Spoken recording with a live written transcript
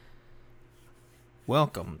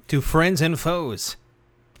Welcome to Friends and Foes,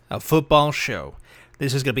 a football show.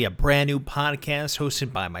 This is going to be a brand new podcast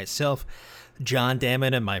hosted by myself, John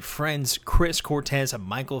Damon, and my friends Chris Cortez and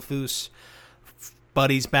Michael Foose.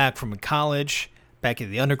 Buddies back from college, back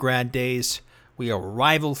in the undergrad days. We are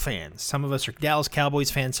rival fans. Some of us are Dallas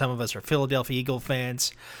Cowboys fans, some of us are Philadelphia Eagle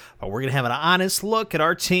fans. But we're going to have an honest look at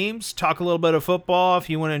our teams, talk a little bit of football.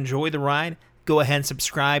 If you want to enjoy the ride, go ahead and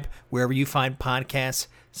subscribe wherever you find podcasts.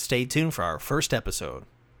 Stay tuned for our first episode.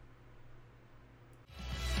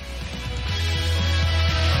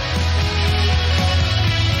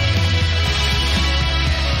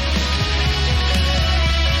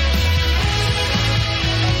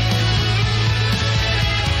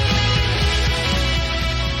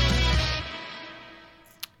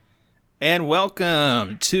 And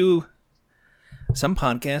welcome to some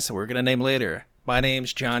podcasts that we're going to name later. My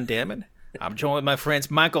name's John Damon. I'm joined with my friends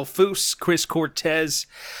Michael Foose, Chris Cortez.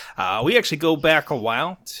 We actually go back a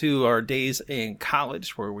while to our days in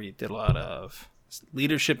college where we did a lot of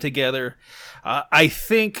leadership together. I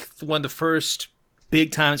think one of the first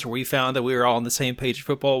big times where we found that we were all on the same page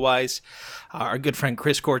football-wise, our good friend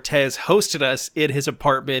Chris Cortez hosted us in his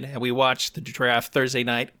apartment, and we watched the draft Thursday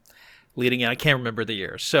night leading in. I can't remember the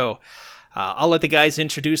year. So I'll let the guys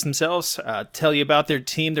introduce themselves, tell you about their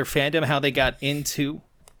team, their fandom, how they got into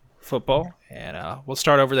football, and we'll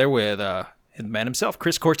start over there with the man himself,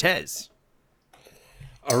 Chris Cortez.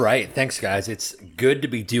 All right, thanks, guys. It's good to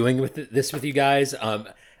be doing this with you guys.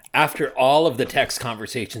 After all of the text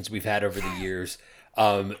conversations we've had over the years,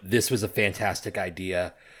 this was a fantastic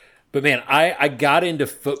idea. But man, I got into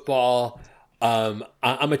football. I'm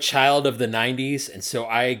a child of the 90s, and so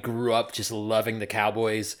I grew up just loving the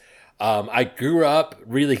Cowboys. I grew up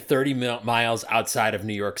really 30 miles outside of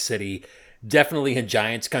New York City, definitely in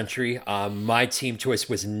Giants country. My team choice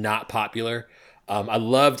was not popular. I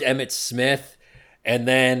loved Emmitt Smith. And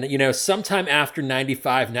then, sometime after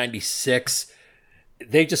 95, 96,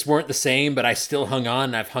 they just weren't the same, but I still hung on,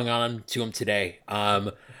 and I've hung on to them today.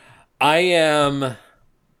 I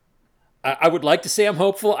would like to say I'm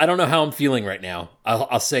hopeful. I don't know how I'm feeling right now.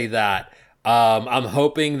 I'll say that. I'm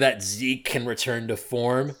hoping that Zeke can return to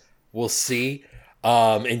form. We'll see.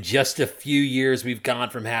 In just a few years, we've gone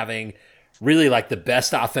from having really like the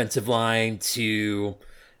best offensive line to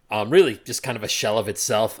really just kind of a shell of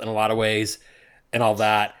itself in a lot of ways and all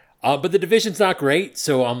that. But the division's not great.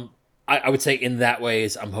 So I would say in that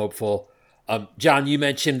ways, I'm hopeful. John, you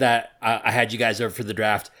mentioned that I had you guys over for the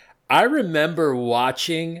draft. I remember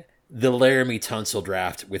watching the Laramie Tunsil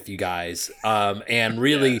draft with you guys and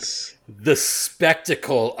really the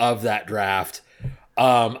spectacle of that draft.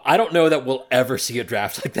 I don't know that we'll ever see a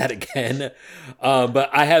draft like that again, but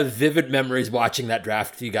I have vivid memories watching that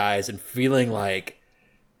draft with you guys and feeling like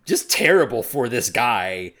just terrible for this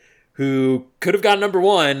guy who could have gotten number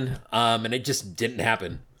one, and it just didn't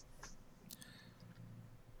happen.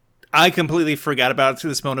 I completely forgot about it to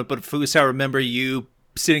this moment, but Foose, I remember you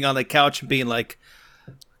sitting on the couch and being like,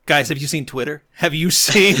 guys, have you seen Twitter? Have you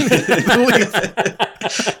seen... Do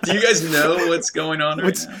you guys know what's going on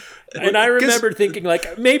right now? And I remember thinking,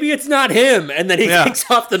 like, maybe it's not him. And then he takes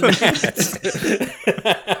off the mask.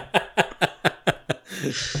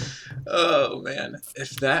 Oh, man.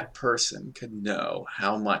 If that person could know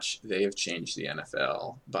how much they have changed the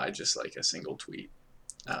NFL by just, like, a single tweet,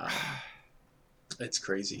 it's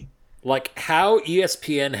crazy. Like, how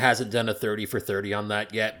ESPN hasn't done a 30 for 30 on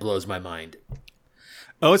that yet blows my mind.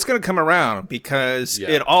 Oh, it's going to come around because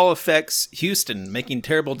it all affects Houston making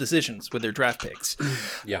terrible decisions with their draft picks.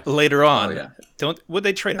 Later on. Oh, yeah. Would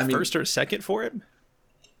they trade a first or a second for him?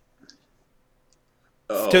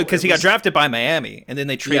 Because he got drafted by Miami, and then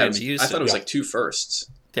they traded him to Houston. I thought it was like 2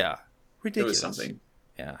 firsts. Yeah. Ridiculous. It was something.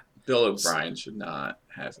 Yeah. Bill O'Brien should not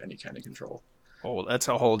have any kind of control. Oh, that's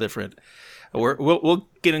a whole different... We'll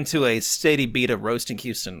get into a steady beat of roasting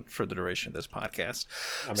Houston for the duration of this podcast.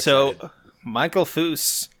 I'm excited. Michael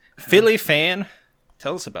Foose, Philly fan,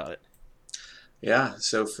 tell us about it. Yeah,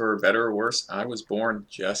 so for better or worse, I was born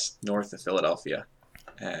just north of Philadelphia,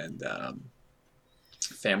 and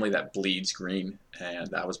family that bleeds green,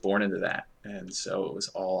 and I was born into that, and so it was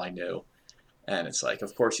all I knew. And it's like,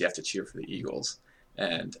 of course you have to cheer for the Eagles.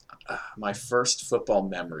 And my first football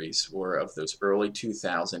memories were of those early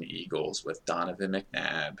 2000 Eagles with Donovan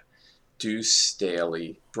McNabb, Deuce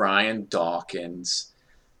Staley, Brian Dawkins,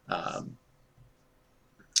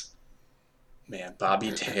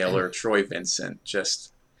 Bobby Taylor, Troy Vincent,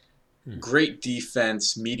 just great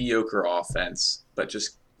defense, mediocre offense, but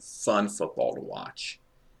just fun football to watch.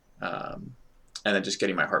 And then just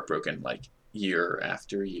getting my heart broken like year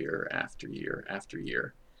after year after year after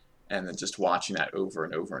year. And then just watching that over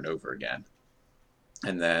and over and over again.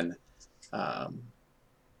 And then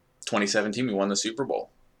 2017, we won the Super Bowl.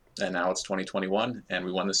 And now it's 2021, and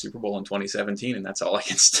we won the Super Bowl in 2017, and that's all I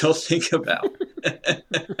can still think about.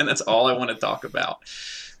 And that's all I want to talk about.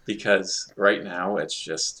 Because right now, it's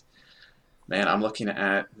just, man, I'm looking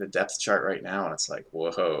at the depth chart right now, and it's like,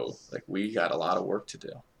 whoa, like we got a lot of work to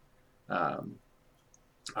do.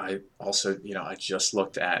 I also, I just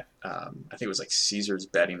looked at, I think it was like Caesar's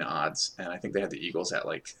betting odds, and I think they had the Eagles at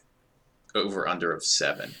like over under of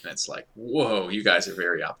 7. And it's like, whoa, you guys are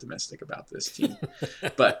very optimistic about this team.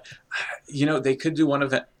 But, they could do one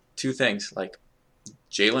of two things. Like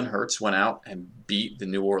Jalen Hurts went out and beat the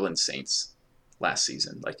New Orleans Saints last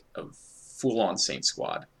season, like a full-on Saints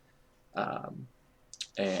squad.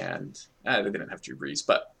 And they didn't have Drew Brees,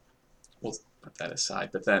 but we'll put that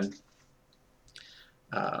aside. But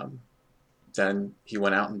then he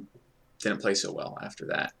went out and didn't play so well after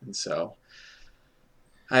that. And so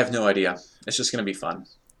I have no idea. It's just going to be fun.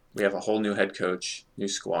 We have a whole new head coach, new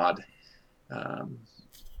squad.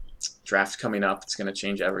 Draft coming up. It's going to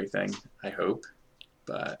change everything, I hope.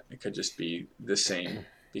 But it could just be the same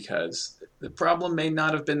because the problem may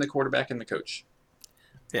not have been the quarterback and the coach.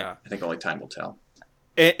 Yeah. I think only time will tell.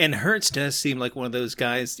 And Hurts does seem like one of those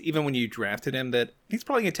guys, even when you drafted him, that he's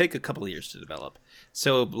probably going to take a couple of years to develop.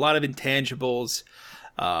 So a lot of intangibles,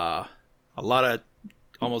 a lot of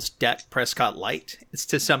almost Dak Prescott light. It's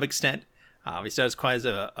to some extent. Obviously, not quite as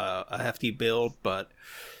a hefty build, but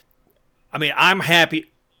I mean, I'm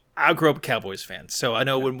happy. I grew up a Cowboys fan, so I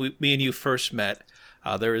know when me and you first met,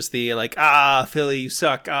 there was the like, Philly, you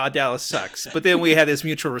suck. Dallas sucks. But then we had this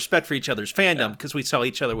mutual respect for each other's fandom because we saw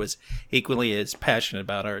each other was equally as passionate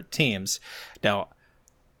about our teams. Now,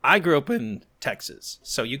 I grew up in Texas.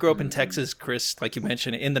 So you grew up in Texas, Chris, like you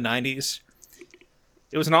mentioned, in the 90s.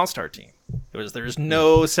 It was an all-star team. There's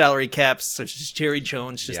no salary caps. There's just Jerry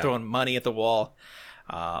Jones just throwing money at the wall.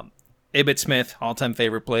 Emmitt Smith, all-time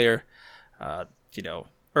favorite player.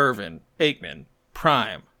 Irvin, Aikman,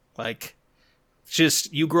 Prime. Like,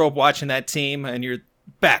 just you grow up watching that team and you're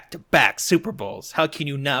back-to-back Super Bowls. How can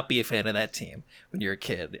you not be a fan of that team when you're a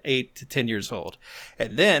kid, 8 to 10 years old?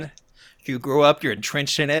 And then you grow up, you're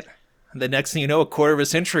entrenched in it. And the next thing you know, a quarter of a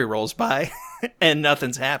century rolls by and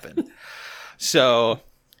nothing's happened. So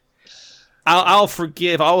I'll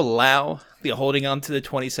allow the holding on to the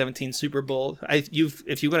 2017 Super Bowl.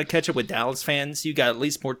 If you're going to catch up with Dallas fans, you got at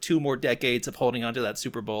least 2 more decades of holding on to that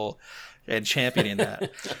Super Bowl and championing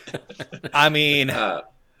that. I mean,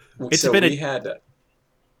 we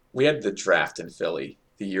had the draft in Philly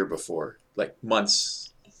the year before, like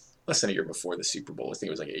months, less than a year before the Super Bowl. I think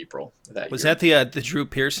it was like April of that year. Was that the Drew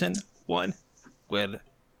Pearson one?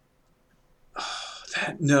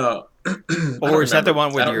 No. Or is that the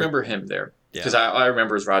one where I don't remember him there. Because I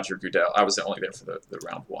remember it was Roger Goodell. I was only there for the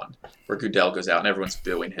round 1 where Goodell goes out and everyone's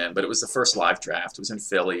booing him. But it was the first live draft. It was in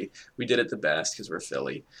Philly. We did it the best because we're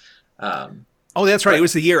Philly. That's right. It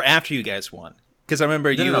was the year after you guys won. Because I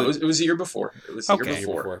remember No, it was the year before. It was the year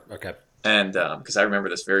before. Okay. And because I remember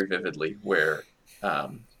this very vividly where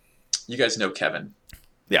you guys know Kevin.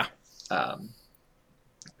 Yeah.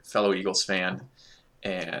 Fellow Eagles fan.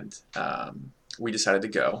 And we decided to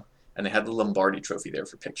go. And they had the Lombardi Trophy there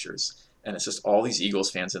for pictures. And it's just all these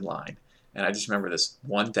Eagles fans in line. And I just remember this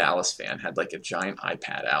one Dallas fan had like a giant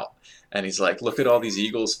iPad out. And he's like, look at all these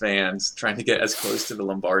Eagles fans trying to get as close to the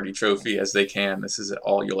Lombardi Trophy as they can. This is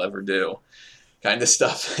all you'll ever do kind of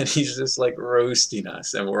stuff. And he's just like roasting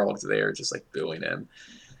us. And we're all there just like booing him.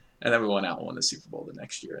 And then we went out and won the Super Bowl the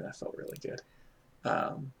next year. And that felt really good.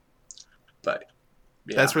 But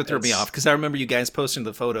yeah, that's what threw me off. Because I remember you guys posting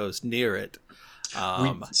the photos near it.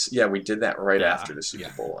 We did that right after the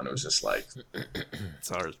Super Bowl, and it was just like,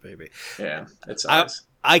 it's ours, baby. Yeah, it's ours.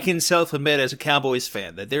 I can self-admit as a Cowboys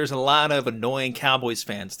fan that there's a lot of annoying Cowboys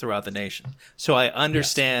fans throughout the nation. So I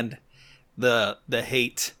understand the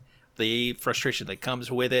hate, the frustration that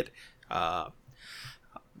comes with it. And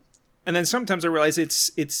then sometimes I realize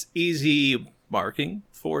it's easy marketing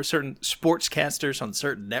for certain sportscasters on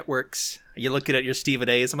certain networks. You look at your Stephen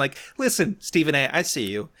A's. I'm like, listen, Stephen A., I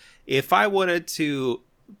see you. If I wanted to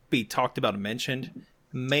be talked about and mentioned,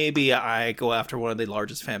 maybe I go after one of the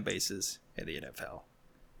largest fan bases in the NFL.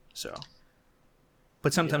 So,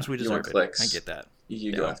 but sometimes we deserve it. I get that.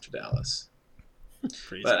 You go after Dallas.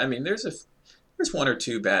 But I mean, there's 1 or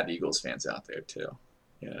 2 bad Eagles fans out there too.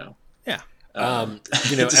 Yeah.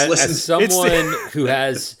 As someone who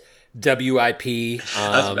has WIP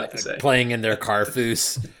playing in their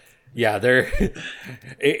Carfoos. Yeah,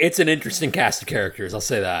 it's an interesting cast of characters. I'll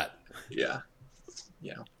say that. Yeah.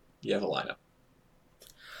 You have a lineup.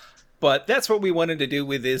 But that's what we wanted to do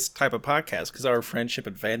with this type of podcast because our friendship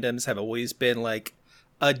and fandoms have always been like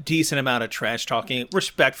a decent amount of trash talking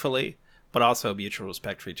respectfully, but also mutual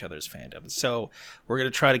respect for each other's fandom. So we're going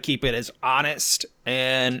to try to keep it as honest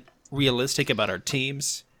and realistic about our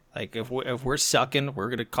teams. Like if we're sucking, we're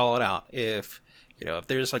going to call it out. If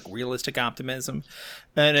there's like realistic optimism,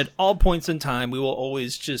 and at all points in time, we will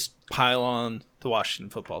always just pile on the Washington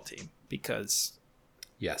football team because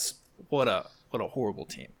yes, what a horrible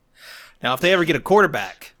team. Now, if they ever get a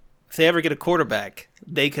quarterback,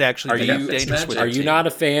 they could actually be dangerous with Are their you team. not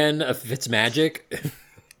a fan of Fitzmagic?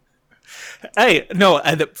 Hey, no,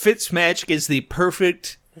 the Fitzmagic is the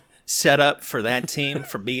perfect setup for that team,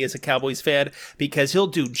 for me as a Cowboys fan, because he'll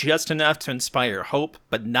do just enough to inspire hope,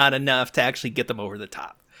 but not enough to actually get them over the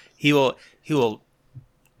top. He will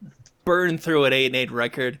burn through an 8-8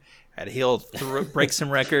 record, and he'll break some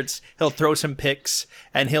records, he'll throw some picks,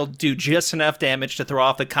 and he'll do just enough damage to throw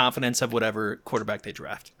off the confidence of whatever quarterback they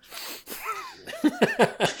draft.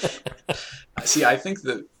 See, I think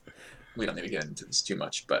that we don't need to get into this too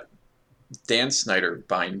much, but Dan Snyder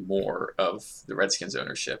buying more of the Redskins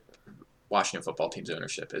ownership, Washington football team's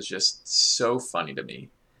ownership, is just so funny to me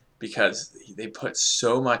because they put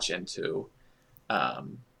so much into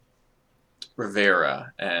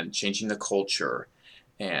Rivera and changing the culture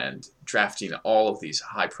and drafting all of these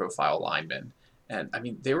high-profile linemen. And I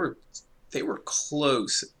mean, they were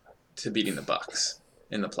close to beating the Bucs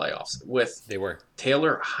in the playoffs with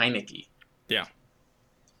Taylor Heineke. Yeah.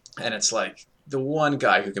 And it's like the one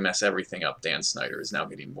guy who can mess everything up, Dan Snyder, is now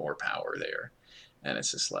getting more power there. And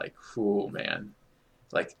it's just like, oh, man.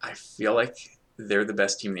 Like, I feel like they're the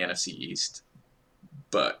best team in the NFC East,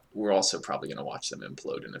 but we're also probably going to watch them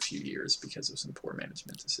implode in a few years because of some poor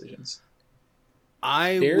management decisions.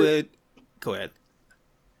 Go ahead.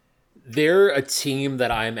 They're a team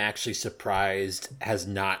that I'm actually surprised has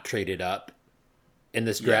not traded up in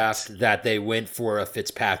this draft, that they went for a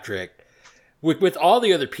Fitzpatrick. With all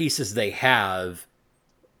the other pieces they have,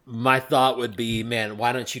 my thought would be, man,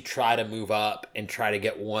 why don't you try to move up and try to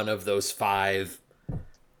get one of those 5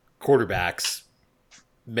 quarterbacks?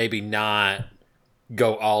 Maybe not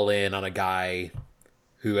go all in on a guy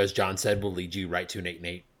who, as John said, will lead you right to an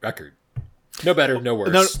 8-8 record. No better, no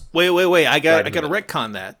worse. No, wait. I got to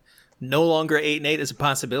retcon that. No longer 8-8 is a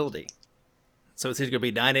possibility. So it's either going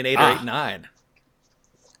to be 9-8 or 8-9.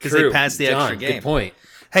 Because they passed the extra game. Good point.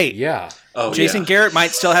 Hey, yeah. Jason Garrett might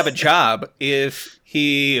still have a job if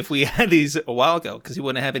we had these a while ago, because he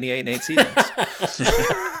wouldn't have any 8-8 seasons.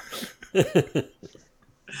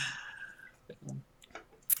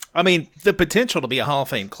 I mean, the potential to be a Hall of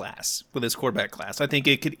Fame class with this quarterback class. I think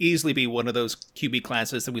it could easily be one of those QB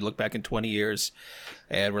classes that we look back in 20 years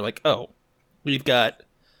and we're like, oh, we've got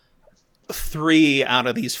 3 out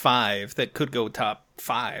of these 5 that could go top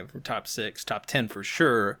 5 or top 6, top 10 for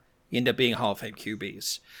sure, end up being Hall of Fame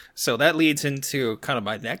QBs. So that leads into kind of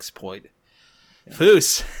my next point. Yeah.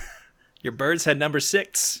 Foos, your Birds had number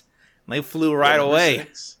 6. And they flew right away.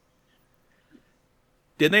 6.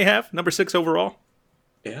 Didn't they have number 6 overall?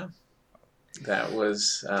 Yeah. That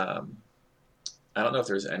was, I don't know if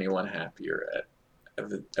there's anyone happier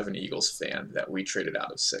of an Eagles fan that we traded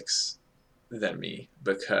out of 6 than me,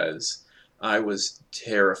 because I was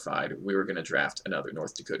terrified we were going to draft another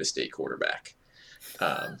North Dakota State quarterback.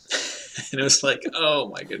 And it was like, oh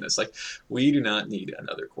my goodness, like, we do not need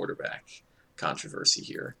another quarterback controversy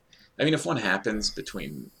here. I mean, if one happens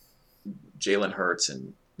between Jalen Hurts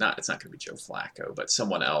and it's not going to be Joe Flacco, but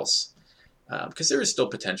someone else, because there is still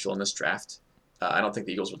potential in this draft. I don't think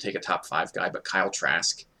the Eagles will take a top 5 guy, but Kyle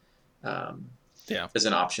Trask is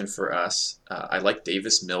an option for us. I like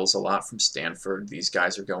Davis Mills a lot from Stanford. These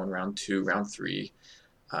guys are going round 2, round 3.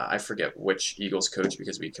 I forget which Eagles coach,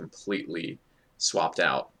 because we completely swapped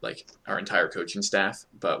out like our entire coaching staff.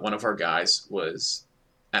 But one of our guys was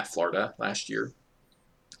at Florida last year.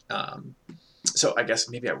 So I guess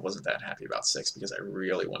maybe I wasn't that happy about 6 because I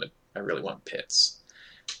really want Pitts.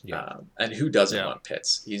 Yeah. And who doesn't want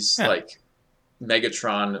Pitts? He's like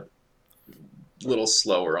Megatron, little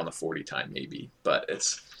slower on the 40 time maybe, but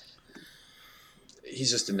he's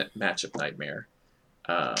just a matchup nightmare.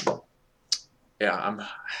 I'm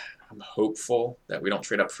hopeful that we don't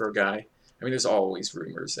trade up for a guy. I mean, there's always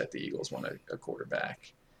rumors that the Eagles want a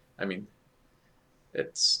quarterback. I mean, I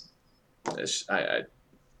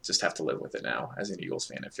just have to live with it now. As an Eagles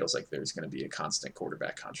fan, it feels like there's going to be a constant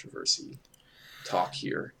quarterback controversy talk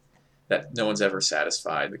here, that no one's ever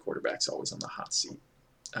satisfied. The quarterback's always on the hot seat.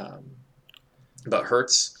 But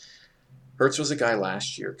Hurts was a guy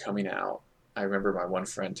last year coming out. I remember my one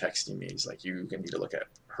friend texting me. He's like, "You need to look at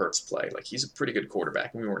Hurts play. Like, he's a pretty good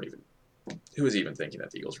quarterback." And who was even thinking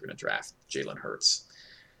that the Eagles were going to draft Jalen Hurts?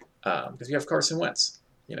 Because you have Carson Wentz.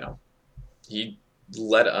 You know, he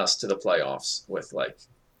led us to the playoffs with like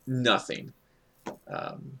nothing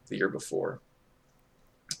the year before.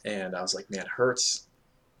 And I was like, man, Hurts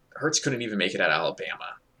couldn't even make it at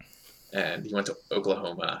Alabama. And he went to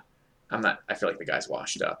Oklahoma. I feel like the guy's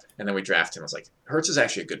washed up. And then we drafted him. I was like, Hurts is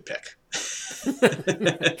actually a good pick.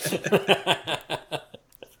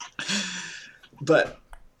 But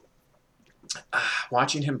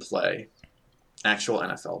watching him play actual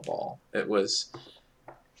NFL ball, I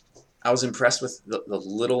was impressed with the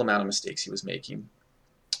little amount of mistakes he was making,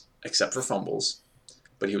 except for fumbles.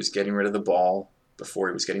 But he was getting rid of the ball before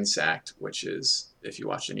he was getting sacked, which is, if you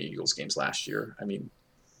watched any Eagles games last year, I mean,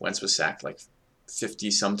 Wentz was sacked like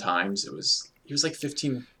 50 sometimes. He was like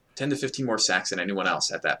 10 to 15 more sacks than anyone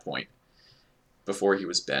else at that point before he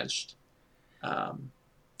was benched. And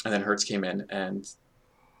then Hurts came in and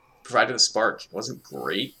provided a spark. It wasn't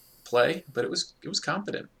great play, but it was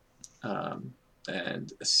competent.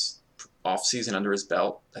 And off season under his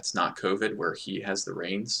belt, that's not COVID, where he has the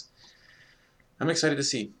reins. I'm excited to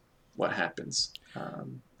see what happens.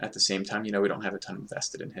 At the same time, we don't have a ton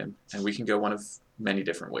invested in him, and we can go one of many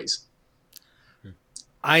different ways.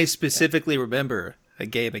 I specifically remember a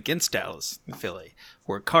game against Dallas in Philly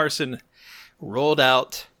where Carson rolled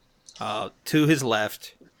out to his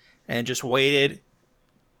left and just waited.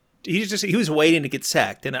 He was waiting to get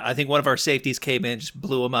sacked, and I think one of our safeties came in, just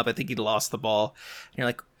blew him up. I think he lost the ball. And you're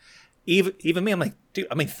like, even me, I'm like, dude,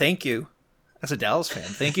 I mean, thank you. As a Dallas fan,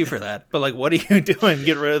 thank you for that. But like, what are you doing?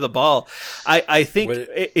 Get rid of the ball. I think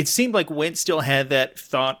it seemed like Wentz still had that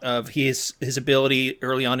thought of his ability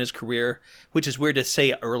early on in his career, which is weird to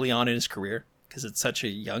say early on in his career because it's such a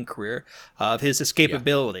young career, of his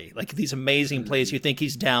escapability. Yeah. Like these amazing plays. You think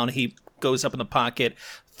he's down, he goes up in the pocket,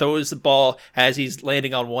 throws the ball as he's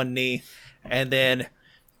landing on one knee, and then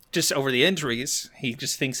just over the injuries, he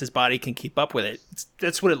just thinks his body can keep up with it.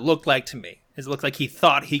 That's what it looked like to me. It looked like he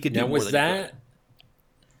thought he could do more than he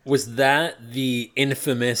Was that the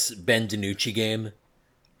infamous Ben DiNucci game?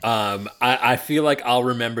 I feel like I'll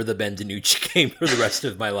remember the Ben DiNucci game for the rest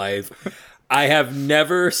of my life. I have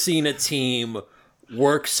never seen a team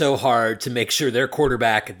work so hard to make sure their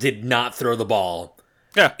quarterback did not throw the ball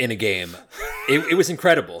in a game. It was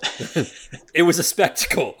incredible. It was a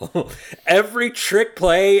spectacle. Every trick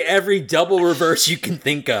play, every double reverse you can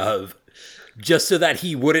think of, just so that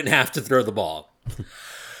he wouldn't have to throw the ball.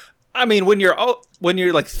 I mean, when you're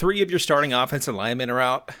like three of your starting offensive linemen are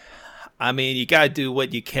out, I mean, you got to do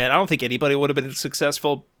what you can. I don't think anybody would have been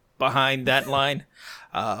successful behind that line.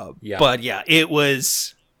 But yeah, it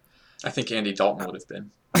was. I think Andy Dalton would have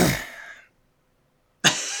been.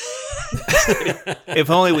 If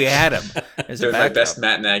only we had him. There's my best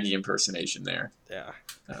Matt Nagy impersonation there. Yeah.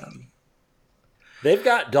 They've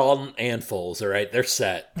got Dalton and Foles, all right? They're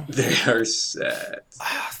set. They are set.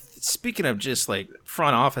 Speaking of just like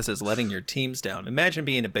front offices letting your teams down, imagine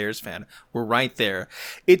being a Bears fan. We're right there.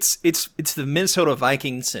 It's the Minnesota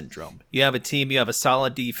Vikings syndrome. You have a team, you have a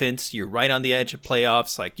solid defense, you're right on the edge of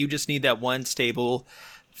playoffs. Like you just need that one stable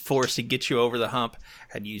force to get you over the hump,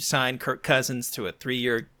 and you sign Kirk Cousins to a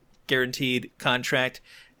 3-year guaranteed contract.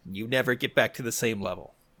 You never get back to the same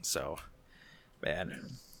level. So,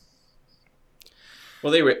 man.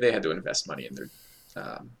 Well, they had to invest money in their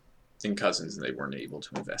in Cousins, and they weren't able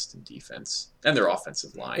to invest in defense and their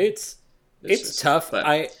offensive line. It's tough.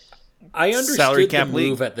 I understood the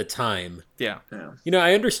move at the time. Yeah.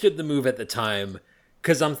 I understood the move at the time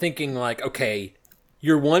because I'm thinking like, okay,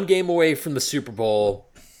 you're one game away from the Super Bowl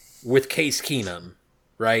with Case Keenum,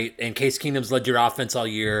 right? And Case Keenum's led your offense all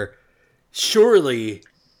year. Surely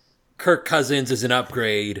Kirk Cousins is an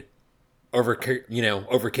upgrade over Case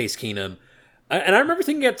Keenum. And I remember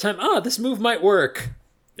thinking at the time, this move might work.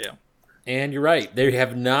 Yeah. And you're right. They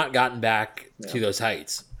have not gotten back to those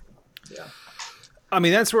heights. Yeah. I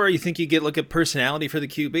mean, that's where you think you look at personality for the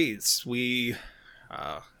QBs.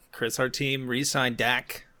 Chris, our team, re-signed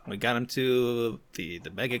Dak. We got him to the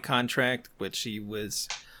mega contract, which he was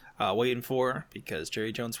waiting for because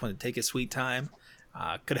Jerry Jones wanted to take his sweet time.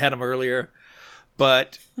 Could have had him earlier.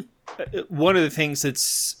 But one of the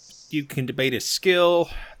things you can debate is skill,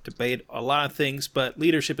 debate a lot of things, but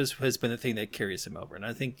leadership has been the thing that carries him over. And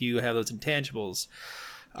I think you have those intangibles.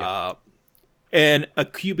 Yeah. And a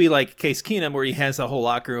QB like Case Keenum, where he has the whole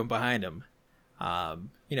locker room behind him.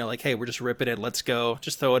 Like, hey, we're just ripping it. Let's go.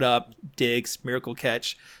 Just throw it up. Diggs, miracle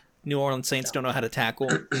catch. New Orleans Saints don't know how to tackle.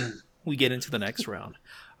 We get into the next round.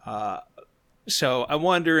 So I'm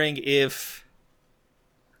wondering if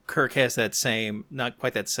Kirk has that same, not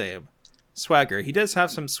quite that same swagger. He does have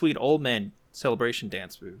some sweet old man celebration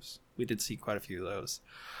dance moves. We did see quite a few of those.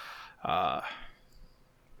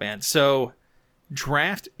 Man, so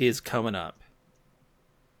draft is coming up.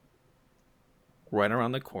 right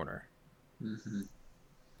around the corner. Mm-hmm.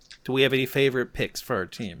 Do we have any favorite picks for our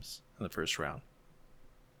teams in the first round?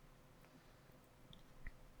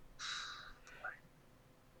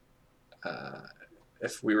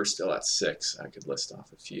 If we were still at 6, I could list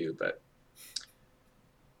off a few, but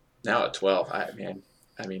now at 12, I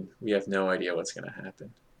mean, we have no idea what's going to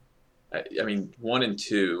happen. I mean, 1 and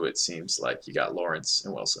 2, it seems like you got Lawrence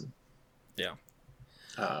and Wilson. Yeah.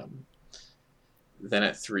 Then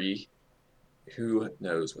at 3, who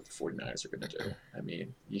knows what the 49ers are going to do? I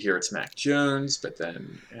mean, you hear it's Mac Jones, but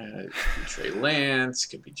then it could be Trey Lance,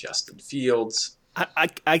 could be Justin Fields.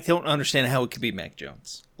 I don't understand how it could be Mac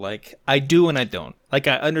Jones. Like, I do and I don't. Like,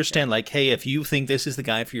 I understand, like, hey, if you think this is the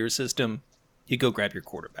guy for your system, you go grab your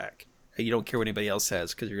quarterback. You don't care what anybody else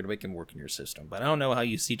says because you're going to make him work in your system. But I don't know how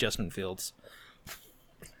you see Justin Fields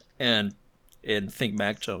and think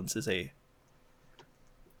Mac Jones is a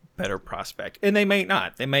better prospect. And they may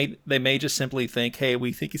not. They may just simply think, hey,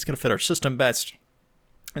 we think he's going to fit our system best.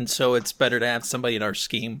 And so it's better to have somebody in our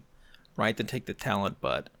scheme, right, than take the talent.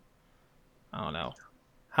 But I don't know.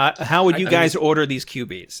 How would you guys order these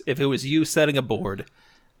QBs? If it was you setting a board,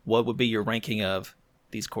 what would be your ranking of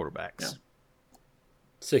these quarterbacks? Yeah.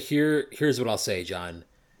 So here's what I'll say, John.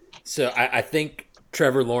 So I think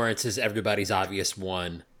Trevor Lawrence is everybody's obvious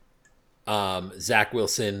one. Zach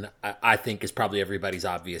Wilson, I think, is probably everybody's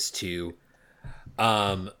obvious two.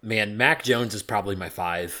 Man, Mac Jones is probably my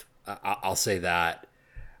 5. I'll say that.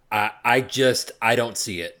 I don't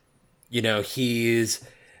see it. You know, he's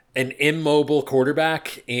an immobile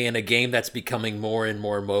quarterback in a game that's becoming more and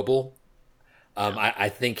more mobile. I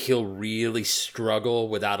think he'll really struggle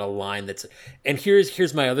without a line that's... And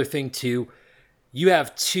here's my other thing, too. You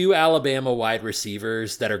have 2 Alabama wide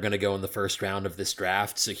receivers that are going to go in the first round of this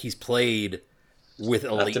draft. So he's played with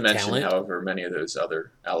elite Not to mention, talent. however, many of those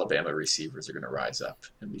other Alabama receivers are going to rise up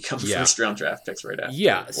and become first-round draft picks right after.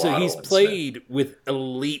 Yeah, so he's played with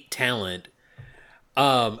elite talent.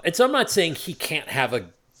 And so I'm not saying he can't have a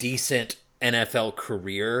decent NFL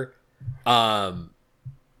career.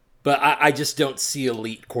 But I just don't see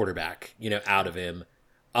elite quarterback, out of him.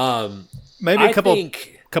 Maybe a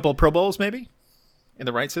couple of Pro Bowls, maybe, in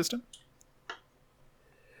the right system.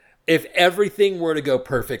 If everything were to go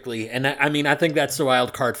perfectly, and I think that's the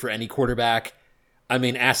wild card for any quarterback. I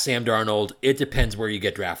mean, ask Sam Darnold. It depends where you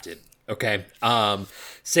get drafted. Okay, Sam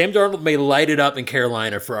Darnold may light it up in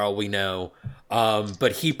Carolina for all we know,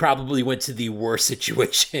 but he probably went to the worst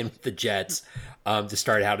situation with the Jets. To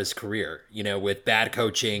start out his career, with bad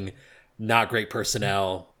coaching, not great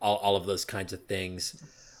personnel, all of those kinds of things.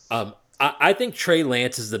 I think Trey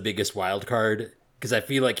Lance is the biggest wild card because I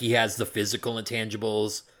feel like he has the physical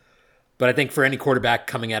intangibles. But I think for any quarterback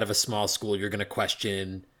coming out of a small school, you're going to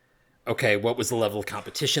question, okay, what was the level of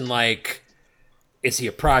competition like? Is he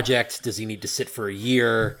a project? Does he need to sit for a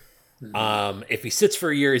year? If he sits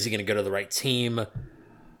for a year, is he going to go to the right team?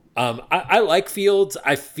 I like Fields.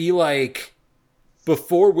 I feel like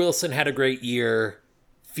before Wilson had a great year,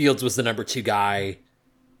 Fields was the number 2 guy.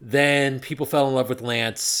 Then people fell in love with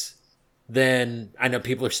Lance. Then I know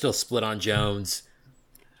people are still split on Jones.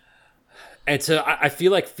 And so I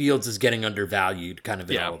feel like Fields is getting undervalued kind of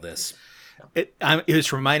in all of this. It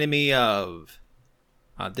was reminding me of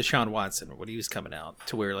Deshaun Watson when he was coming out,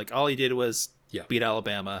 to where like all he did was beat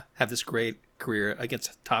Alabama, have this great career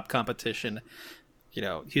against top competition.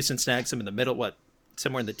 Houston snags him in the middle,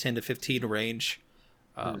 somewhere in the 10 to 15 range.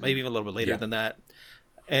 Maybe even a little bit later than that.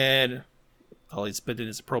 And he's been in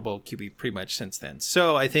his Pro Bowl QB pretty much since then.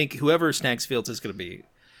 So I think whoever snags Fields is going to be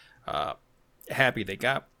happy they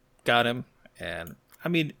got him. And I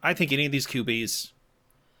mean, I think any of these QBs,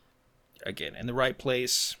 again, in the right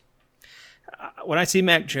place. When I see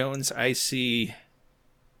Mac Jones, I see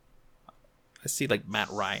like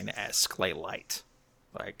Matt Ryan-esque, light,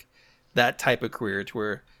 like that type of career, to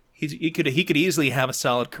where he could easily have a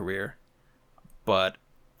solid career. But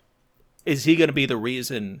is he going to be the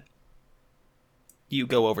reason you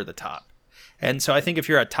go over the top? And so I think if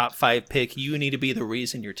you're a top 5 pick, you need to be the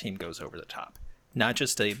reason your team goes over the top, not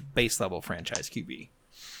just a base level franchise QB.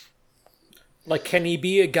 Like, can he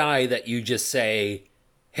be a guy that you just say,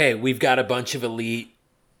 hey, we've got a bunch of elite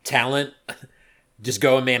talent, just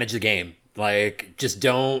go and manage the game. Like, just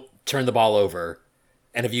don't turn the ball over.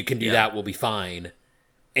 And if you can do that, we'll be fine.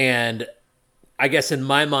 And I guess in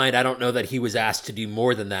my mind, I don't know that he was asked to do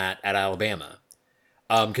more than that at Alabama.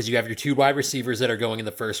 Because you have your 2 wide receivers that are going in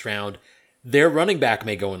the first round. Their running back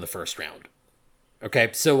may go in the first round. Okay,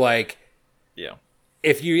 so like,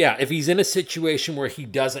 if he's in a situation where he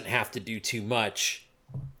doesn't have to do too much,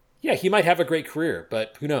 he might have a great career,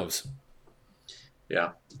 but who knows? Yeah,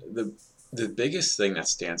 the biggest thing that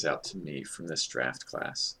stands out to me from this draft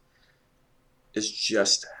class is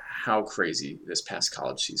just how crazy this past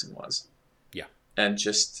college season was. Yeah. And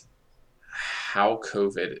just how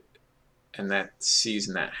COVID and that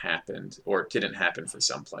season that happened, or didn't happen for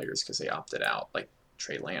some players because they opted out, like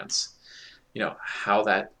Trey Lance, how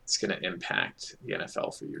that's going to impact the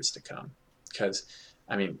NFL for years to come. Because,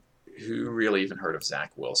 I mean, who really even heard of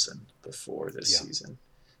Zach Wilson before this season?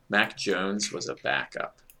 Mac Jones was a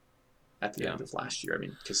backup at the end of last year. I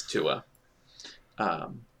mean, because Tua.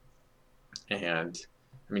 And,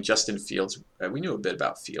 I mean, Justin Fields, we knew a bit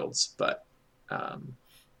about Fields, but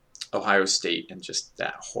Ohio State and just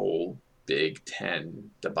that whole Big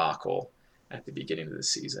Ten debacle at the beginning of the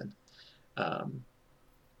season.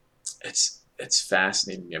 It's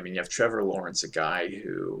fascinating. I mean, you have Trevor Lawrence, a guy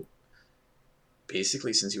who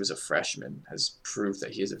basically since he was a freshman has proved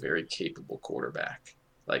that he is a very capable quarterback,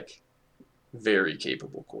 like very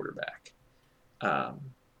capable quarterback.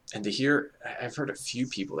 And to hear, I've heard a few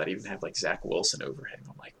people that even have like Zach Wilson over him.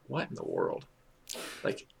 I'm like, what in the world?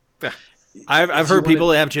 Like, I've heard people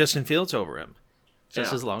that have Justin Fields over him,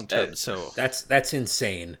 just as long term. So that's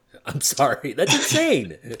insane. I'm sorry, that's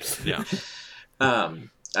insane. Yeah.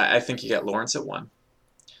 I think you got Lawrence at 1.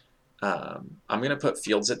 I'm gonna put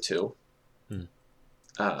Fields at 2.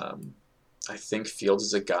 I think Fields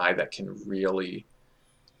is a guy that can really.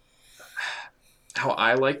 How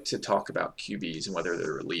I like to talk about QBs and whether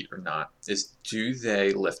they're elite or not is, do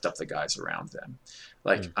they lift up the guys around them?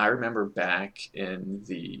 Like, I remember back in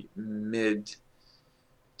the mid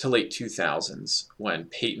to late 2000s when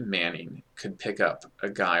Peyton Manning could pick up a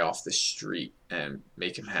guy off the street and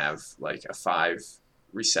make him have like a 5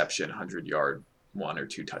 reception, 100-yard, 1 or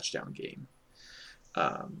 2 touchdown game.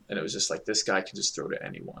 And it was just like, this guy can just throw to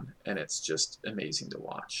anyone. And it's just amazing to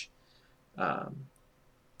watch.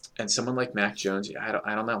 And someone like Mac Jones, I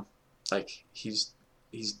don't know. Like, he's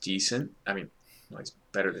decent. I mean, he's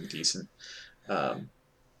better than decent. But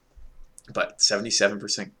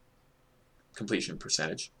 77% completion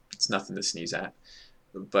percentage. It's nothing to sneeze at.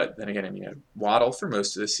 But then again, I mean, you had Waddle for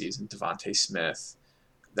most of the season, Devontae Smith.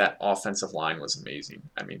 That offensive line was amazing.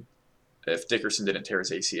 I mean, if Dickerson didn't tear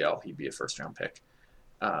his ACL, he'd be a first-round pick.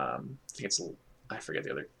 I forget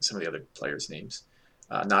some of the other players' names.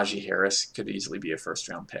 Najee Harris could easily be a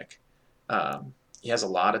first-round pick. He has a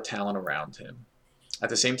lot of talent around him. At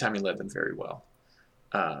the same time, he led them very well.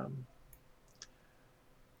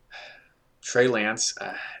 Trey Lance,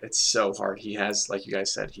 it's so hard. He has, like you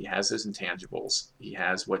guys said, he has those intangibles. He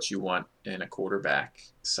has what you want in a quarterback: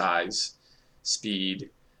 size, speed,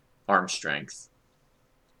 arm strength.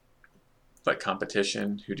 But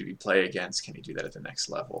competition, who do we play against? Can he do that at the next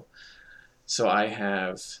level? So I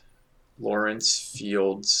have Lawrence,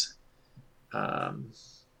 Fields.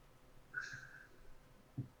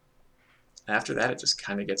 After that, it just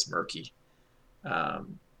kind of gets murky.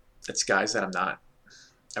 It's guys that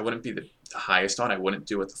I wouldn't be the highest on. I wouldn't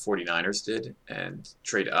do what the 49ers did and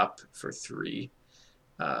trade up for 3.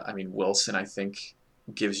 I mean, Wilson, I think,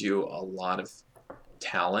 gives you a lot of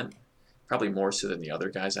talent, probably more so than the other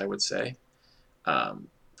guys, I would say.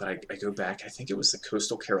 But I go back, I think it was the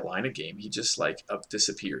Coastal Carolina game. He just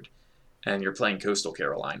disappeared, and you're playing Coastal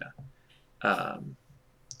Carolina.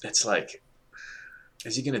 It's like,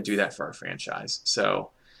 is he going to do that for our franchise? So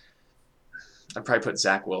I'd probably put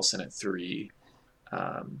Zach Wilson at 3,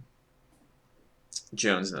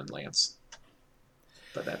 Jones, and then Lance.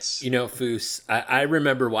 But that's... Foose, I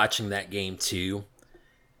remember watching that game too.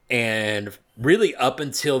 And really up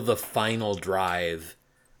until the final drive,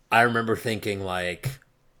 I remember thinking like,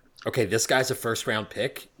 okay, this guy's a first round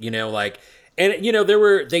pick, and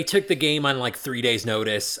they took the game on like 3 days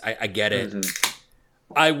notice. I get it.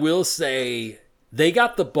 Mm-hmm. I will say they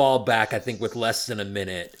got the ball back, I think, with less than a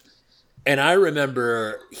minute. And I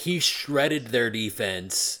remember he shredded their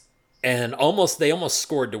defense and they almost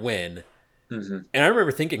scored to win. Mm-hmm. And I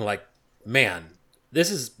remember thinking like, man,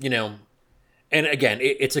 this is, and again,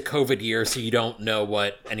 it's a COVID year, so you don't know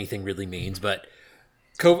what anything really means. But,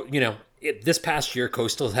 this past year,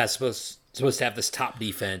 Coastal has supposed to have this top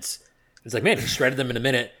defense. It's like, man, he shredded them in a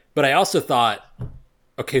minute. But I also thought,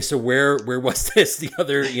 okay, so where was this the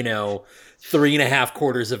other, 3.5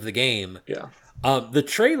 quarters of the game? Yeah. The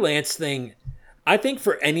Trey Lance thing, I think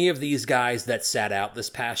for any of these guys that sat out this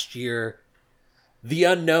past year, the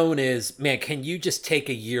unknown is, man, can you just take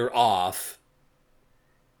a year off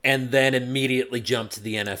and then immediately jump to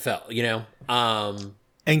the NFL,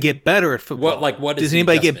 and get better at football? What does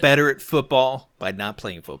anybody get better at football by not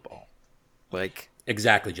playing football?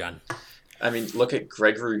 Exactly, John. I mean, look at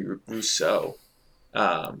Gregory Rousseau.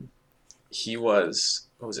 He was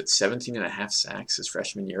what was it, 17 and a half sacks his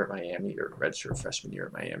freshman year at Miami, or redshirt freshman year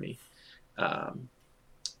at Miami.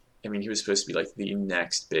 I mean, he was supposed to be like the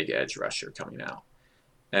next big edge rusher coming out.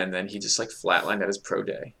 And then he just like flatlined at his pro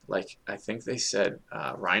day. Like, I think they said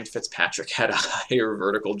Ryan Fitzpatrick had a higher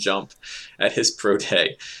vertical jump at his pro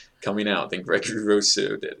day coming out than Gregory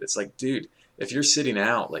Rousseau did. It's like, dude, if you're sitting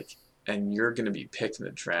out, like, and you're going to be picked in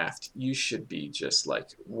the draft, you should be just like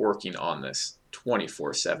working on this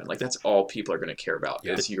 24/7. Like, that's all people are going to care about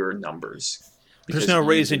is your numbers. There's no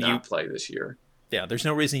reason you play this year. Yeah, there's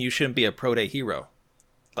no reason you shouldn't be a pro day hero.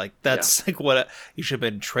 Like, that's like what you should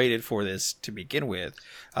have been traded for this to begin with,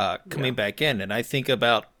 coming back in. And I think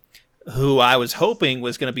about who I was hoping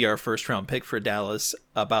was going to be our first round pick for Dallas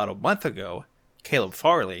about a month ago, Caleb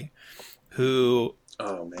Farley, who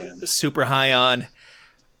super high on.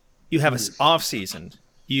 You have an off season.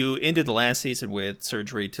 You ended the last season with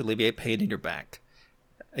surgery to alleviate pain in your back.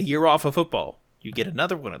 A year off of football, you get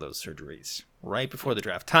another one of those surgeries right before the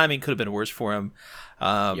draft. Timing could have been worse for him.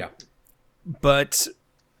 But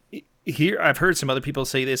here, I've heard some other people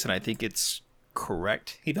say this, and I think it's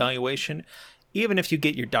correct evaluation. Even if you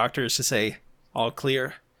get your doctors to say all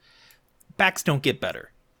clear, backs don't get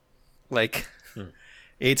better. Like,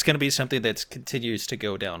 it's going to be something that continues to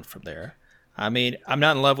go down from there. I mean, I'm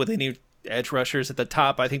not in love with any edge rushers at the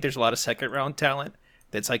top. I think there's a lot of second round talent.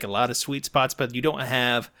 That's like a lot of sweet spots, but you don't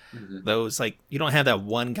have those, like, you don't have that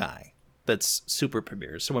one guy that's super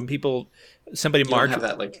premier. So when somebody you don't have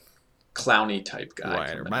that like Clowney type guy,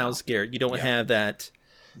 right, or Myles Garrett, you don't have that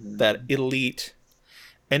elite.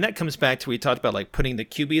 And that comes back to, we talked about like putting the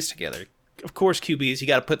QBs together. Of course, QBs, you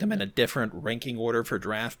got to put them in a different ranking order for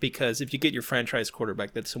draft, because if you get your franchise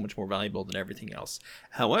quarterback, that's so much more valuable than everything else.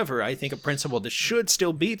 However, I think a principle that should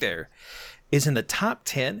still be there is in the top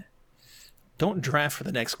 10, don't draft for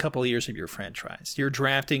the next couple of years of your franchise. You're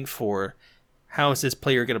drafting for how is this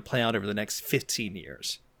player going to play out over the next 15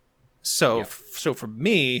 years. So for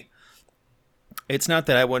me, it's not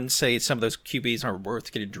that I wouldn't say some of those QBs aren't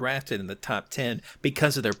worth getting drafted in the top 10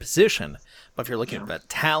 because of their position. But if you're looking at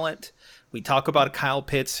talent, we talk about Kyle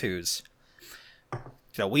Pitts, who's,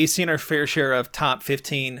 we've seen our fair share of top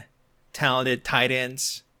 15 talented tight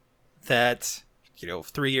ends that,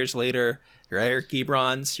 3 years later, your Eric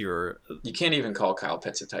Ebrons, you can't even call Kyle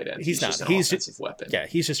Pitts a tight end. He's not. Just an offensive weapon. Yeah,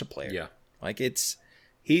 he's just a player. Yeah. Like,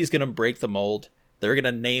 he's going to break the mold. They're going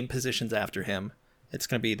to name positions after him. It's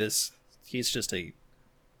going to be this, he's just a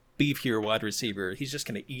beefier wide receiver. He's just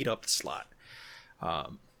going to eat up the slot.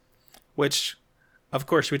 Which, of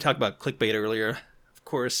course, we talked about clickbait earlier. Of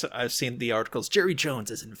course, I've seen the articles. Jerry Jones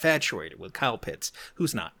is infatuated with Kyle Pitts.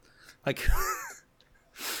 Who's not? Like,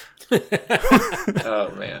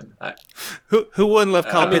 oh man, who wouldn't love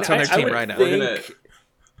Kyle Pitts on their team right now?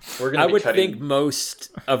 I would think most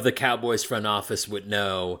of the Cowboys front office would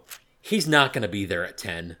know he's not going to be there at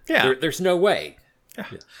 10. Yeah, there's no way. Yeah.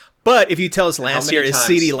 But if you tell us last year, is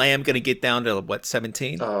CeeDee Lamb going to get down to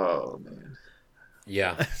 17? Oh man.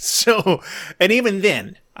 Yeah. So, and even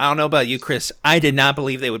then, I don't know about you, Chris. I did not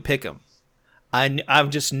believe they would pick him. I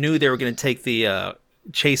just knew they were going to take the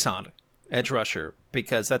chase on edge rusher,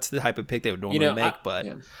 because that's the type of pick they would normally make.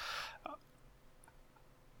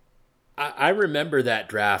 I remember that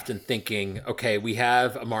draft and thinking, okay, we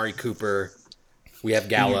have Amari Cooper, we have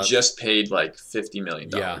Gallup. You just paid like $50 million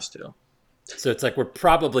to. So it's like, we're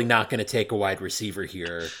probably not going to take a wide receiver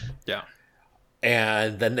here. Yeah.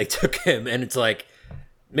 And then they took him, and it's like,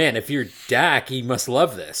 man, if you're Dak, you must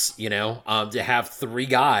love this, to have three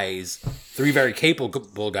very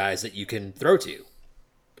capable guys that you can throw to.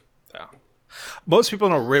 Yeah. Most people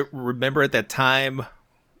don't remember at that time.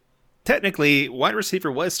 Technically, wide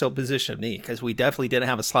receiver was still position of need, because we definitely didn't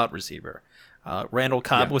have a slot receiver. Randall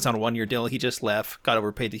Cobb was on a 1-year deal. He just left, got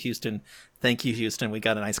overpaid to Houston. Thank you, Houston. We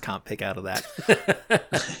got a nice comp pick out of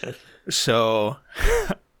that. So,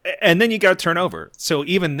 and then you got turnover. So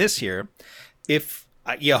even this year, if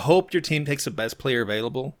you hope your team takes the best player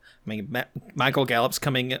available. I mean, Michael Gallup's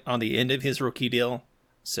coming on the end of his rookie deal.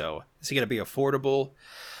 So is he going to be affordable?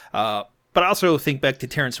 But I also think back to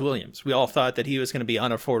Terrence Williams. We all thought that he was going to be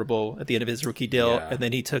unaffordable at the end of his rookie deal, and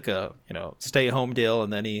then he took a stay-at-home deal,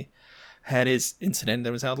 and then he had his incident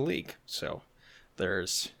that was out of the league. So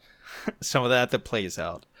there's some of that plays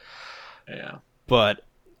out. Yeah. But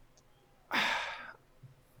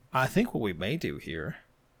I think what we may do here.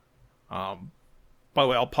 By the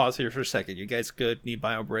way, I'll pause here for a second. You guys good? Need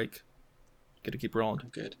bio break? Good to keep rolling. I'm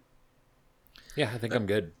good. Yeah, I think I'm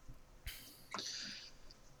good.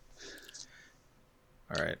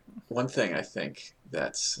 All right. One thing I think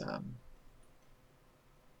that's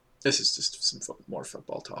this is just some more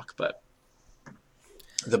football talk, but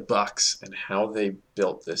the Bucks and how they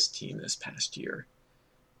built this team this past year.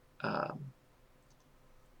 I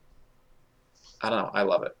don't know. I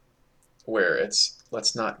love it. Where it's,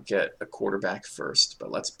 let's not get a quarterback first,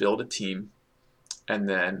 but let's build a team, and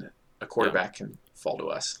then a quarterback can fall to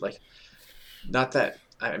us. Like, not that,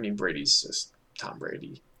 I mean, Brady's just Tom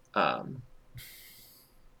Brady.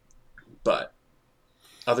 But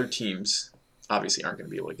other teams obviously aren't going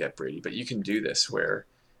to be able to get Brady, but you can do this where,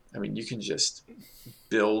 I mean, you can just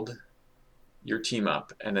build your team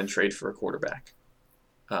up and then trade for a quarterback.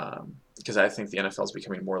 Because I think the NFL is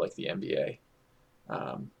becoming more like the NBA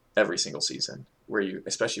every single season, where you,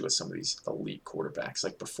 especially with some of these elite quarterbacks,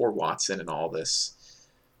 like before Watson and all this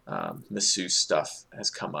masseuse stuff has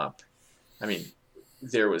come up. I mean,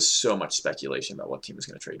 there was so much speculation about what team was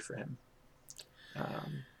going to trade for him.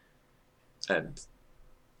 And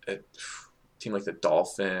a team like the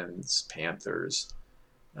Dolphins, Panthers.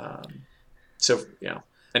 So, you know,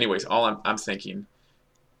 anyways, all I'm thinking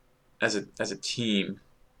as a team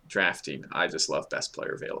drafting, I just love best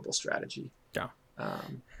player available strategy. Yeah.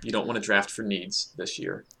 You don't want to draft for needs this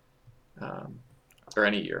year, or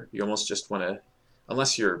any year. You almost just want to,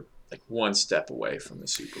 unless you're like one step away from the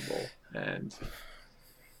Super Bowl. And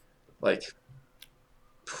like,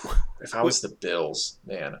 if I was the Bills,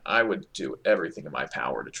 man, I would do everything in my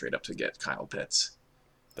power to trade up to get Kyle Pitts.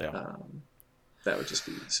 Yeah. That would just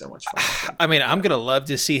be so much fun. I mean, I'm gonna love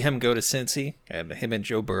to see him go to Cincy, and him and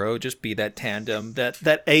Joe Burrow just be that tandem,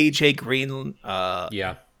 that AJ Green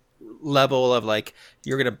level of, like,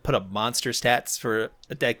 you're gonna put up monster stats for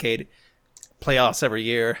a decade, playoffs every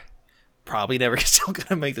year, probably never still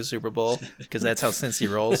gonna make the Super Bowl because that's how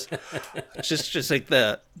Cincy rolls. just like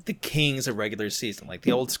the kings of regular season, like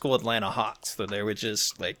the old school Atlanta Hawks, so they would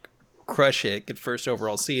just like crush it, get first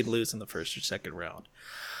overall seed, lose in the first or second round.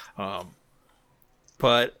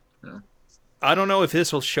 But I don't know if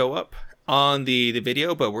this will show up on the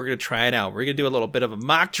video, but we're going to try it out. We're going to do a little bit of a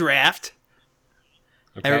mock draft.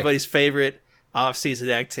 Okay. Everybody's favorite off-season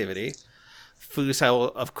activity. Foos, I will,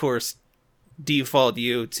 of course, default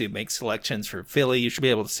you to make selections for Philly. You should be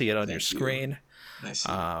able to see it on your screen. Nice.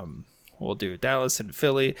 We'll do Dallas and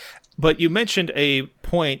Philly. But you mentioned a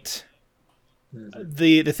point,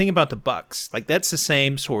 the thing about the Bucks. Like, that's the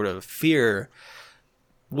same sort of fear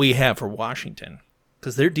we have for Washington,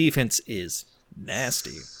 because their defense is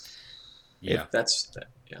nasty. Yeah,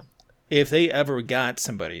 If they ever got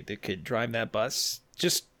somebody that could drive that bus,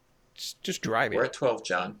 just drive it. We're at 12,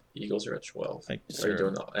 John. Eagles are at 12. Thank you, Are you sir.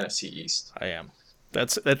 doing the NFC East? I am.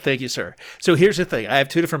 Thank you, sir. So here's the thing. I have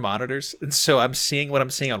two different monitors, and so I'm seeing what I'm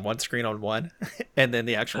seeing on one screen on one, and then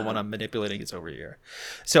the actual one I'm manipulating is over here.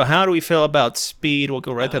 So how do we feel about speed? We'll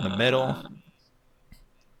go right down the middle.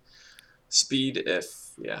 Speed,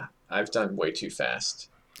 I've done way too fast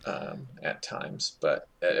at times, but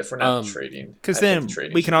if we're not trading, because then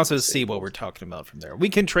we can also see what we're talking about from there. We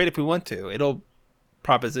can trade if we want to. It'll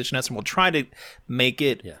proposition us, and we'll try to make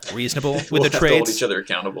it reasonable with we'll the have to hold trades. each other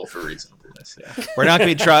accountable for reasonableness. Yeah, We're not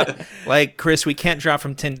going to drop like Chris. We can't drop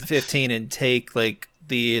from 10 to 15 and take like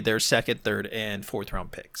their second, third, and fourth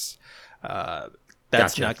round picks.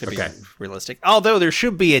 That's not going to be realistic. Although there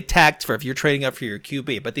should be a tax for if you're trading up for your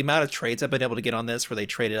QB. But the amount of trades I've been able to get on this where they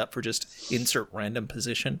traded up for just insert random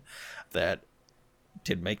position that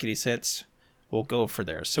didn't make any sense, we'll go for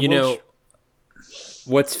there. So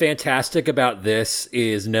what's fantastic about this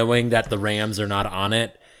is knowing that the Rams are not on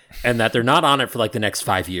it, and that they're not on it for like the next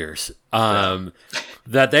 5 years. That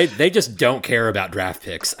they just don't care about draft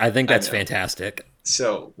picks. I think that's fantastic.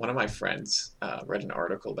 So one of my friends read an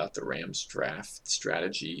article about the Rams draft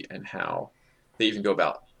strategy and how they even go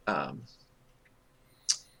about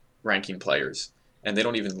ranking players, and they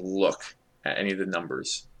don't even look at any of the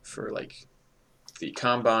numbers for like the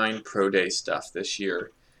combine, pro day stuff this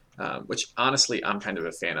year, which honestly I'm kind of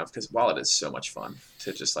a fan of, because while it is so much fun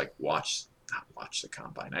to just like watch the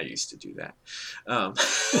combine, I used to do that.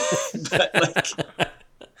 But like,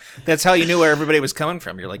 that's how you knew where everybody was coming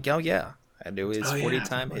from. You're like, oh yeah. I knew his 40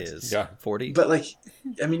 time is 40. But like,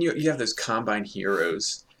 I mean, you have those combine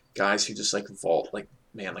heroes, guys who just like vault, like,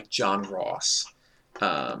 man, like John Ross,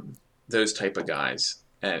 those type of guys.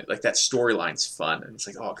 And like that storyline's fun. And it's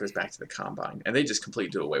like, oh, it goes back to the combine. And they just completely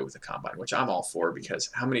do away with the combine, which I'm all for, because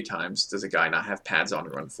how many times does a guy not have pads on to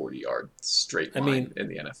run 40-yard straight line in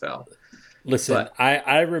the NFL? Listen,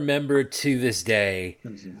 I remember to this day,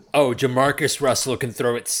 Jamarcus Russell can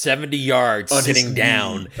throw it 70 yards sitting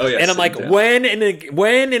down. Oh, yeah, and I'm like, down. when in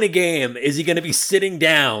a game is he going to be sitting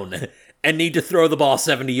down and need to throw the ball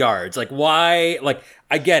 70 yards? Like, why? Like,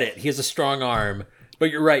 I get it. He has a strong arm. But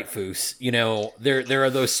you're right, Foos. You know, there are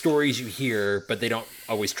those stories you hear, but they don't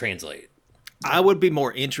always translate. I would be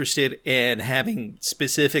more interested in having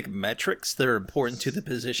specific metrics that are important to the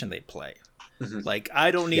position they play. Like,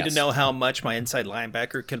 I don't need to know how much my inside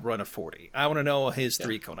linebacker can run a 40. I want to know his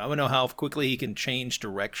three cone. I want to know how quickly he can change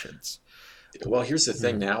directions. Well, here's the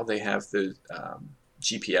thing. Now they have the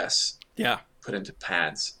GPS put into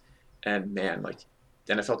pads. And, man, like,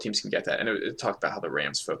 the NFL teams can get that. And it talked about how the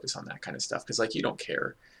Rams focus on that kind of stuff. Because, like, you don't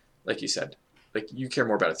care. Like you said, like, you care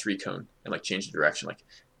more about a three cone and, like, change the direction. Like,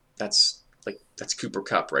 that's Cooper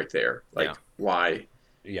Kupp right there. Like, why?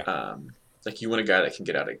 Yeah. Like, you want a guy that can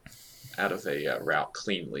get out of a route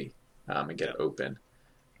cleanly and get it open.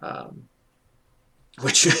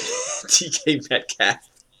 Which DK Metcalf.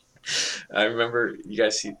 I remember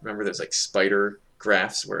remember those like spider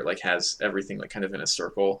graphs where it like has everything like kind of in a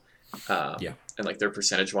circle. And like their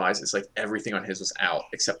percentage wise, it's like everything on his was out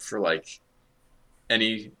except for like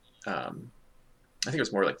any I think it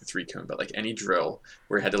was more like the three cone, but like any drill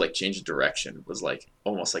where he had to like change the direction was like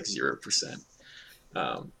almost like 0%.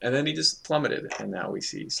 And then he just plummeted, and now we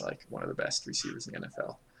see he's like one of the best receivers in the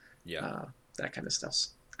NFL. That kind of stuff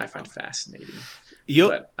I find fascinating.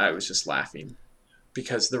 But I was just laughing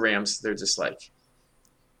because the Rams, they're just like,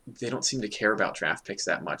 they don't seem to care about draft picks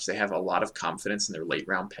that much. They have a lot of confidence in their late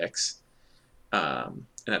round picks, and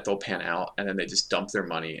that they'll pan out, and then they just dump their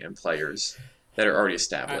money in players that are already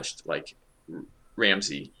established, like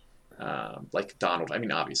Ramsey, like Donald. I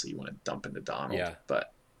mean, obviously you want to dump into Donald,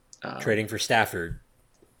 but trading for Stafford,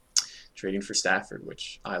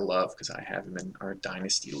 which I love because I have him in our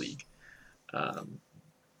dynasty league.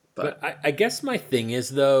 But I guess my thing is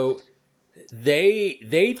though,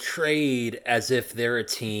 they trade as if they're a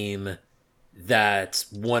team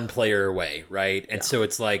that's one player away, right? And so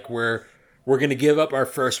it's like we're going to give up our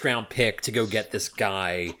first round pick to go get this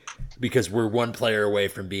guy because we're one player away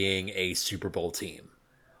from being a Super Bowl team.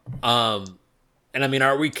 And I mean,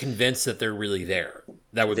 are we convinced that they're really there?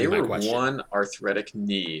 That would be my question. They were one arthritic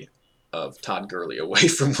knee of Todd Gurley away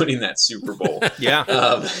from winning that Super Bowl.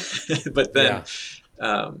 But then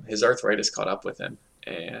his arthritis caught up with him.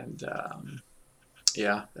 And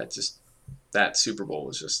that Super Bowl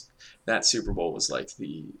was like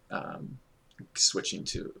the switching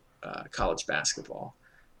to college basketball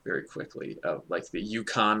very quickly. Like the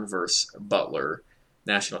UConn versus Butler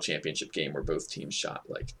national championship game where both teams shot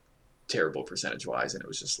like terrible percentage wise, and it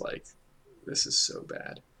was just like, this is so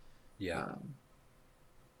bad.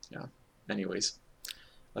 Anyways,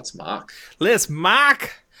 let's mock,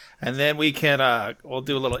 and then we can we'll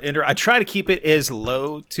do a little intro. I try to keep it as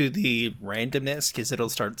low to the randomness because it'll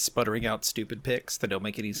start sputtering out stupid picks that don't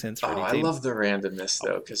make any sense for any team. I love the randomness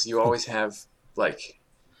though, because you always have like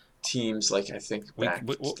teams, like I think back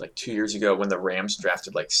like 2 years ago when the Rams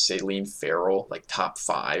drafted like Saleen Farrell, like top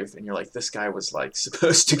 5, and you're like, this guy was like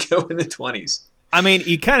supposed to go in the 20s. I mean,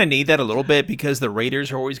 you kind of need that a little bit because the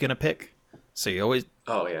Raiders are always going to pick, so you always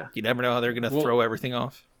you never know how they're going to throw everything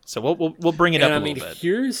off. So we'll bring it up a little bit.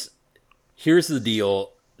 Here's the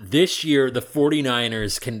deal. This year, the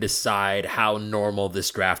 49ers can decide how normal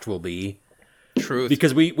this draft will be. Truth,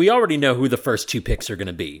 because we already know who the first 2 picks are going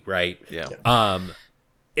to be, right?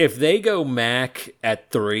 If they go Mac at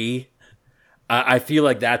 3, I feel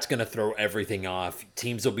like that's going to throw everything off.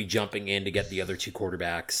 Teams will be jumping in to get the other 2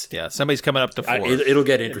 quarterbacks. Yeah, somebody's coming up to 4. It'll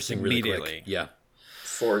get interesting really quick. Yeah,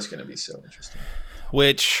 4 is going to be so interesting.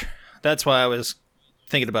 Which, that's why I was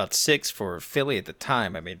thinking about 6 for Philly at the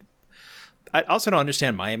time. I mean, I also don't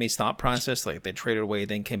understand Miami's thought process. Like, they traded away,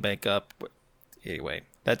 then came back up. But anyway,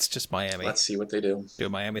 that's just Miami. Let's see what they do.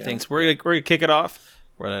 Miami things. We're gonna kick it off.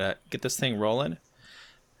 We're gonna get this thing rolling.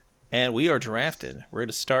 And we are drafted. We're going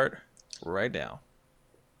to start right now.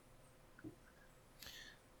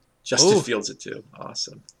 Justin Fields at 2.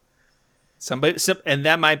 Awesome. And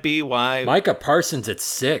that might be why Micah Parsons at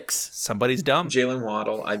 6. Somebody's dumb. Jalen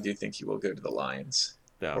Waddle, I do think he will go to the Lions.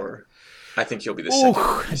 No. Or I think he'll be the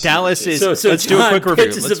second. Dallas is. So let's do a quick review.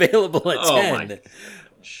 Pitts is available at 10.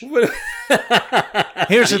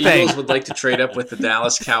 Here's the thing. Eagles would like to trade up with the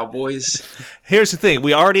Dallas Cowboys. Here's the thing.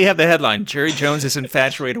 We already have the headline. Jerry Jones is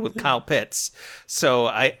infatuated with Kyle Pitts. So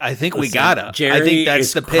I think we gotta. Jerry I think that's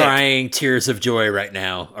is the pick. Crying tears of joy right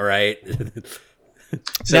now. All right.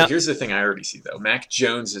 So here's the thing I already see though. Mac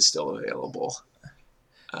Jones is still available.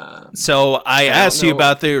 So I asked you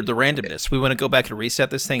about the randomness. We want to go back and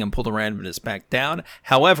reset this thing and pull the randomness back down.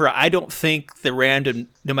 However, I don't think the random,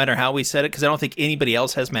 no matter how we set it, because I don't think anybody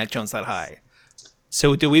else has Mac Jones that high.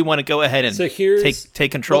 So do we want to go ahead and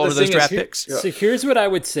take control of those draft picks? So here's what I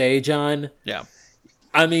would say, John. Yeah.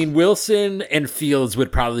 I mean, Wilson and Fields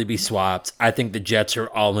would probably be swapped. I think the Jets are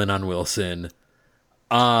all in on Wilson.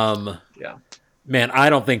 Yeah. Man, I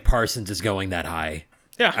don't think Parsons is going that high.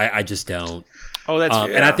 Yeah. I just don't. Oh, that's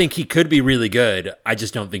And I think he could be really good. I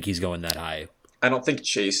just don't think he's going that high. I don't think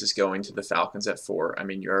Chase is going to the Falcons at 4. I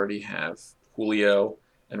mean, you already have Julio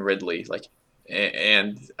and Ridley,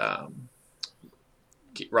 and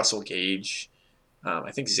Russell Gage.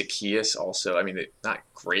 I think Zacchaeus also. I mean, they're not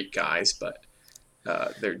great guys, but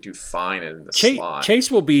they do fine in the slot.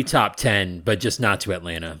 Chase will be top 10, but just not to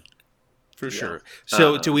Atlanta. for sure.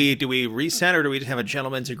 So do we reset, or do we have a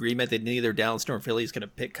gentleman's agreement that neither Dallas nor Philly is going to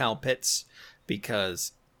pick Kyle Pitts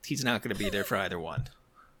because he's not going to be there for either one?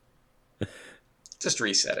 Just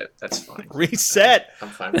reset it. That's fine. Reset. I'm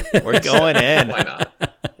fine with it. We're going in. Why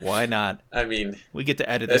not? Why not? I mean, we get to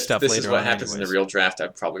edit this stuff later. This is what happens in the real draft. I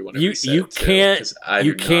probably want to reset you it too, can't 'cause I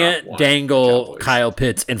you do not can't want dangle Cowboys. Kyle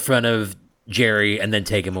Pitts in front of Jerry and then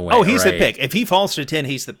take him away. Oh, he's the right? pick. If he falls to 10,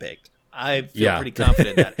 he's the pick. I feel Yeah. pretty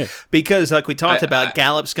confident in that. Because like we talked about, I-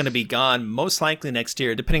 Gallup's going to be gone most likely next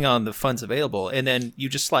year, depending on the funds available. And then you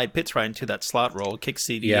just slide Pitts right into that slot role, kick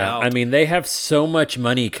CD Yeah, out. I mean they have so much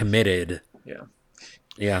money committed. Yeah.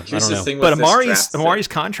 Yeah, Here's I the don't know. thing but with this Amari's draft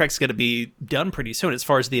contract's going to be done pretty soon as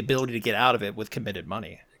far as the ability to get out of it with committed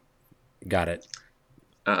money. Got it.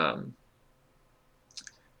 thing,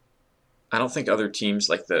 I don't think other teams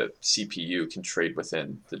like the CPU can trade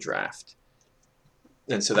within the draft.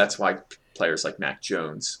 And so that's why players like Mac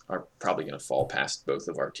Jones are probably going to fall past both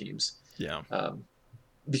of our teams. Yeah.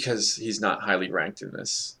 Because he's not highly ranked in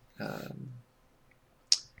this.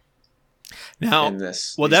 Now, in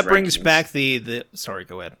this, well, these that brings rankings. back the. Sorry,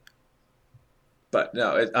 go ahead. But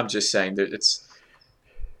no, I'm just saying that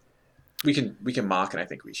we can mock, and I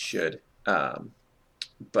think we should.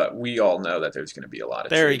 But we all know that there's going to be a lot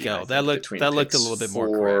of There you trading, I go. think, That looked- between that looked a picks little bit more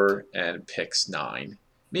 4 and picks 9,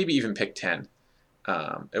 maybe even pick 10.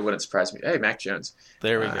 It wouldn't surprise me. Hey, Mac Jones.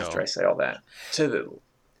 There we After go. I say all that, to the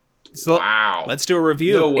So wow. let's do a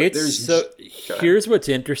review. No, It's there's- so. Go ahead. Here's what's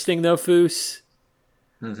interesting though, Foose.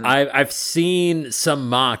 Mhm. I've seen some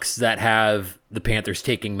mocks that have the Panthers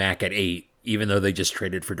taking Mac at 8, even though they just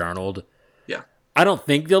traded for Darnold. Yeah. I don't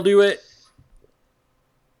think they'll do it.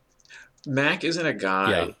 Mac isn't a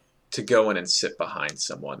guy Yeah. to go in and sit behind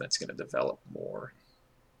someone that's going to develop more.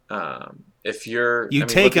 If you're, You I mean,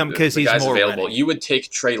 take look at him the- 'cause the he's guys more available. ready. You would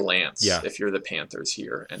take Trey Lance Yeah. if you're the Panthers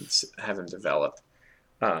here and have him develop.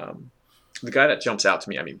 The guy that jumps out to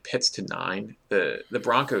me, I mean, Pitts to 9. The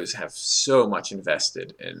Broncos have so much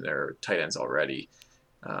invested in their tight ends already.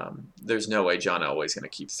 There's no way John Elway's going to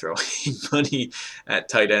keep throwing money at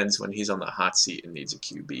tight ends when he's on the hot seat and needs a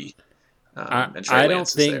QB. And Trey I don't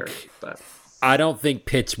Lance think- is there, but I don't think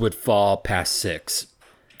Pitts would fall past 6.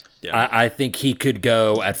 Yeah. I think he could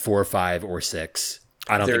go at 4, 5, or 6.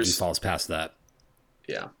 I don't think he There's- falls past that.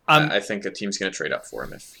 yeah, Um, I think a team's going to trade up for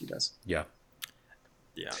him if he does. Yeah.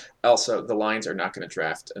 Yeah. Also, the Lions are not going to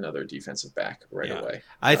draft another defensive back right Yeah. away.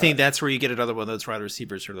 I think that's where you get another one of those wide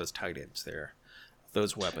receivers or those tight ends there.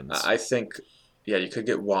 Those weapons. I think, yeah, you could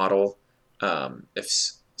get Waddle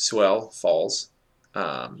if Swell falls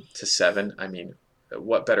to 7. I mean,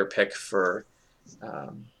 what better pick for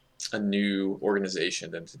a new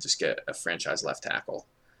organization than to just get a franchise left tackle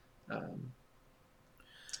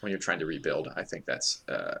when you're trying to rebuild? I think that's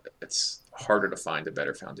it's harder to find a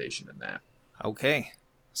better foundation than that. Okay.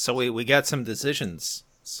 So we got some decisions,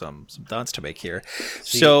 some thoughts to make here.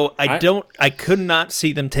 So I could not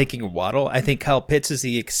see them taking Waddle. I think Kyle Pitts is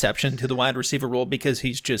the exception to the wide receiver role because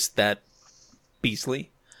he's just that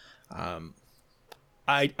beastly.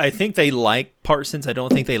 I think they like Parsons. I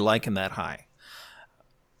don't think they like him that high.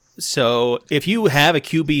 So if you have a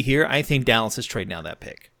QB here, I think Dallas is trading down that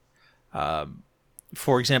pick.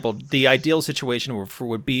 For example, the ideal situation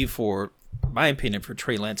would be for, my opinion, for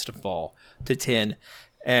Trey Lance to fall to 10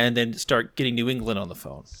 and then start getting New England on the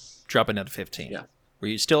phone, dropping down to 15. Yeah.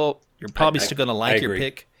 Where you're probably still going to like your agree.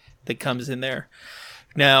 pick that comes in there.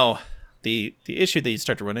 Now, the issue that you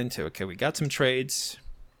start to run into, okay, we got some trades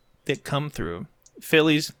that come through.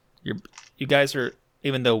 Phillies, you guys are,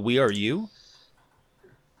 even though we are you,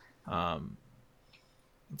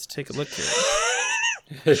 let's take a look here.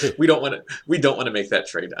 We don't want to make that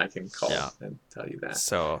trade. I can call Yeah. and tell you that.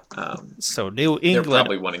 So Um, New they're England,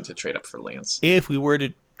 probably wanting to trade up for Lance. if we were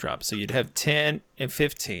to drop, so you'd have 10 and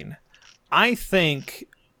 15. I think,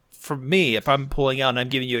 for me, if I'm pulling out and I'm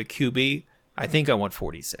giving you a QB, I think I want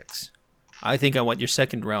 46. I think I want your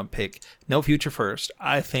second round pick. No future first.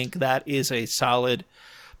 I think that is a solid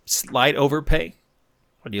slight overpay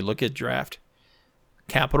when you look at draft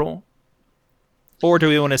capital. Or do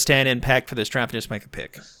we want to stand in pack for this draft and just make a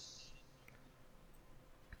pick?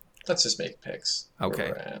 Let's just make picks. where Okay.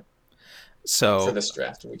 we're at. So for this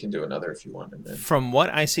draft, we can do another if you want, and then from what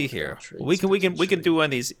I see here, we can do one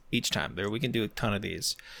of these each time. There, we can do a ton of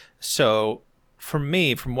these. So for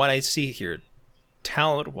me, from what I see here,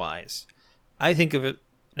 talent wise, I think of it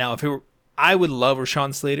now. I would love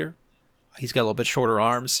Rashawn Slater. He's got a little bit shorter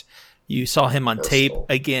arms. You saw him on tape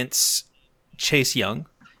against Chase Young,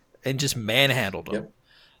 and just manhandled him.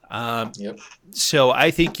 Yep. So I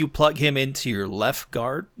think you plug him into your left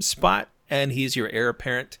guard spot, and he's your heir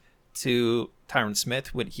apparent to Tyron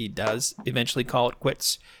Smith when he does eventually call it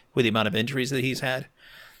quits with the amount of injuries that he's had.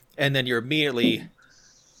 And then you're immediately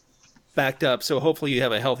backed up. So hopefully you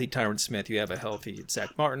have a healthy Tyron Smith. You have a healthy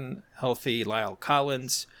Zach Martin, healthy Lyle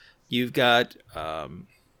Collins. You've got,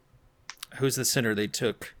 who's the center they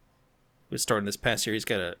took, who was starting this past year? He's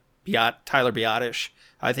got Tyler Biotish.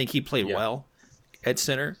 I think he played well at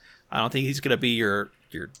center. I don't think he's going to be your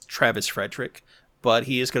Travis Frederick, but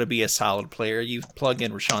he is going to be a solid player. You plug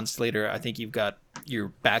in Rashawn Slater, I think you've got your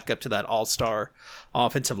backup to that all-star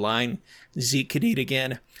offensive line, Zeke Kadid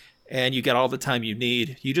again, and you got all the time you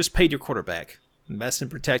need. You just paid your quarterback. Invest in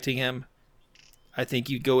protecting him. I think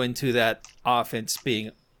you go into that offense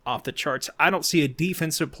being off the charts. I don't see a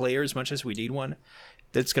defensive player, as much as we need one,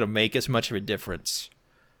 that's going to make as much of a difference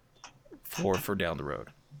for down the road.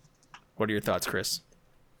 What are your thoughts, Chris?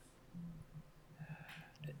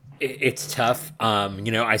 It's tough.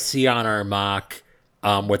 I see on our mock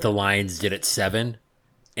what the Lions did at 7,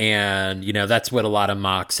 and that's what a lot of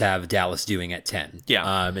mocks have Dallas doing at 10.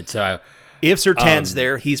 Yeah. And so if Surtain's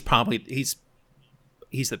there, he's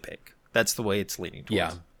the pick. That's the way it's leaning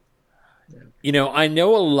towards. Yeah. I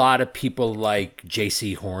know a lot of people like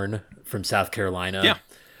J.C. Horn from South Carolina. Yeah.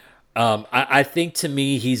 I think to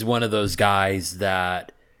me he's one of those guys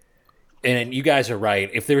that, and you guys are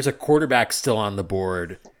right. If there's a quarterback still on the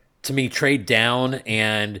board, to me, trade down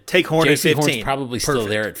and take Horn at 15. Horn's probably still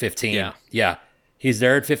there at 15. Yeah. He's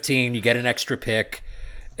there at 15. You get an extra pick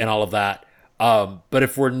and all of that. But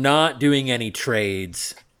if we're not doing any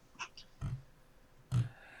trades,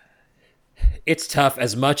 it's tough.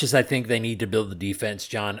 As much as I think they need to build the defense,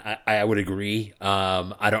 John, I would agree.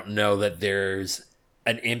 I don't know that there's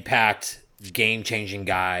an impact game-changing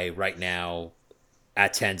guy right now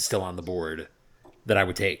at 10 still on the board that I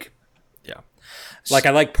would take. Yeah. Like,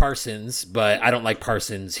 I like Parsons, but I don't like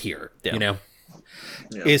Parsons here, Yeah.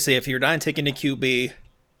 Is if you're not taking a QB,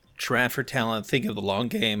 draft for talent, think of the long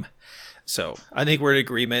game. So I think we're in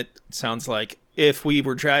agreement. Sounds like if we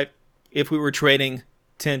were trading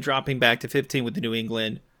 10, dropping back to 15 with the New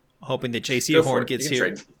England, hoping that J.C. Horn gets here.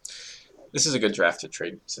 Trade. This is a good draft to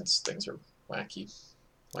trade since things are wacky.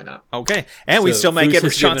 Why not? Okay, and we still might get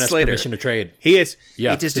Rashawn Slater. Permission to trade. He is.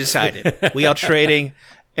 Yeah. He just decided. We are trading.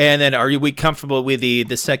 And then, are we comfortable with the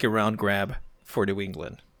second round grab for New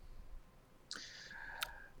England?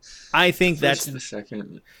 I think that's the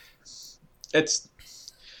second.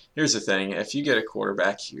 Here's the thing: if you get a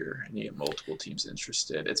quarterback here and you get multiple teams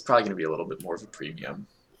interested, it's probably going to be a little bit more of a premium.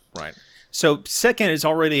 Right. So second is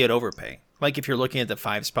already at overpay. Like if you're looking at the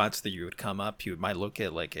 5 spots that you would come up, you might look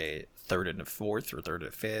at like a third and a fourth, or third and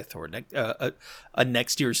a fifth, or a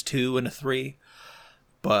next year's 2 and a 3.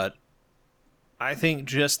 But I think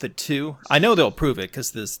just the 2. I know they'll prove it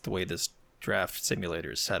because the way this draft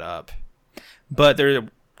simulator is set up. But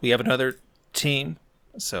we have another team.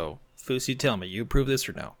 So, Foose, tell me, you approve this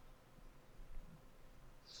or no?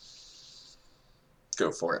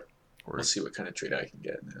 Go for it. We'll see what kind of trade I can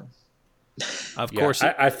get now. Of course.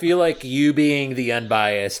 I feel like you being the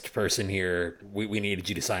unbiased person here, we needed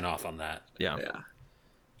you to sign off on that. Yeah.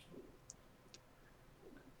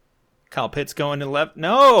 Kyle Pitts going to left.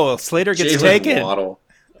 No, Slater gets taken. Waddle.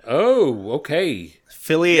 Oh, okay.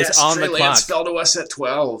 Philly is on the clock. Lance fell to us at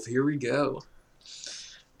 12. Here we go.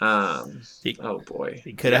 Oh boy.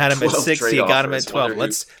 He could have had him at 6. He got him at 12.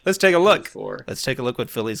 Let's take a look. Let's take a look what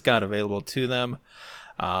Philly's got available to them.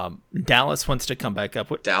 Dallas wants to come back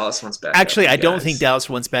up. Dallas wants back Actually, up. I don't think Dallas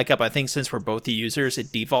wants back up. I think since we're both the users,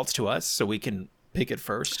 it defaults to us, so we can pick it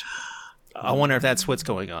first. I wonder if that's what's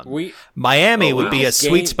going on. Miami would be a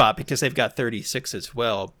sweet spot because they've got 36 as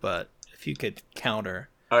well, but if you could counter.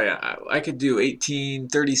 Oh, yeah. I could do 18,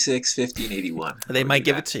 36, 15, 81. They might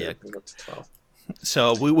give it to you. Go up to 12.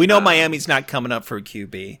 So we know Miami's not coming up for a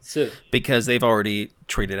QB because they've already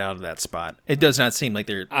traded out of that spot. It does not seem like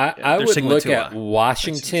they're. I would look at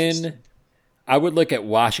Washington. I would look at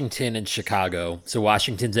Washington and Chicago. So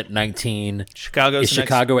Washington's at 19. Is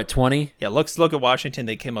Chicago at 20? Yeah, let's look at Washington.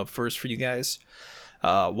 They came up first for you guys.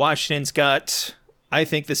 Washington's got, I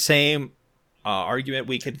think, the same argument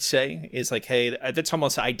we could say is like, hey, that's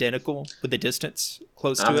almost identical with the distance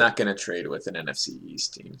close to I'm it. not going to trade with an NFC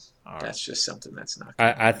East team. All right. That's just something that's not.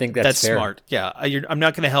 I think that's fair. Smart. Yeah, I'm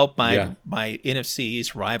not going to help my Yeah. my NFC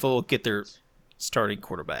East rival get their starting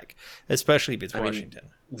quarterback, especially if it's I mean, Washington.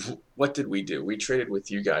 What did we do? We traded with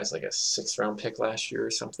you guys like a 6th-round pick last year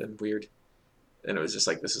or something weird. And it was just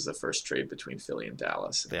like, this is the first trade between Philly and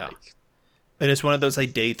Dallas. And Yeah. like, And it's one of those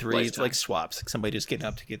like day threes, Lifetime. like swaps. Like somebody just getting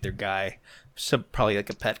up to get their guy. Some probably like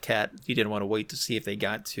a pet cat. You didn't want to wait to see if they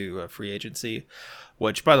got to free agency.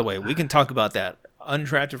 Which, by the way, we can talk about that.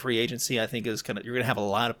 Undrafted free agency, I think, is you're gonna have a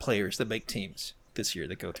lot of players that make teams this year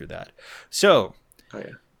that go through that. So, oh yeah.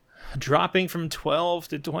 dropping from 12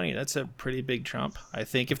 to 20, that's a pretty big jump. I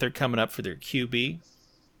think if they're coming up for their QB.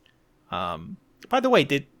 By the way,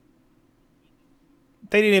 they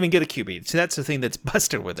didn't even get a QB. So that's the thing that's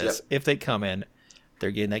busted with this. Yep. If they come in,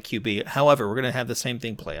 they're getting that QB. However, we're going to have the same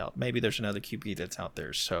thing play out. Maybe there's another QB that's out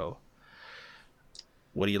there. So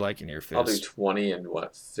what do you like in your I'll do Fizz? 20 and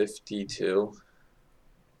 52.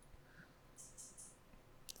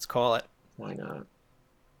 Let's call it. Why not?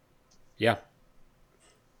 Yeah.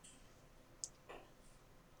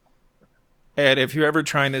 And if you're ever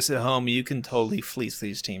trying this at home, you can totally fleece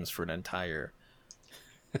these teams for an entire.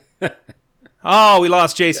 Oh, we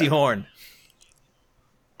lost J.C. Horn.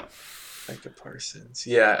 Micah Parsons.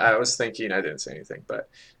 Yeah, I was thinking, I didn't say anything, but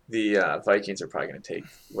the Vikings are probably going to take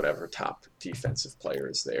whatever top defensive player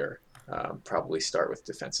is there. Probably start with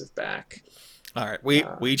defensive back. All right, we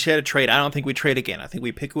each had a trade. I don't think we trade again. I think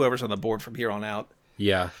we pick whoever's on the board from here on out.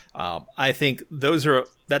 Yeah. I think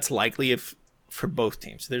that's likely if for both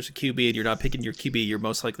teams. There's a QB and you're not picking your QB, you're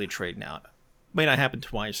most likely trading out. May not happen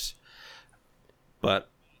twice, but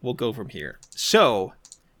we'll go from here. So,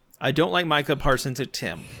 I don't like Micah Parsons at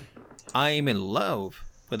Tim. I am in love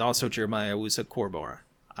with also Jeremiah Owusu-Koramoah.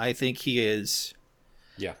 I think he is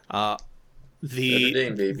Yeah. Notre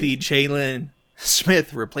Dame, baby. the Jalen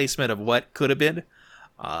Smith replacement of what could have been.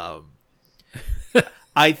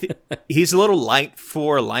 He's a little light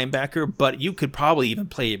for a linebacker, but you could probably even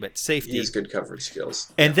play him at safety. He has good coverage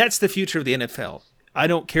skills. And that's the future of the NFL. I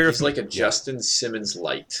don't care He's if like a Justin Simmons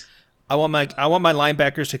light. I want my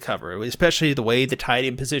linebackers to cover, especially the way the tight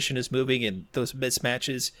end position is moving and those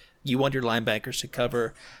mismatches. You want your linebackers to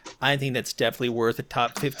cover. I think that's definitely worth a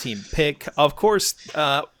top 15 pick. Of course,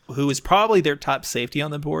 who is probably their top safety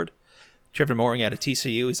on the board, Trevor Mooring out of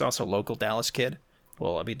TCU. He's also a local Dallas kid.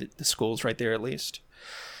 Well, I mean, the school's right there at least.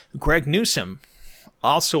 Greg Newsome.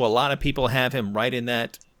 Also, a lot of people have him right in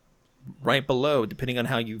that, right below, depending on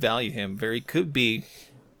how you value him. Very could be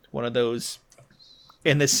one of those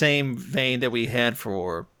in the same vein that we had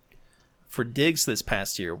for Diggs this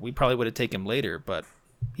past year. We probably would have taken him later, but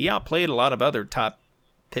he outplayed a lot of other top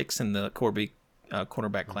picks in the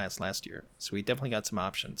cornerback class last year. So we definitely got some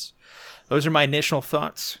options. Those are my initial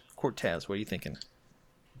thoughts. Cortez, what are you thinking?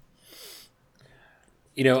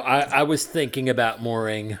 You know, I was thinking about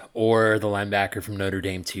Mooring or the linebacker from Notre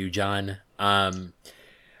Dame too, John.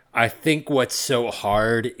 I think what's so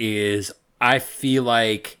hard is I feel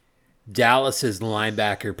like Dallas's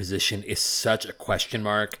linebacker position is such a question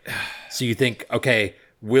mark. So you think, okay,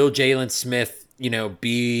 will Jalen Smith,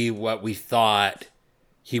 be what we thought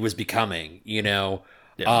he was becoming? Yeah.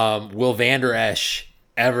 Will Van Der Esch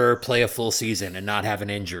ever play a full season and not have an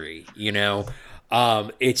injury?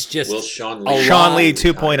 It's just Will Sean a Lee, Sean Lee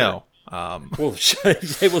retire? 2.0.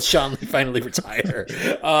 will Sean Lee finally retire?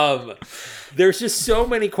 There's just so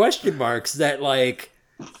many question marks that, like,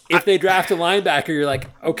 if they draft a linebacker, you're like,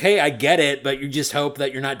 okay, I get it, but you just hope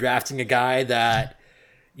that you're not drafting a guy that,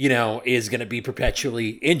 is going to be perpetually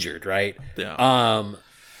injured, right? Yeah.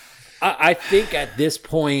 I think at this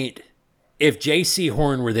point, if J.C.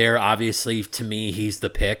 Horn were there, obviously, to me, he's the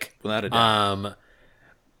pick. Without a doubt.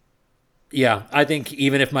 Yeah, I think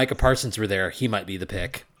even if Micah Parsons were there, he might be the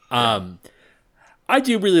pick. I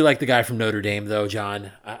do really like the guy from Notre Dame, though,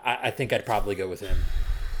 John. I think I'd probably go with him.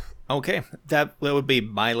 Okay, that would be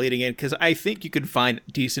my leading in because I think you could find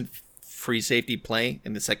decent free safety play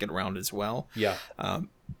in the second round as well. Yeah.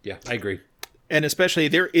 Yeah, I agree. And especially,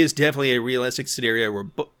 there is definitely a realistic scenario where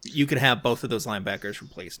you could have both of those linebackers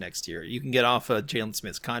replaced next year. You can get off of Jalen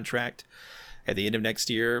Smith's contract at the end of next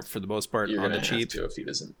year for the most part You're on going the to have cheap. to if he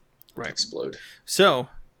doesn't explode. So,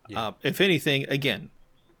 if anything, again,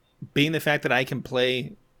 being the fact that I can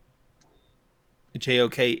play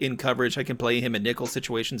JOK in coverage, I can play him in nickel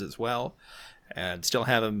situations as well, and still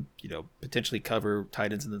have him, potentially cover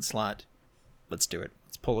tight ends in the slot. Let's do it.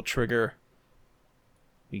 Let's pull a trigger.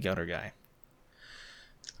 We got our guy.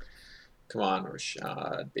 Come on,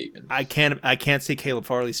 Rashad Bateman. I can't see Caleb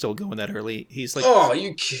Farley still going that early. He's like, Oh,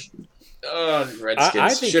 you can't.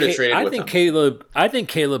 Redskins should have traded with him. I think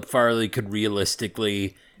Caleb Farley could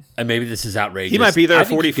realistically, and maybe this is outrageous. He might be there I at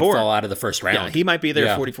think 44. He could fall out of the first round. Yeah, he might be there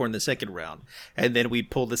Yeah. at 44 in the second round. And then we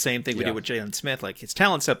pull the same thing we did with Jalen Smith. Like, his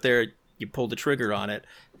talent's up there. You pull the trigger on it.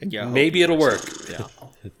 And Maybe it'll work. Yeah.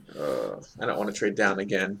 I don't want to trade down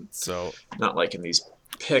again. So Not liking these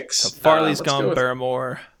picks. So Farley's Let's go gone, with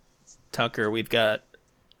Barrymore, Tucker. We've got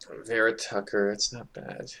Vera Tucker. It's not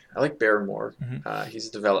bad. I like Barrymore. He's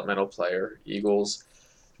a developmental player. Eagles.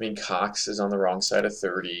 I mean, Cox is on the wrong side of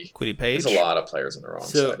 30. Quiddy Page. There's a lot of players on the wrong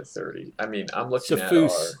side of 30. I mean, I'm looking at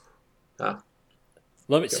Foose, our...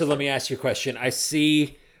 Let me ask you a question. I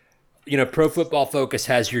see, Pro Football Focus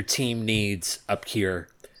has your team needs up here.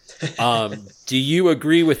 Do you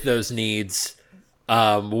agree with those needs?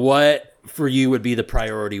 What for you would be the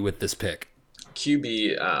priority with this pick?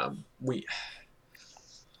 QB,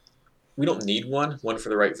 we don't need one. One for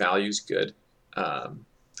the right value is good.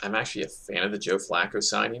 I'm actually a fan of the Joe Flacco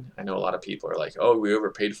signing. I know a lot of people are like, oh, we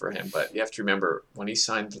overpaid for him. But you have to remember, when he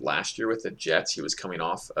signed last year with the Jets, he was coming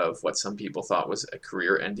off of what some people thought was a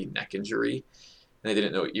career-ending neck injury. And they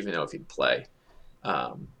didn't even know if he'd play.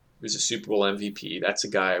 He was a Super Bowl MVP. That's a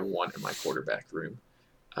guy I want in my quarterback room.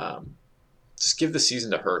 Just give the season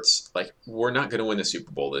to Hurts. Like, we're not going to win the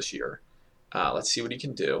Super Bowl this year. Let's see what he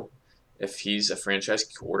can do. If he's a franchise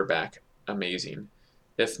quarterback, amazing.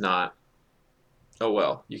 If not, oh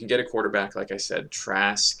well. You can get a quarterback, like I said,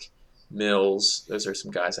 Trask, Mills. Those are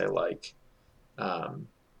some guys I like.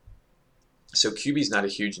 So QB's not a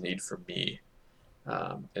huge need for me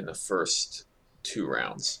in the first 2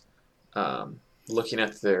 rounds. Looking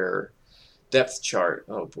at their depth chart,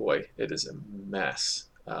 oh boy, it is a mess.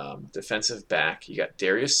 Defensive back, you got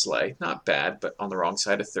Darius Slay, not bad, but on the wrong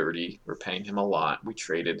side of 30. We're paying him a lot. We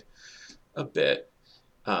traded a bit.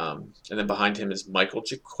 And then behind him is Michael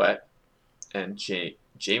Jacquet and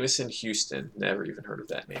Jamison Houston. Never even heard of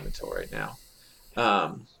that name until right now.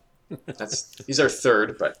 He's our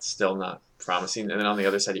third, but still not promising. And then on the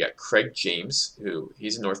other side, you got Craig James, who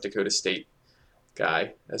he's a North Dakota State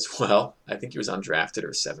guy as well. I think he was undrafted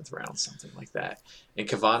or 7th round, something like that. And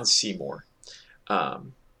Kevon Seymour.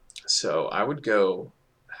 So I would go,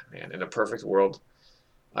 man, in a perfect world,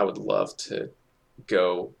 I would love to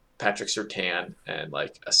go Patrick Surtain and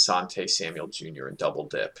like Asante Samuel Jr. and double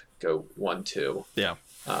dip, go 1-2. Yeah.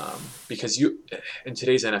 Because you, in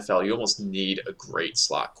today's NFL, you almost need a great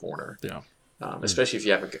slot corner. Yeah. Especially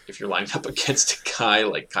if you're lining up against a guy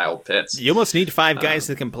like Kyle Pitts. You almost need 5 guys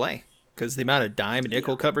that can play, because the amount of dime and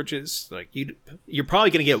nickel coverages, like you're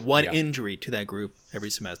probably going to get one injury to that group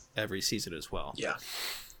every season as well. Yeah.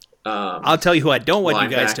 I'll tell you who I don't want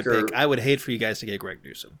you guys to linebacker- pick. I would hate for you guys to get Greg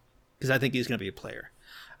Newsome, because I think he's going to be a player.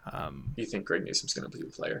 You think Greg Newsome's going to be a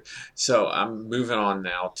player. So I'm moving on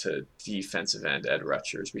now to defensive end, Ed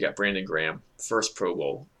Rutgers. We got Brandon Graham, first Pro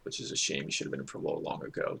Bowl, which is a shame. He should have been in Pro Bowl long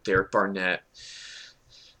ago. Derek Barnett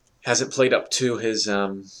hasn't played up to his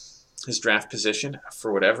draft position.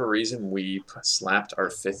 For whatever reason, we slapped our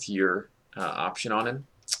 5th-year option on him,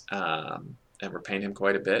 and we're paying him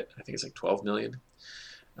quite a bit. I think it's like $12 million.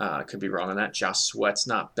 Could be wrong on that. Josh Sweat's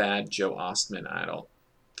not bad. Joe Ostman, I don't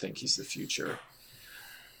think he's the future.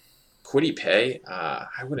 Quiddy Pay,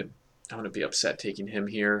 I wouldn't be upset taking him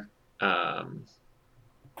here.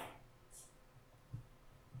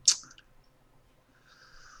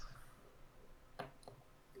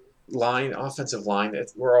 Offensive line,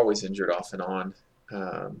 we're always injured off and on.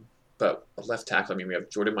 But left tackle, I mean, we have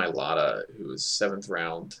Jordan Mailata, who was 7th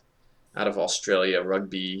round out of Australia,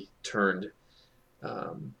 rugby turned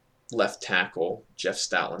left tackle. Jeff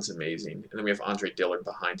Stoutland's amazing. And then we have Andre Dillard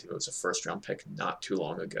behind him, who was a 1st-round pick not too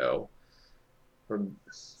long ago. We're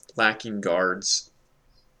lacking guards.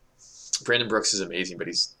 Brandon Brooks is amazing, but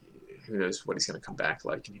who knows what he's going to come back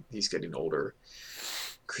like. He's getting older.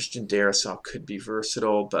 Christian Darrisaw could be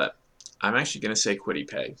versatile, but I'm actually going to say Quiddy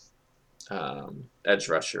Pay. Edge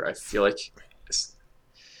rusher. I feel like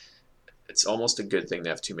it's almost a good thing to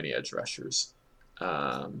have too many edge rushers.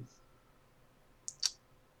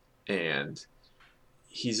 And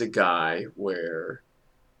he's a guy where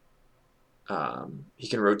he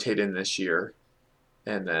can rotate in this year.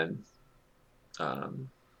 And then, I'm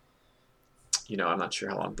not sure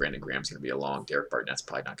how long Brandon Graham's going to be along. Derek Barnett's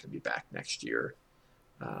probably not going to be back next year.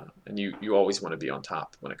 And you always want to be on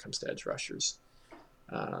top when it comes to edge rushers.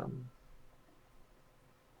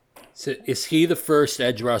 So is he the first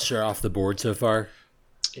edge rusher off the board so far?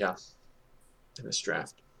 Yeah, in this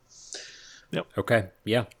draft. Yep. Okay.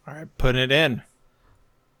 Yeah. All right, putting it in.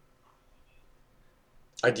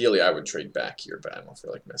 Ideally, I would trade back here, but I don't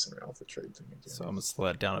feel like messing around with the trade thing again. So I'm going to slow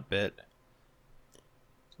it down a bit.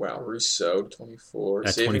 Wow, Rousseau, 24.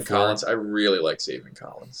 At Zaven 24. Collins. I really like Zaven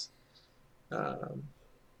Collins. I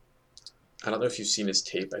don't know if you've seen his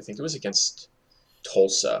tape. I think it was against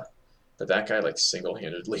Tulsa, but that guy like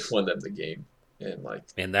single-handedly won them the game in like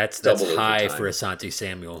And that's double high overtime. for Asante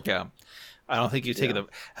Samuel. Yeah. I don't think you take Yeah. it.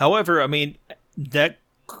 However, I mean, that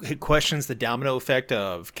questions the domino effect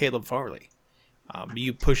of Caleb Farley.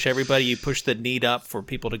 You push everybody, you push the need up for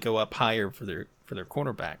people to go up higher for their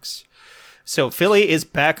cornerbacks. So Philly is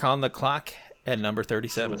back on the clock at number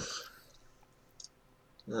 37.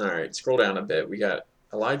 All right, scroll down a bit. We got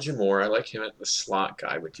Elijah Moore. I like him at the slot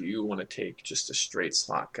guy, but do you want to take just a straight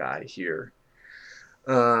slot guy here?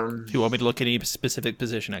 If you want me to look at any specific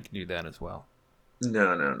position, I can do that as well. No.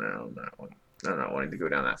 I'm not wanting to go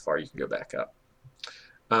down that far. You can go back up.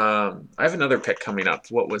 I have another pick coming up.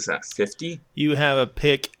 What was that, 50? You have a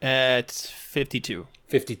pick at 52.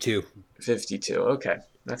 52. 52. Okay,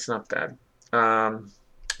 that's not bad.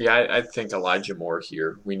 Yeah, I think Elijah Moore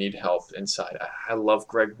here. We need help inside. I love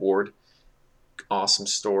Greg Ward. Awesome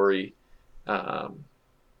story.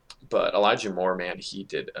 But Elijah Moore, man, he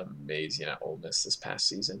did amazing at Ole Miss this past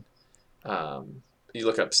season. You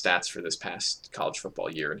look up stats for this past college football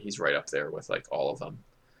year, and he's right up there with like all of them.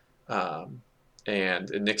 And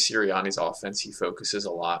in Nick Sirianni's offense, he focuses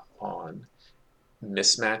a lot on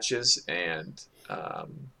mismatches and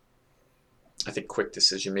I think quick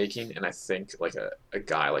decision making. And I think like a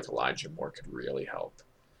guy like Elijah Moore could really help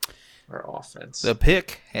our offense. The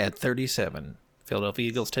pick at 37. Philadelphia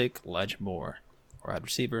Eagles take Elijah Moore, wide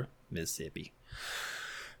receiver, Mississippi.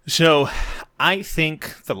 So I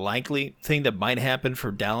think the likely thing that might happen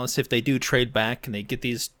for Dallas, if they do trade back and they get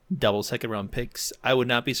these double second-round picks, I would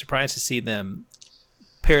not be surprised to see them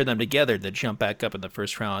pair them together to jump back up in the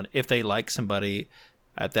first round if they like somebody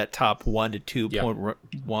at that top 1 to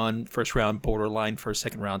 2.1 first round borderline for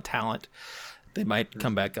second round talent. They might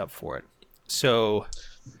come back up for it. So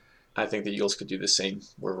I think the Eagles could do the same.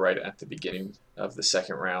 We're right at the beginning of the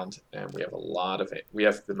second round, and we have a lot of it. We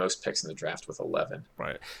have the most picks in the draft with 11.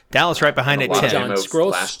 right, Dallas right behind And at a lot 10. of ammo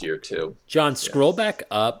Scrolls- last year too. John, scroll back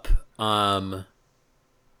up.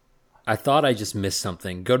 I thought I just missed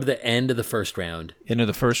something. Go to the end of the first round. Into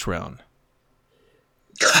the first round.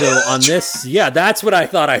 So on this, yeah, that's what I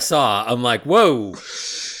thought I saw. I'm like, whoa.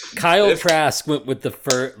 Kyle Trask went with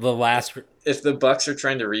the last. If the Bucks are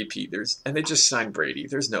trying to repeat, and they just signed Brady,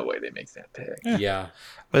 there's no way they make that pick. Yeah.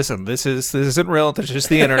 Listen, this isn't real. It's just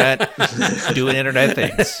the internet doing internet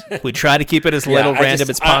things. We try to keep it as little random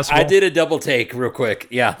as possible. I did a double take real quick.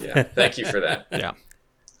 Yeah. Yeah, thank you for that. Yeah.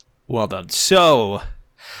 Well done. So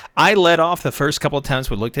I led off the first couple of times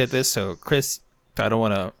we looked at this. So Chris, I don't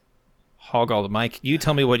want to hog all the mic. You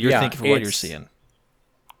tell me what you're thinking for what you're seeing.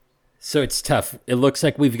 So it's tough. It looks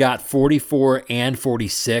like we've got 44 and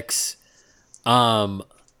 46.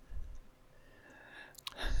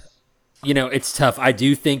 It's tough. I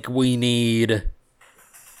do think we need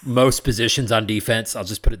most positions on defense. I'll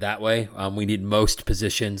just put it that way. We need most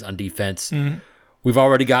positions on defense. Mm-hmm. We've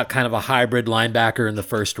already got kind of a hybrid linebacker in the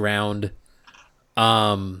first round.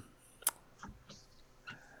 Man,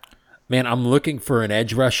 I'm looking for an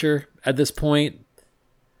edge rusher at this point.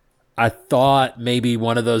 I thought maybe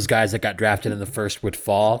one of those guys that got drafted in the first would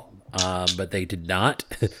fall, but they did not.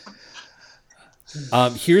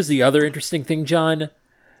 Here's the other interesting thing, John.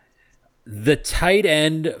 The tight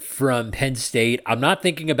end from Penn State, I'm not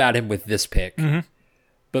thinking about him with this pick,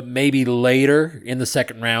 but maybe later in the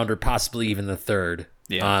second round or possibly even the third.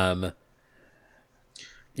 Yeah.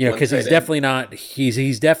 Because he's definitely not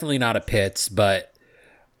a Pitts, but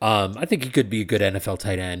I think he could be a good NFL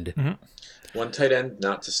tight end. Mm-hmm. One tight end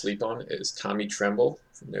not to sleep on is Tommy Tremble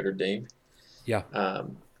from Notre Dame. Yeah.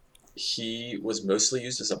 He was mostly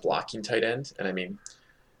used as a blocking tight end. And I mean,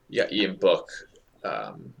 you got Ian Book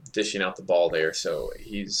dishing out the ball there, so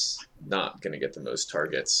he's not going to get the most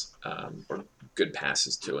targets or good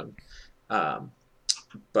passes to him.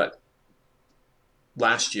 But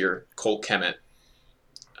last year, Cole Kmet,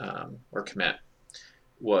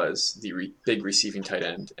 was the big receiving tight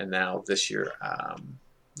end. And now this year,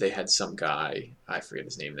 they had some guy, I forget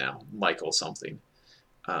his name now, Michael something,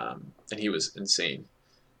 and he was insane.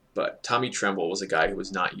 But Tommy Tremble was a guy who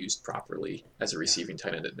was not used properly as a receiving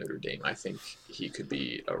tight end at Notre Dame. I think he could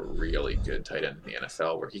be a really good tight end in the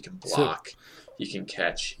NFL where he can block, he can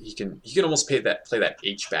catch, he can almost play that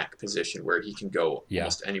H-back position where he can go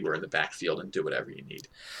almost anywhere in the backfield and do whatever you need.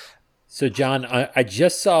 So, John, I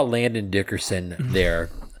just saw Landon Dickerson there,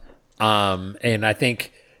 and I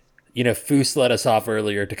think – Foose let us off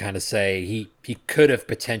earlier to kind of say he could have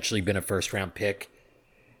potentially been a first-round pick.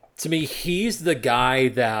 To me, he's the guy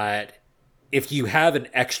that if you have an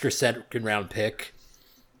extra second-round pick,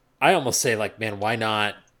 I almost say like, man, why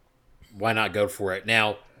not go for it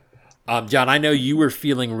now? John, I know you were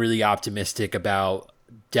feeling really optimistic about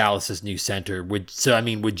Dallas's new center. Would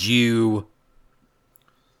you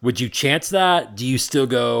chance that? Do you still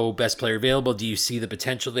go best player available? Do you see the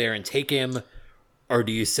potential there and take him? Or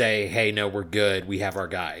do you say, hey, no, we're good. We have our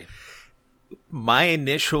guy? My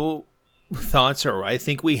initial thoughts are I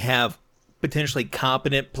think we have potentially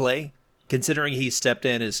competent play, considering he stepped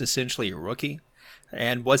in as essentially a rookie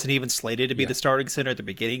and wasn't even slated to be the starting center at the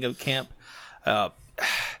beginning of camp.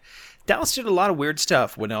 Dallas did a lot of weird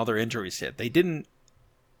stuff when all their injuries hit. They didn't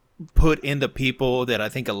put in the people that I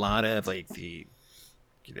think a lot of like the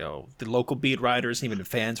local beat writers, even the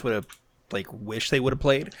fans would have wish they would have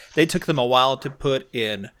played. They took them a while to put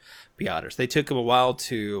in Piotrs. They took them a while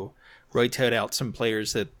to rotate out some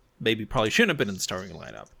players that maybe probably shouldn't have been in the starting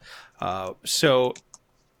lineup. So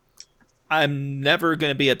I'm never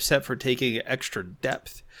going to be upset for taking extra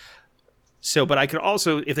depth. So, but I could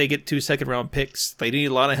also, if they get 2 second-round picks, they need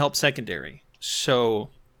a lot of help secondary. So,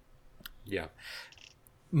 yeah,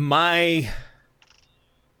 my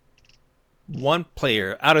one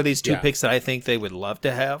player out of these 2 picks that I think they would love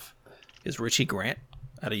to have is Richie Grant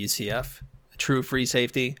out of UCF, a true free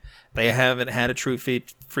safety. They haven't had a true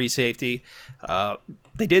free safety.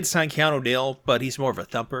 They did sign Keanu O'Neal, but he's more of a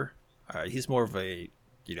thumper. He's more of a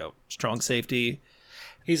strong safety.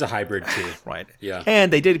 He's a hybrid too. Right. Yeah.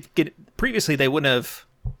 And they did get previously they wouldn't have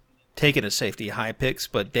taken a safety high picks,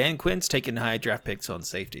 but Dan Quinn's taken high draft picks on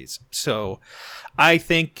safeties. So I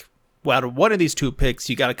think out of one of these 2 picks,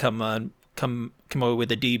 you got to come over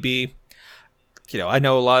with a DB. I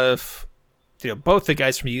know a lot of both the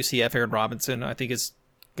guys from UCF, Aaron Robinson, I think is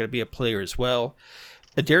going to be a player as well.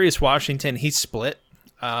 Darius Washington, he's split.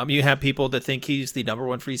 You have people that think he's the number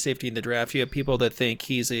 1 free safety in the draft. You have people that think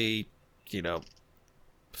he's a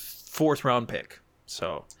 4th round pick.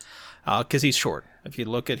 So, because he's short. If you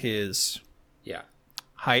look at his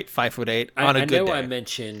height, 5'8", on a good day.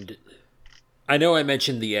 I know I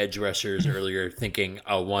mentioned the edge rushers earlier, thinking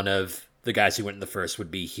one of the guys who went in the first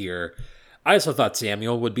would be here. I also thought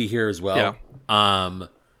Samuel would be here as well. Yeah.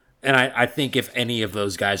 And I think if any of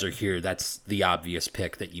those guys are here, that's the obvious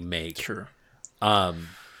pick that you make. Sure.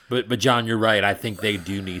 But John, you're right. I think they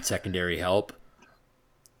do need secondary help.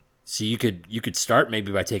 So you could start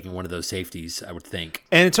maybe by taking one of those safeties, I would think.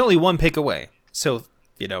 And it's only 1 pick away. So,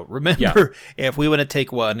 remember, if we want to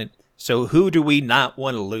take one, so who do we not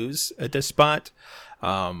want to lose at this spot?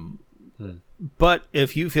 But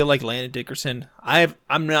if you feel like Landon Dickerson, I'm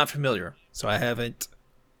not familiar, so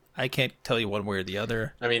I can't tell you one way or the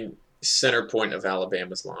other. I mean, center point of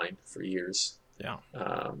Alabama's line for years. Yeah.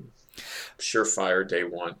 Surefire day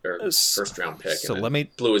 1 or first round pick. So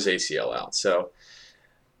and blew his ACL out. So.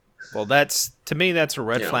 Well, to me, that's a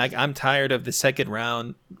red flag. I'm tired of the second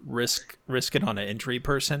round risking on an injury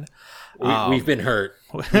person. We've been hurt.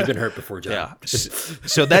 We've been hurt before, John. Yeah.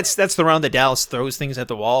 So that's the round that Dallas throws things at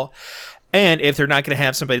the wall. And if they're not going to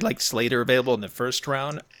have somebody like Slater available in the first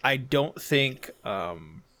round, I don't think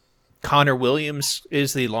Connor Williams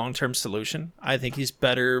is the long-term solution. I think he's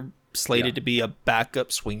better slated to be a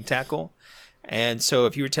backup swing tackle. And so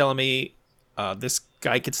if you were telling me this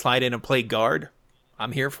guy could slide in and play guard,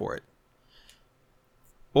 I'm here for it.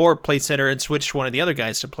 Or play center and switch one of the other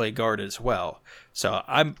guys to play guard as well. So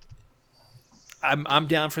I'm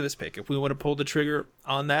down for this pick. If we want to pull the trigger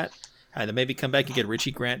on that, and then maybe come back and get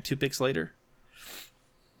Richie Grant 2 picks later.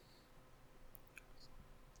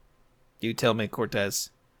 You tell me, Cortez.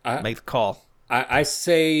 Make the call. I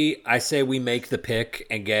say we make the pick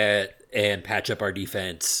and patch up our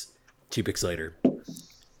defense 2 picks later.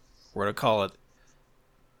 We're gonna call it.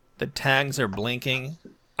 The tags are blinking.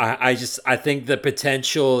 I think the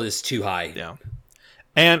potential is too high. Yeah.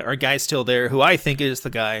 And our guy's still there, who I think is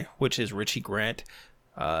the guy, which is Richie Grant,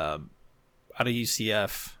 out of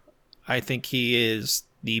UCF. I think he is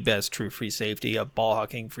the best true free safety, a ball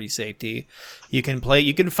hawking free safety. You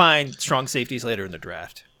can find strong safeties later in the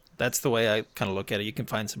draft. That's the way I kind of look at it. You can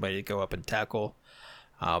find somebody to go up and tackle.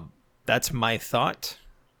 That's my thought.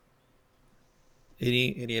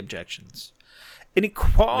 Any objections? Any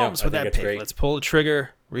qualms with that pick? Great. Let's pull the trigger.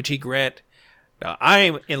 Richie Grant.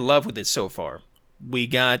 I'm in love with it so far. We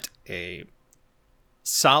got a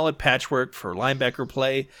solid patchwork for linebacker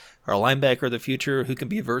play. Our linebacker of the future who can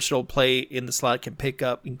be versatile, play in the slot, can pick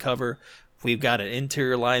up and cover. We've got an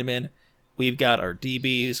interior lineman. We've got our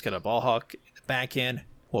DB who's got a ball hawk in the back end.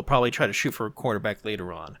 We'll probably try to shoot for a quarterback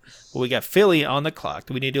later on. Well, we got Philly on the clock.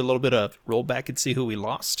 Do we need to do a little bit of roll back and see who we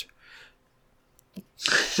lost?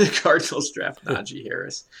 The Cardinals draft Najee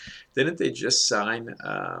Harris. Didn't they just sign?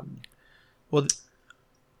 Well,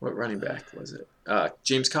 what running back was it?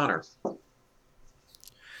 James Conner.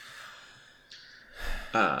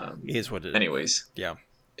 Is what it is. Anyways, Yeah.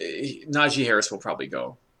 Najee Harris will probably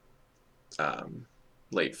go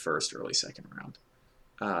late first, early second round.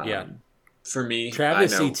 Yeah. For me,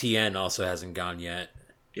 Travis I know, Etienne also hasn't gone yet.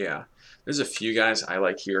 yeah, there's a few guys I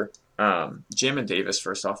like here. Jamin Davis,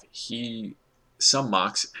 first off, some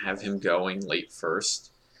mocks have him going late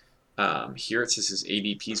first. Here it says his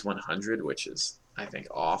ADP is 100, which is, I think,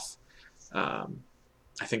 off. I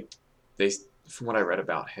think from what I read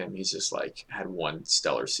about him, he's just like had one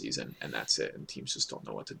stellar season and that's it, and teams just don't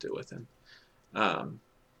know what to do with him.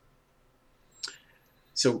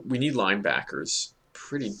 So we need linebackers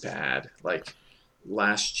pretty bad. Like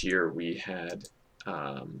last year, we had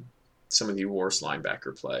some of the worst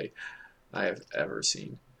linebacker play I have ever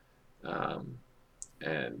seen,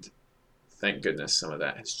 and thank goodness some of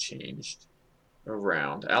that has changed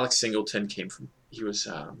around. Alex Singleton he was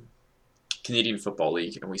Canadian Football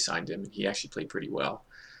League, and we signed him. He actually played pretty well.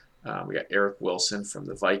 We got Eric Wilson from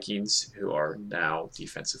the Vikings, who are now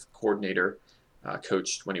defensive coordinator,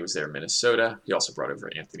 coached when he was there in Minnesota. He also brought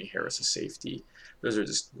over Anthony Harris, a safety. Those are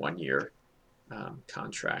just 1-year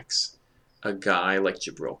contracts. A guy like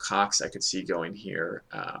Jabril Cox I could see going here.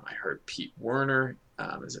 I heard Pete Werner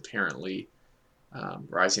is apparently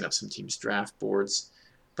rising up some teams' draft boards,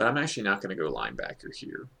 but I'm actually not going to go linebacker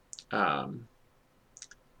here.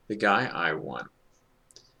 The guy I want,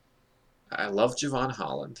 I love Javon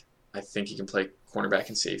Holland. I think he can play cornerback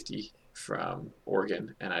and safety from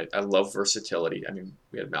Oregon, and I love versatility. I mean,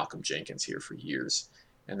 we had Malcolm Jenkins here for years,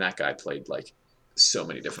 and that guy played like so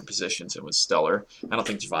many different positions and was stellar. I don't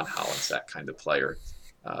think Javon Holland's that kind of player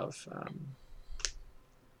of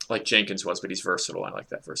like Jenkins was, but he's versatile. I like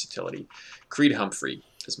that versatility. Creed Humphrey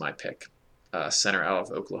is my pick, center out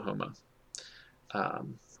of Oklahoma.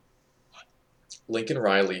 Lincoln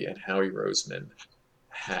Riley and Howie Roseman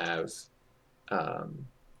have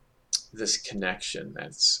this connection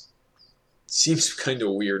that seems kind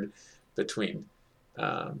of weird between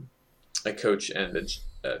a coach and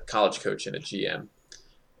a college coach and a GM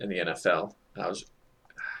in the NFL. I was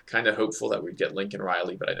kind of hopeful that we'd get Lincoln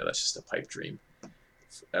Riley, but I know that's just a pipe dream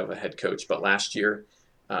of a head coach. But last year,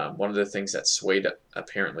 one of the things that swayed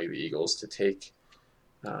apparently the Eagles to take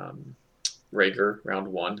Rager round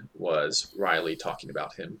 1 was Riley talking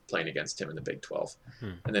about him playing against him in the Big 12.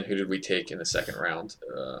 And then who did we take in the second round?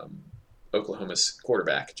 Oklahoma's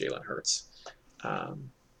quarterback, Jalen Hurts.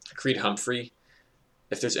 Creed Humphrey,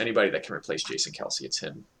 if there's anybody that can replace Jason Kelce, it's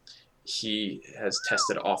him. He has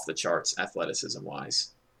tested off the charts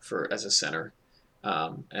athleticism-wise as a center.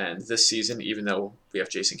 And this season, even though we have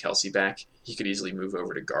Jason Kelce back, he could easily move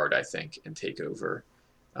over to guard, I think, and take over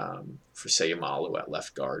for Sayamalu at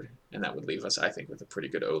left guard. And that would leave us, I think, with a pretty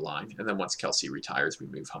good O-line. And then once Kelce retires, we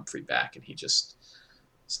move Humphrey back, and he just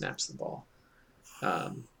snaps the ball.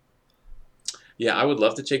 Yeah, I would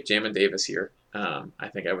love to take Jamin Davis here. I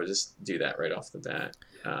think I would just do that right off the bat.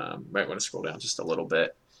 Might want to scroll down just a little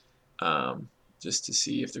bit just to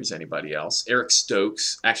see if there's anybody else. Eric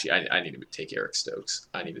Stokes. Actually, I need to take Eric Stokes.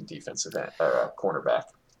 I need a defensive cornerback.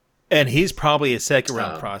 And he's probably a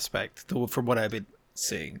second-round prospect, from what I've been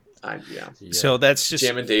seeing. Yeah. So that's just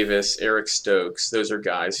Jamin Davis, Eric Stokes. Those are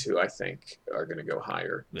guys who I think are going to go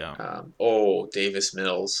higher. Yeah. Davis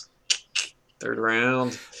Mills, 3rd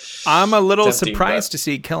round. I'm a little Tempting, surprised to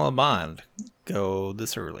see Kellen Mond go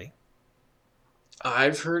this early.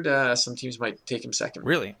 I've heard some teams might take him second.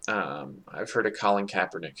 Really? I've heard a Colin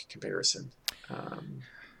Kaepernick comparison.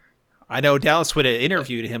 I know Dallas would have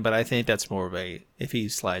interviewed him, but I think that's more of if he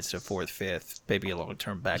slides to 4th, 5th, maybe a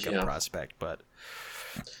long-term backup prospect. But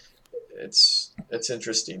it's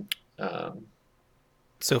interesting.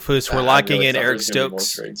 So, Foos, we're locking in Eric Stokes.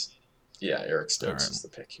 Stokes. Yeah, Eric Stokes is the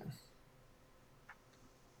pick here.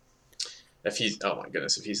 If he's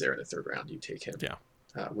there in the 3rd round, you take him. Yeah.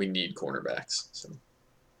 We need cornerbacks. So,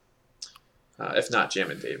 if not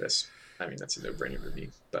Jamin Davis, I mean that's a no-brainer to me.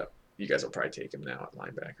 But you guys will probably take him now at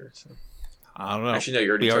linebacker. So I don't know. Actually,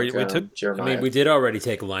 no, you already took Jeremiah. I mean, we did already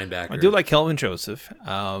take a linebacker. I do like Kelvin Joseph.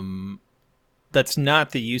 That's not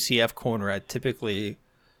the UCF corner I typically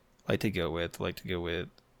like to go with.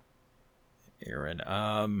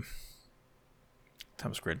 Aaron.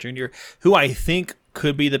 Thomas Grant Jr., who I think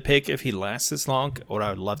could be the pick if he lasts this long. What I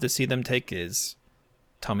would love to see them take is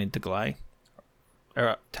Tommy Tagliai,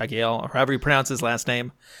 or Tagliai, or however you pronounce his last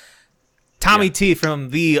name. Tommy T from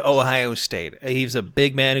the Ohio State. He's a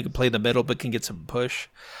big man who can play the middle but can get some push.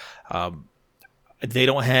 They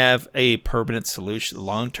don't have a permanent solution,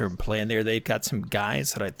 long-term plan there. They've got some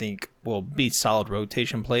guys that I think will be solid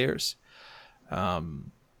rotation players.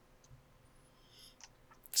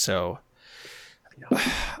 So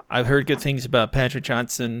I've heard good things about Patrick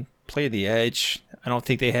Johnson. Play the edge. I don't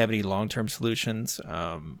think they have any long-term solutions.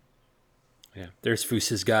 Yeah, there's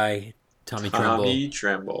Foos's guy, Tommy Tremble. Tommy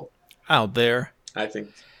Tremble. Out there. I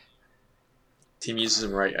think team uses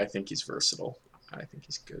him right. I think he's versatile. I think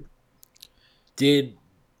he's good.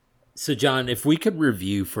 So John, if we could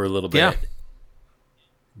review for a little bit. Yeah.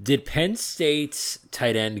 Did Penn State's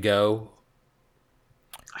tight end go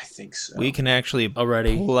I think so. We can actually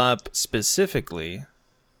already? pull up specifically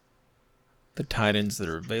the tight ends that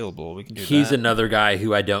are available. We can do He's that. another guy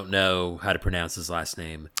who I don't know how to pronounce his last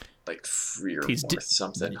name. Like Freer He's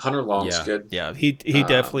something. Hunter Long's Yeah. good. Yeah, he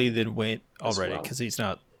definitely then went as already well. because he's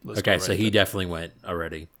not listed Okay, so already, he but- definitely went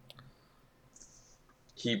already.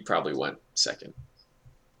 He probably went second.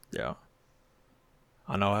 Yeah.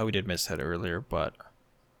 I know how we did miss that earlier, but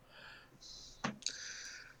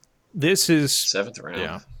this is 7th round.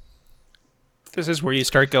 yeah. This is where you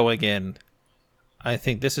start going in. I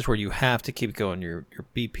think this is where you have to keep going your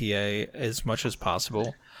BPA as much as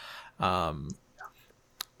possible. I've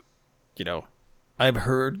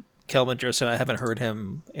heard Kelvin Joseph. I haven't heard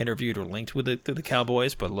him interviewed or linked with the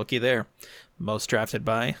Cowboys, but looky there, most drafted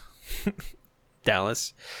by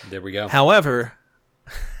Dallas. There we go. However,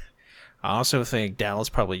 I also think Dallas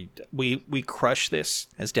probably we crush this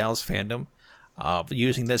as Dallas fandom.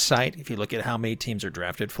 Using this site, if you look at how many teams are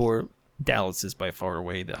drafted for, Dallas is by far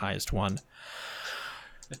away the highest one.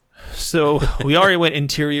 So we already went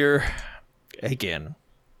interior again.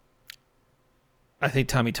 I think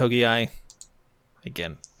Tommy Togiai,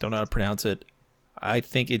 again, don't know how to pronounce it. I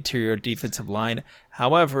think interior defensive line.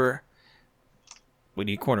 However, we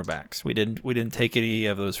need cornerbacks. We didn't take any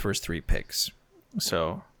of those first 3 picks.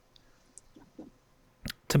 So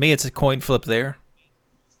to me, it's a coin flip there.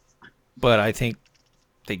 But I think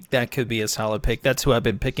that could be a solid pick. That's who I've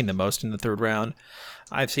been picking the most in the 3rd round.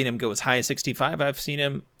 I've seen him go as high as 65. I've seen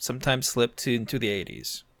him sometimes slip into the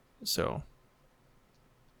 80s. So,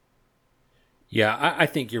 Yeah, I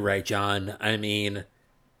think you're right, John. I mean,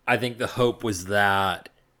 I think the hope was that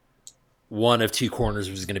one of 2 corners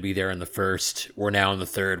was going to be there in the 1st. We're now in the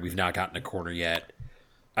 3rd. We've not gotten a corner yet.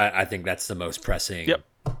 I think that's the most pressing. Yep.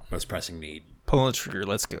 Most pressing need. pulling the trigger.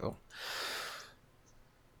 Let's go.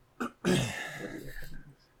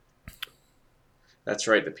 That's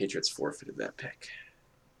right. The Patriots forfeited that pick.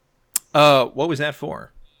 What was that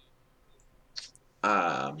for?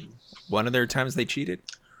 Um, One of their times they cheated?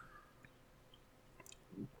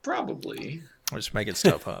 Probably. Or just making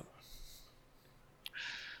stuff up?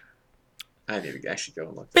 I need to actually go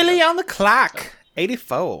and look. that Billy up. on the clock.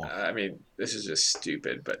 84. I mean, this is just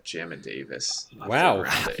stupid, but Jamin Davis. Wow,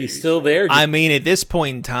 around the he's 80s. still there. I mean, at this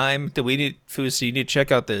point in time, do we need Foos? You need to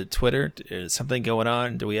check out the Twitter. Is something going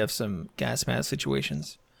on? Do we have some gas mask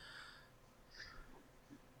situations?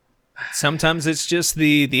 Sometimes it's just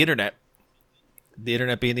the internet. The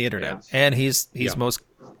internet being the internet, Yeah. and he's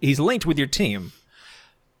linked with your team.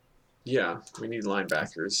 Yeah, we need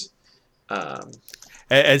linebackers.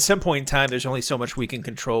 At some point in time, there's only so much we can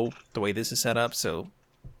control the way this is set up. So,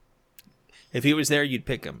 if he was there, you'd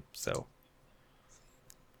pick him. So,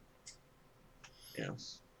 Yeah.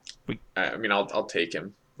 We- I mean, I'll take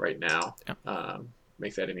him right now. Yeah.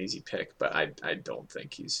 Make that an easy pick, but I don't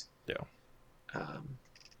think he's yeah.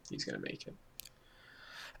 he's gonna make it.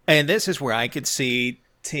 And this is where I could see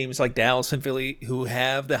teams like Dallas and Philly who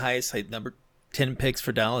have the highest, like, number 10 picks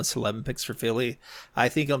for Dallas, 11 picks for Philly. I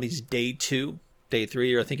think on these day 2, day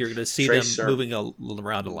 3, I think you're going to see Trey them Sermon. moving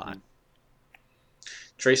around a lot.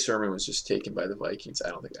 Trey Sermon was just taken by the Vikings. I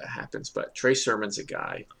don't think that happens, but Trey Sermon's a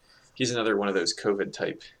guy. He's another one of those COVID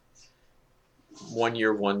type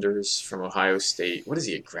 1-year wonders from Ohio State. What is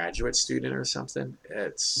he, a graduate student or something?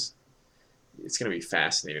 It's going to be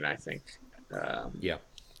fascinating, I think. Yeah.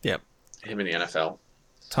 Yep. Him in the NFL.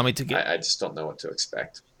 Tommy the I just don't know what to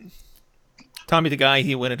expect. guy,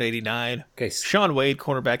 he went at 89. Okay. Sean Wade,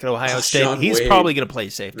 cornerback at Ohio Oh, State. Sean He's Wade. probably going to play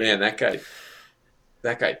safety. Man, that guy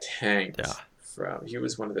tanked. Yeah. He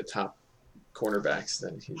was one of the top cornerbacks.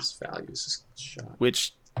 Then his values just shot.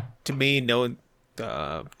 Which, to me, no one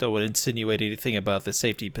would insinuate anything about the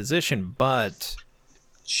safety position, but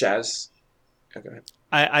Shaz. Oh, go ahead.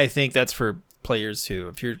 I think that's for players who,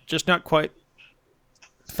 if you're just not quite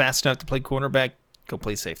fast enough to play cornerback, go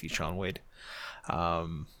play safety, Sean Wade.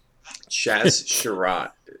 Shaz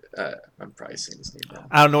Sherratt. I'm probably saying his name wrong.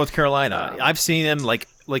 Out of North Carolina. I've seen him like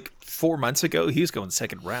 4 months ago. He was going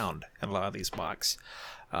 2nd round in a lot of these mocks.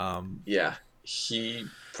 Yeah, he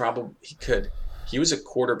could. He was a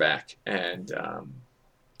quarterback, and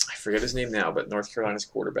I forget his name now, but North Carolina's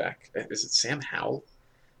quarterback. Is it Sam Howell?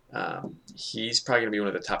 He's probably going to be one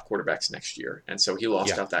of the top quarterbacks next year, and so he lost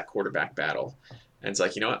Yeah. out that quarterback battle. and it's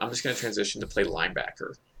like, you know what? I'm just going to transition to play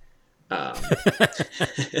linebacker.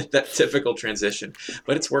 That typical transition,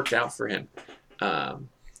 but it's worked out for him.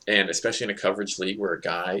 And especially in a coverage league where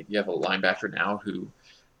you have a linebacker now who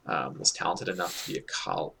is talented enough to be a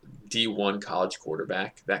D1 college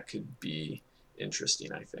quarterback, that could be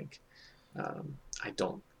interesting, I think. I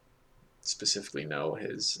don't specifically know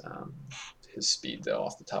his speed, though,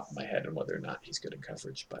 off the top of my head, and whether or not he's good in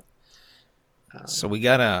coverage. But so we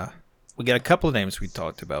got a couple of names we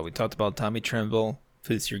talked about. We talked about Tommy Tremble,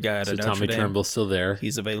 who's your guy at Notre Dame. Tommy Tremble's still there.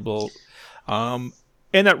 He's available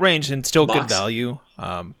in that range and still good value.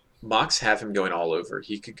 Mocks have him going all over.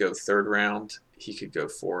 He could go third round. He could go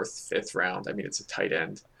fourth, fifth round. I mean, it's a tight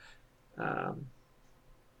end.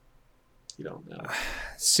 You don't know.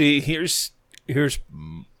 See, here's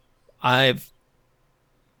Jalen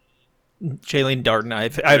Darden.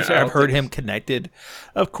 I've heard him connected.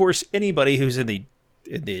 Of course, anybody who's in the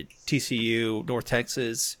TCU, North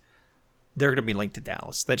Texas, they're going to be linked to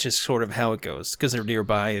Dallas. That's just sort of how it goes because they're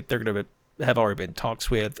nearby. They're going to have already been talks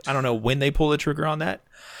with. I don't know when they pull the trigger on that.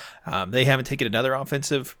 They haven't taken another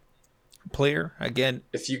offensive player again.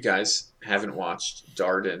 If you guys haven't watched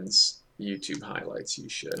Darden's YouTube highlights, you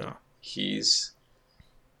should. Oh. He's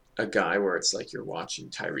a guy where it's like you're watching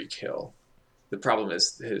Tyreek Hill. The problem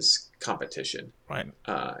is his competition. Right.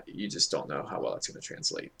 You just don't know how well it's going to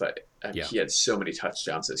translate. But he had so many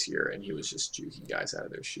touchdowns this year, and he was just juking guys out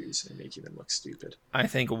of their shoes and making them look stupid. I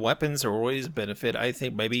think weapons are always a benefit. I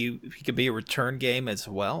think maybe he could be a return game as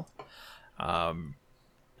well.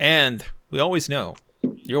 And we always know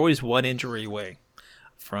you're always one injury away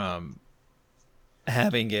from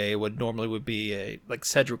having what normally would be like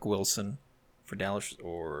Cedric Wilson for Dallas,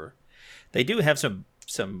 or they do have some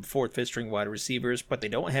fourth, fifth string wide receivers, but they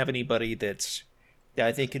don't have anybody that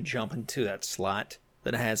I think can jump into that slot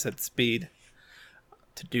that has that speed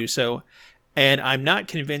to do so. And I'm not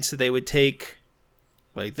convinced that they would take,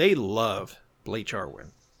 they love Blake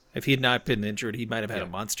Jarwin. If he had not been injured, he might have had a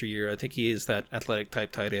monster year. I think he is that athletic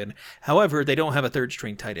type tight end. However, they don't have a third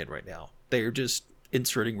string tight end right now. They're just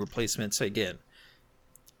inserting replacements again.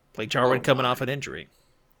 Blake Jarwin coming off an injury.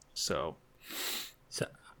 So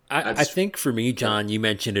I think for me, John, you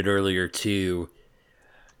mentioned it earlier too.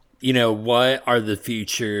 You know, what are the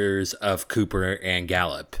futures of Cooper and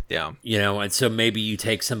Gallup? Yeah. You know, and so maybe you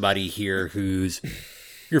take somebody here who's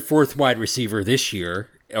your fourth wide receiver this year,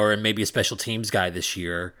 or maybe a special teams guy this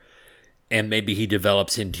year, and maybe he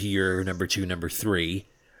develops into your number 2, number 3.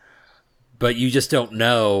 But you just don't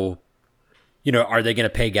know, you know, are they going to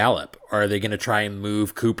pay Gallup? Or are they going to try and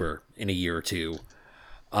move Cooper in a year or two?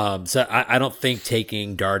 So I don't think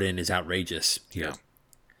taking Darden is outrageous here. Yeah.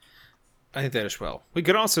 I think that as well. We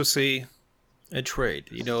could also see a trade.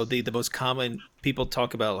 You know, the most common people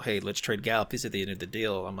talk about, hey, let's trade Gallup. He's at the end of the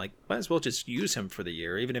deal. I'm like, might as well just use him for the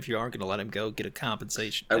year. Even if you aren't going to let him go, get a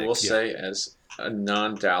compensation. I will say, as a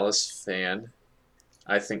non-Dallas fan,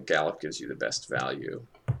 I think Gallup gives you the best value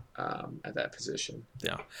at that position.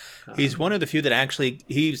 Yeah. He's one of the few that actually,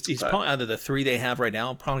 he's probably out of the 3 they have right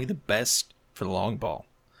now, probably the best for the long ball.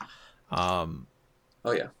 Oh,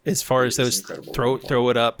 yeah. As far as those throw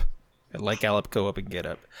it up and let Gallup go up and get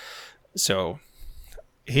up. So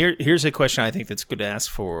here's a question I think that's good to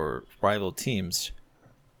ask for rival teams.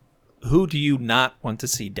 Who do you not want to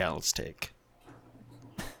see Dallas take?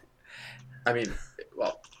 I mean,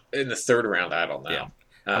 well, in the third round, I don't know. Yeah.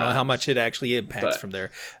 I don't know how much it actually impacts from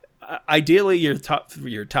there. Ideally, your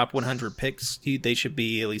top 100 picks, they should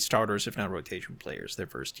be at least starters, if not rotation players, their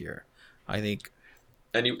first year. I think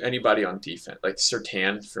anybody on defense, like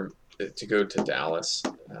Surtain, to go to Dallas,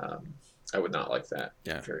 I would not like that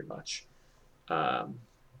very much.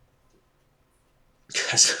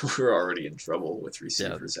 Because we're already in trouble with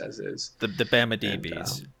receivers as is. The Bama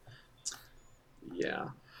DBs.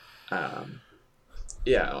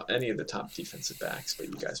 Any of the top defensive backs, but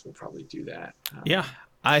you guys will probably do that.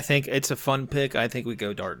 I think it's a fun pick. I think we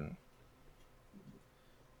go Darden.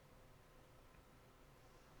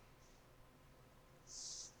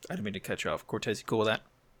 I didn't mean to cut you off. Cortez, you cool with that?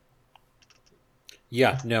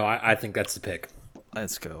 Yeah, no, I think that's the pick.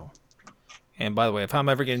 Let's go. And by the way, if I'm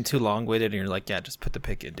ever getting too long-winded and you're like, yeah, just put the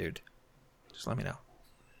pick in, dude, just let me know.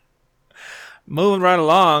 Moving right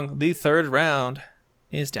along, the third round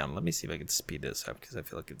is down. Let me see if I can speed this up because I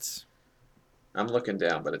feel like it's... I'm looking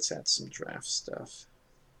down, but it's had some draft stuff.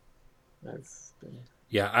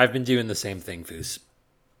 I've been doing the same thing, Foos.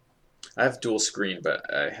 I have dual screen,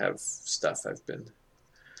 but I have stuff I've been...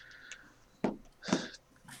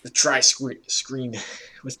 The screen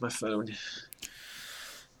with my phone.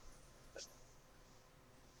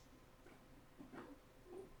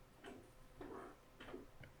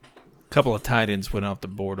 couple of tight ends went off the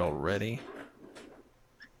board already.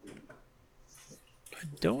 I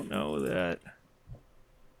don't know that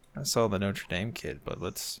I saw the Notre Dame kid, but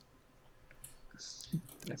let's.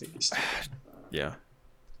 I think he's. Yeah.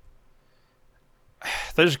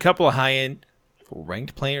 There's a couple of high-end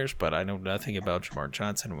ranked players, but I know nothing about Jamar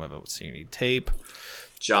Johnson. I haven't seen any tape.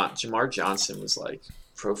 Jamar Johnson was like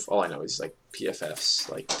all I know is like PFF's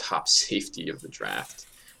like top safety of the draft,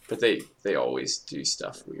 but they always do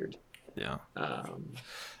stuff weird. Yeah.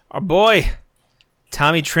 Our boy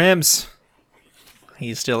Tommy Trims,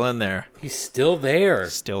 he's still in there. He's still there.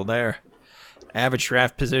 Still there. Average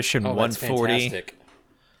draft position 140. Fantastic.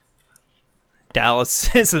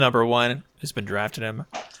 Dallas is the number one who's been drafting him.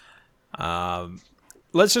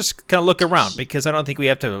 Let's just kind of look around because I don't think we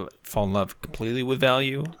have to fall in love completely with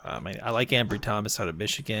value. I like Ambry Thomas out of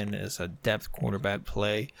Michigan as a depth cornerback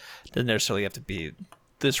play. Doesn't necessarily have to be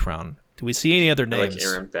this round. Do we see any other names? I like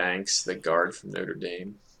Aaron Banks, the guard from Notre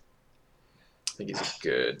Dame. I think he's a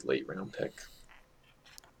good late round pick.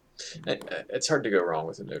 It's hard to go wrong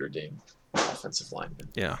with a Notre Dame offensive lineman.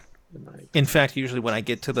 Yeah. In fact, usually when I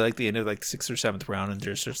get to the end of like 6th or 7th round and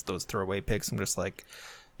there's just those throwaway picks, I'm just like,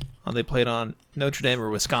 oh, they played on Notre Dame or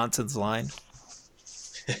Wisconsin's line.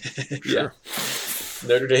 Yeah.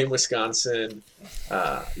 Notre Dame, Wisconsin.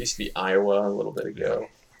 Used to be Iowa a little bit ago.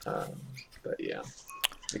 But yeah,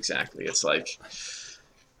 exactly. It's like.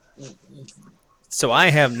 So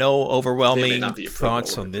I have no overwhelming not be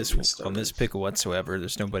thoughts on this pick whatsoever.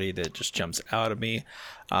 There's nobody that just jumps out of me.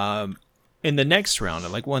 In the next round, at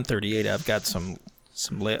like 138, I've got some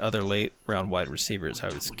other late round wide receivers I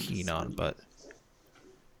was keen on, but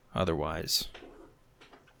otherwise,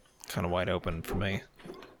 kind of wide open for me.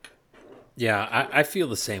 Yeah, I feel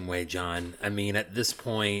the same way, John. I mean, at this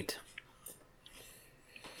point,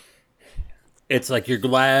 it's like you're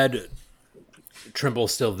glad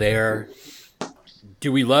Trimble's still there.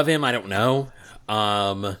 Do we love him? I don't know.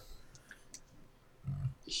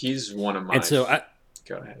 He's one of my. And so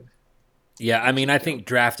go ahead. Yeah, I mean, I think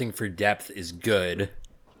drafting for depth is good.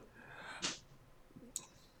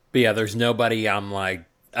 But yeah, there's nobody I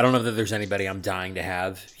don't know that there's anybody I'm dying to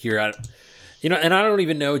have here. And I don't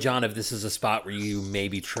even know, John, if this is a spot where you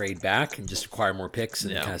maybe trade back and just acquire more picks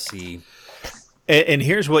and kind of see. And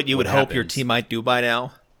here's what you would hope your team might do by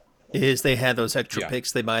now is they had those extra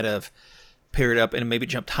picks. They might have paired up and maybe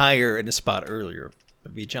jumped higher in a spot earlier.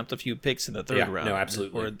 Maybe jumped a few picks in the third round. No,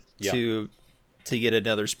 absolutely. Or to get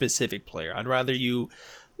another specific player. I'd rather you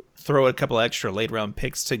throw a couple extra late round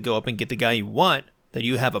picks to go up and get the guy you want that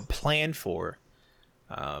you have a plan for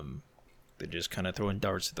than just kind of throwing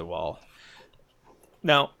darts at the wall.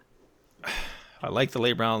 Now, I like the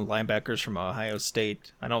late round linebackers from Ohio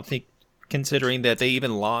State. I don't think, considering that they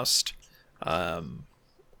even lost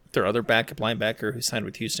their other backup linebacker who signed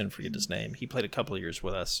with Houston, forget his name. He played a couple of years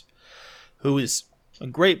with us, who is a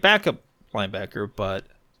great backup linebacker, but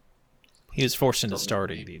he was forced into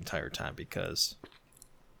starting the entire time because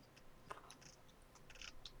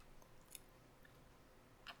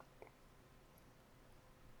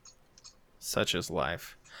such is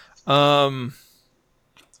life. I'm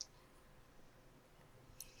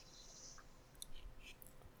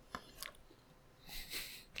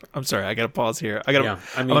sorry, I gotta pause here.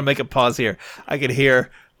 I'm gonna make a pause here. I could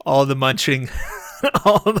hear all the munching,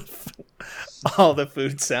 all the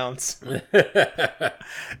food sounds.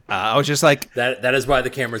 I was just like, that is why the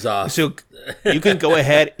camera's off. So you can go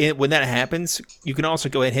ahead when that happens. You can also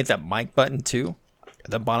go ahead and hit that mic button too,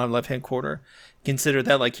 at the bottom left hand corner. Consider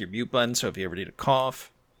that like your mute button. So if you ever need a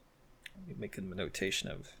cough, you make a notation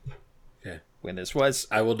of when this was.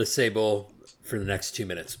 I will disable for the next 2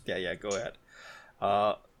 minutes. Yeah, go ahead.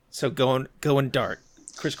 So going dark.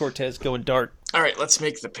 Chris Cortez going dark. All right, let's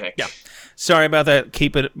make the pick. Yeah. Sorry about that.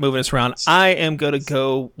 Keep it moving us around. I am going to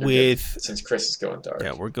go with... Since Chris is going dark.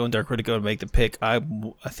 Yeah, we're going dark. We're going to go and make the pick. I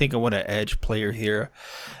think I want an edge player here.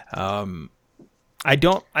 I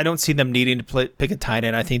don't see them needing to pick a tight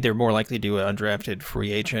end. I think they're more likely to do an undrafted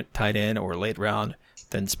free agent tight end or late round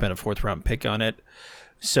than spend a 4th round pick on it.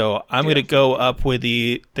 So I'm going to go up with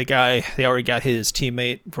the guy. They already got his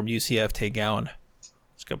teammate from UCF, Tay Gowan.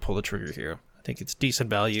 Let's go pull the trigger here. I think it's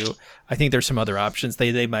decent value. I think there's some other options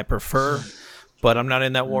they might prefer, but I'm not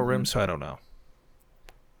in that war room, so I don't know.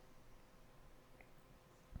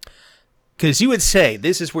 Because you would say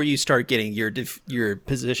this is where you start getting your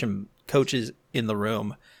position coaches in the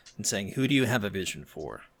room and saying, who do you have a vision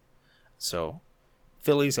for? So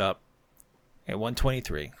Philly's up at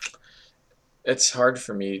 123. It's hard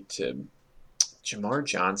for me to Jamar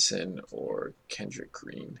Johnson or Kendrick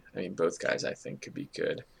Green. I mean, both guys I think could be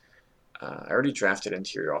good. I already drafted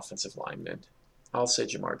interior offensive linemen, I'll say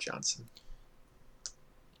Jamar Johnson.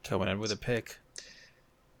 Coming in with a pick.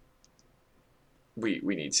 We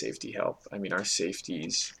need safety help. I mean, our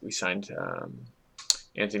safeties, we signed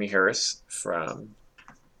Anthony Harris from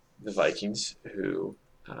the Vikings, who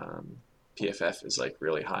PFF is like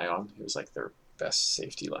really high on. He was like their best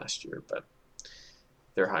safety last year, but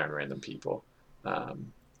they're high on random people.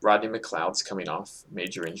 Rodney McLeod's coming off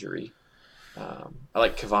major injury. I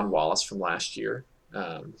like Kevon Wallace from last year.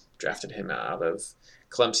 Drafted him out of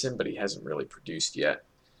Clemson, but he hasn't really produced yet.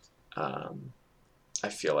 I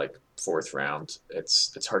feel like 4th round,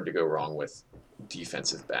 it's hard to go wrong with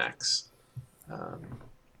defensive backs,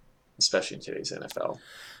 especially in today's NFL.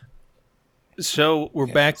 So we're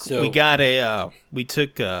back. so- We got we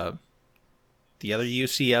took the other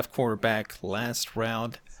UCF quarterback last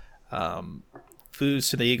round. Foos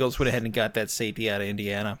to the Eagles went ahead and got that safety out of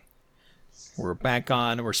Indiana. We're back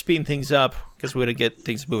on. We're speeding things up because we're going to get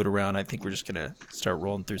things moving around. I think we're just going to start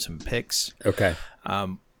rolling through some picks. Okay.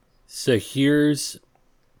 So here's,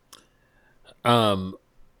 what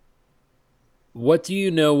do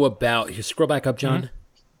you know about? Here, scroll back up, John.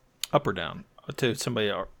 Up or down? To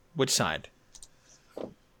somebody, which side?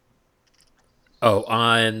 Oh,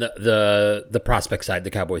 on the prospect side, the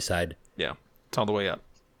Cowboy side. Yeah, it's all the way up.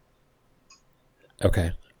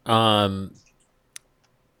 Okay.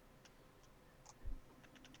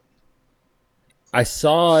 I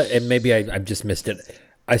saw, and maybe I just missed it.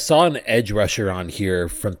 I saw an edge rusher on here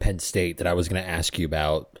from Penn State that I was going to ask you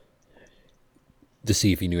about to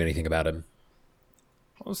see if you knew anything about him.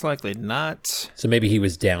 Most likely not. So maybe he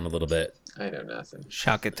was down a little bit. I know nothing.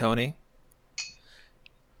 Shaka Tony.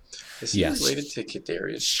 Is he Yes. related to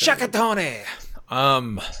Kadarius? Shaka Tony.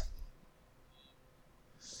 I'm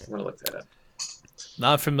gonna look that up.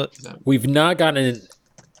 Not from the. We've not gotten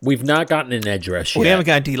an edge rush We yet. haven't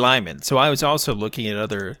got D linemen, so I was also looking at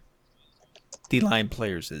other D line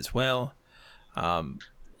players as well.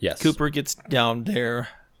 Yes. Cooper gets down there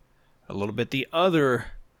a little bit. The other,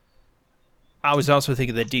 I was also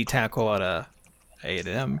thinking the D tackle out of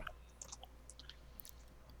A&M.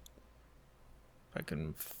 If I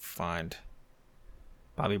can find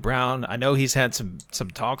Bobby Brown. I know he's had some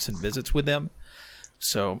talks and visits with them.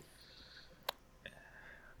 So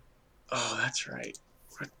Oh, that's right.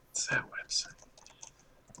 What's that website?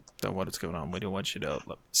 what is going on? We don't want you to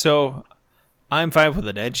look. So I'm fine with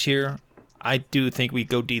an edge here. I do think we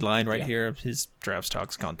go D-line right here. His draft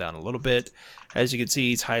stock's gone down a little bit. As you can see,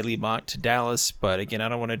 he's highly mocked to Dallas. But again, I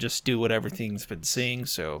don't want to just do what everything's been seeing.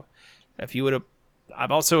 So if you would have...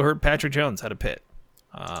 I've also heard Patrick Jones had a pit.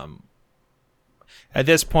 At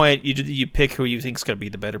this point, you pick who you think is going to be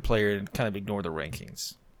the better player and kind of ignore the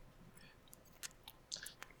rankings.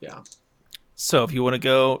 Yeah. So if you want to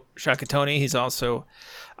go Shaka Tony, he's also...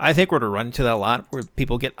 I think we're going to run into that a lot where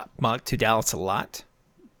people get mocked to Dallas a lot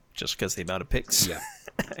just because of the amount of picks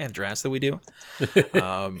and drafts that we do.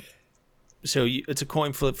 So it's a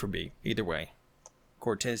coin flip for me either way.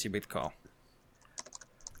 Cortez, you make the call.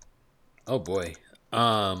 Oh boy.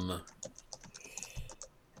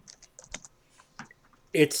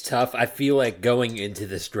 It's tough. I feel like going into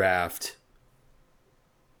this draft,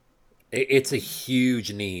 it's a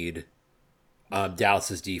huge need.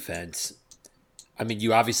 Dallas's defense. I mean,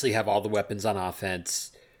 you obviously have all the weapons on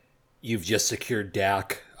offense. You've just secured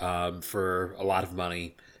Dak for a lot of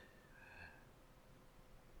money.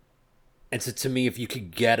 And so to me, if you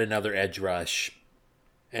could get another edge rush,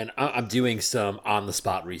 and I'm doing some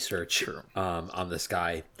on-the-spot research on this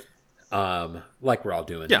guy, like we're all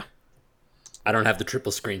doing. Yeah. I don't have the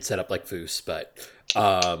triple screen set up like Foos, but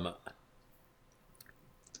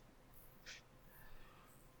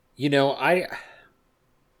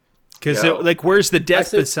Because Yeah. where's the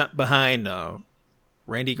depth I said- behind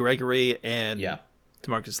Randy Gregory and Yeah.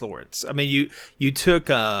 DeMarcus Lawrence? I mean, you took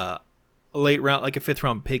a late round, like a 5th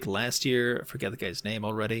round pick last year. I forget the guy's name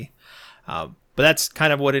already. But that's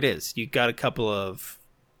kind of what it is. You got a couple of...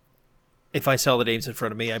 If I saw the names in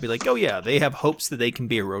front of me, I'd be like, oh yeah, they have hopes that they can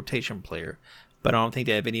be a rotation player. But I don't think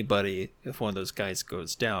they have anybody if one of those guys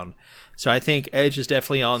goes down. So I think edge is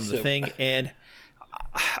definitely on the thing. And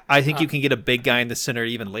I think you can get a big guy in the center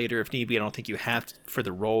even later if need be. I don't think you have to, for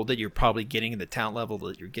the role that you're probably getting and the talent level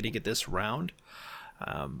that you're getting at this round.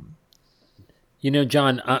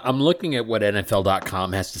 John, I'm looking at what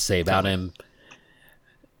NFL.com has to say about him.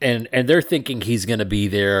 And they're thinking he's going to be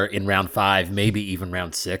there in round 5, maybe even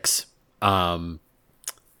round 6. I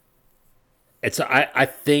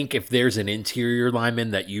think if there's an interior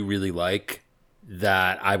lineman that you really like,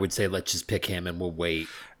 that I would say let's just pick him and we'll wait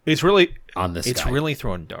It's really on this it's guy. really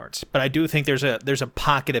throwing darts. But I do think there's a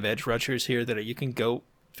pocket of edge rushers here that you can go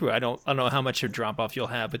through. I don't know how much of drop off you'll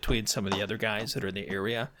have between some of the other guys that are in the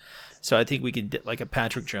area. So I think we could get like a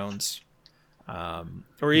Patrick Jones,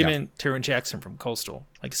 or even Taron Jackson from Coastal,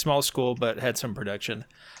 like a small school but had some production.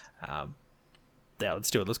 Yeah,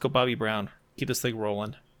 let's do it. Let's go Bobby Brown. Keep this thing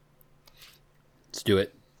rolling. Let's do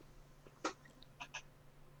it.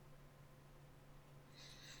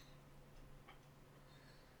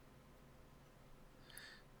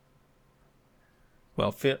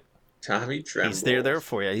 Well, fit. Tommy Tremble. He's there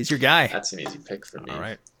for you. He's your guy. That's an easy pick for me. All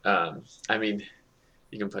right. I mean,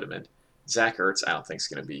 you can put him in. Zach Ertz, I don't think is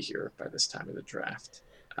going to be here by this time of the draft.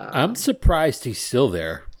 I'm surprised he's still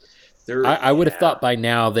there. I would have thought by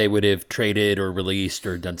now they would have traded or released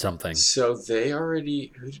or done something. So they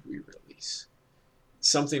already, who did we release?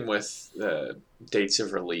 Something with the dates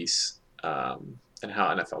of release and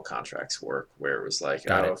how NFL contracts work, where it was like,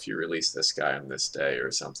 if you release this guy on this day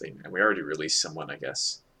or something. And we already released someone, I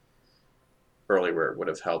guess, early where it would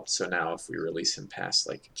have helped. So now if we release him past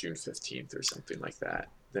like June 15th or something like that,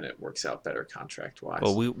 then it works out better contract-wise.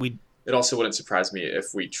 Well, we It also wouldn't surprise me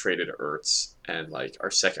if we traded Ertz and like our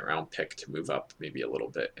second round pick to move up maybe a little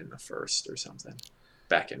bit in the first or something.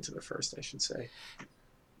 Back into the first, I should say.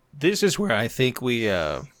 This is where I think we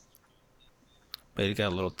got a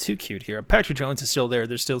little too cute here. Patrick Jones is still there.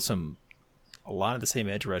 There's still a lot of the same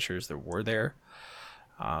edge rushers that were there.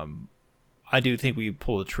 I do think we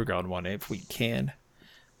pull the trigger on one if we can.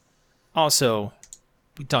 Also,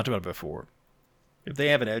 we talked about it before. If they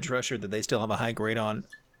have an edge rusher that they still have a high grade on,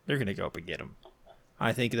 they're going to go up and get him.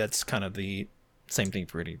 I think that's kind of the same thing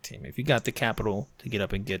for any team. If you got the capital to get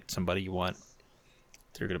up and get somebody you want,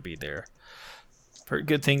 they're going to be there. For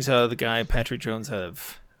good things out of the guy, Patrick Jones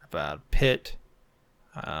have about Pitt.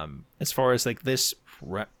 As far as like this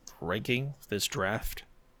ranking, this draft,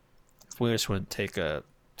 if we just want to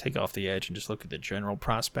take off the edge and just look at the general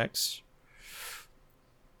prospects,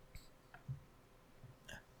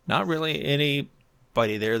 not really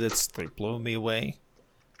anybody there that's like blowing me away.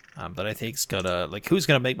 That I think's gonna who's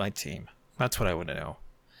gonna make my team? That's what I want to know.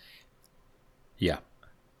 Yeah.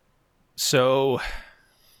 So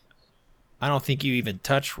I don't think you even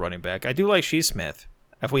touch running back. I do like Shee Smith.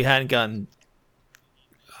 If we hadn't gotten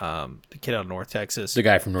the kid out of North Texas, the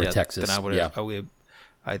guy from North Texas, then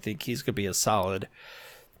I think he's gonna be a solid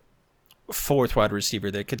fourth wide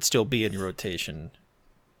receiver that could still be in your rotation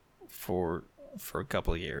for a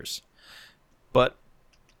couple of years. But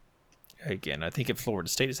again, I think if Florida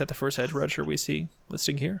State is that the first edge rusher we see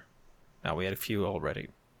listing here. Now we had a few already.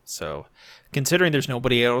 So considering there's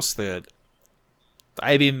nobody else that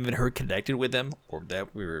I've even heard connected with them or that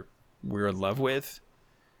we're in love with,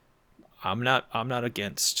 I'm not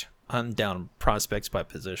against hunting down prospects by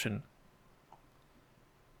position.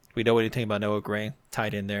 We know anything about Noah Gray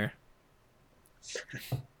tied in there.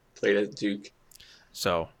 Played at Duke.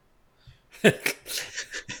 So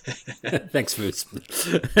thanks, Foods.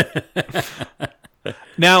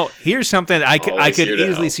 Now, here's something I could here to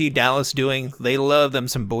easily help. see Dallas doing. They love them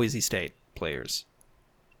some Boise State players.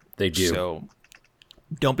 They do. So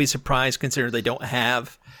don't be surprised considering they don't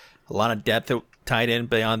have a lot of depth tied in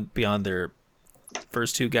beyond their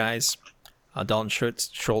first two guys, Dalton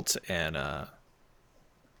Schultz and I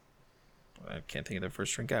can't think of their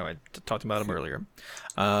first string guy. I talked about him earlier.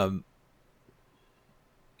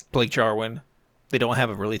 Blake Jarwin. They don't have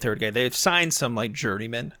a really third guy. They've signed some like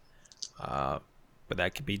journeymen, but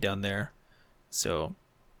that could be done there. So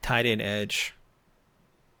tight end edge.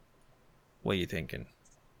 What are you thinking?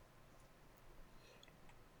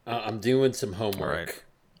 I'm doing some homework.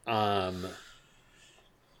 I'm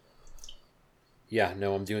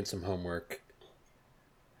doing some homework.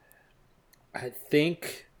 I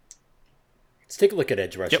think let's take a look at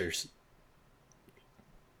edge rushers.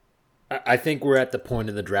 Yep. I think we're at the point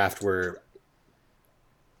in the draft where,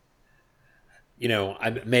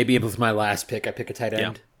 maybe with my last pick, I pick a tight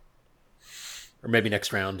end, or maybe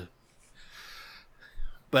next round.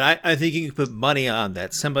 But I think you can put money on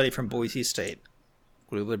that. Somebody from Boise State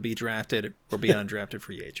will either be drafted or be an undrafted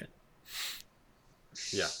free agent.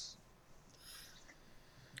 Yeah.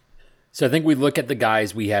 So I think we look at the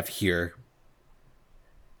guys we have here.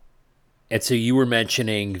 And so you were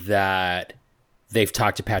mentioning that they've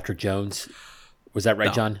talked to Patrick Jones. Was that right,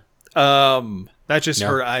 No. John? That's just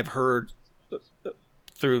I've heard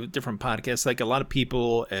through different podcasts, like a lot of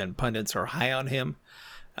people and pundits are high on him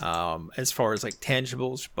as far as like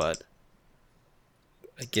tangibles, but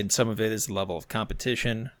again, some of it is the level of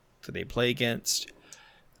competition that they play against.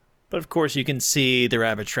 But of course, you can see their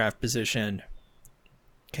average draft position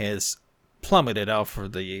has plummeted out for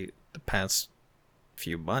the past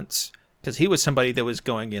few months because he was somebody that was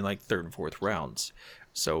going in like third and fourth rounds.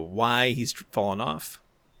 So why he's fallen off,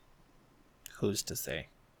 who's to say?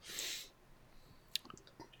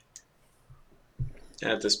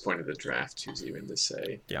 At this point of the draft, who's even to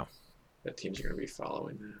say Yeah. that teams are going to be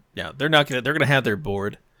following that? Yeah, they're gonna have their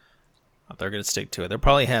board. They're gonna stick to it. They'll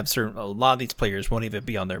probably have a lot of these players won't even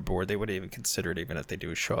be on their board. They wouldn't even consider it even if they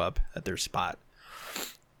do show up at their spot.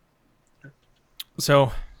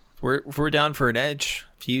 So if we're down for an edge,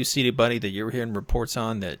 if you see anybody that you're hearing reports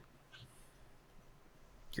on that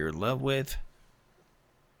you're in love with,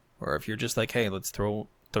 or if you're just like, hey, let's throw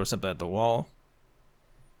something at the wall.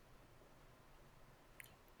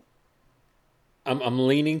 I'm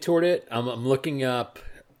leaning toward it. I'm looking up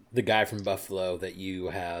the guy from Buffalo that you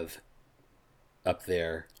have up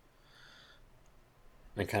there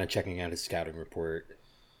and kind of checking out his scouting report.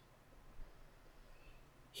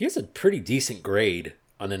 He has a pretty decent grade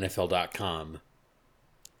on NFL.com.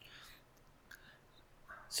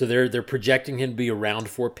 So they're projecting him to be a round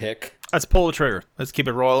 4 pick. Let's pull the trigger. Let's keep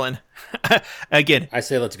it rolling. Again, I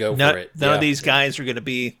say let's go none, for it. None of these guys are going to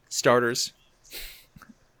be starters.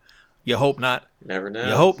 You hope not. Never know.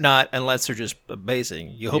 You hope not, unless they're just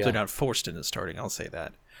amazing. You hope Yeah. they're not forced into starting. I'll say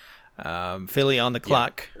that. Philly on the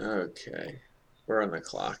clock. Okay, we're on the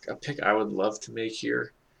clock. A pick I would love to make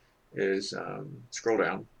here is scroll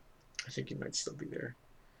down. I think he might still be there.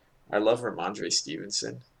 I love Ramondre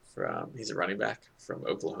Stevenson. He's a running back from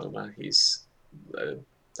Oklahoma. He's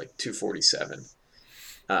like 247.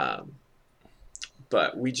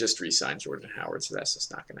 But we just re-signed Jordan Howard, so that's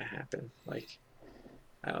just not going to happen. Like,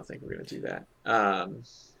 I don't think we're going to do that.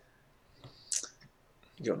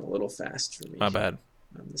 Going a little fast for me. My bad.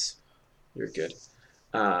 On this. You're good.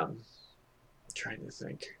 Trying to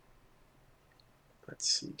think. Let's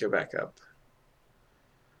see. Go back up.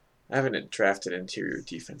 I haven't drafted interior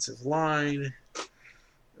defensive line.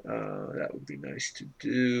 That would be nice to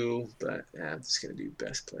do, but I'm just going to do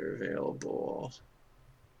best player available.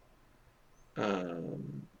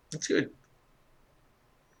 That's good.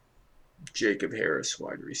 Jacob Harris,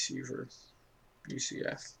 wide receiver,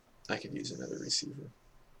 UCF. I could use another receiver.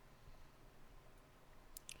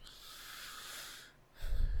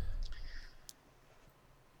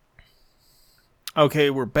 Okay,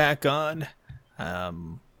 we're back on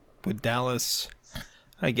with Dallas.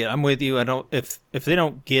 I'm with you. I don't if they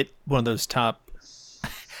don't get one of those top,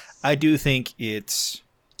 I do think it's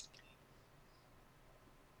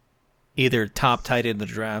either top tight end in the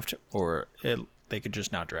draft or they could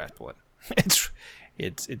just not draft one.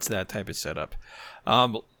 It's that type of setup.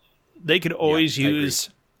 They could always use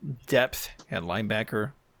depth at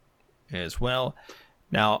linebacker as well.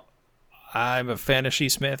 Now, I'm a fan of Shea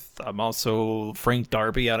Smith. I'm also Frank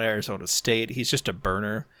Darby out of Arizona State. He's just a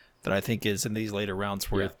burner that I think is in these later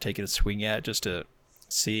rounds worth taking a swing at just to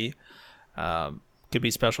see. Could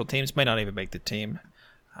be special teams. Might not even make the team.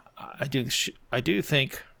 I do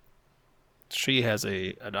think she has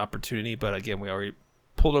an opportunity, but again, we already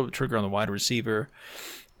pulled over the trigger on the wide receiver.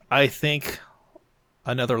 I think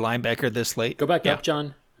another linebacker this late. Go back up,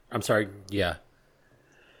 John. I'm sorry. Yeah.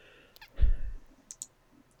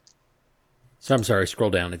 So I'm sorry,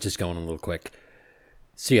 scroll down. It's just going a little quick.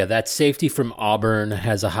 So yeah, that safety from Auburn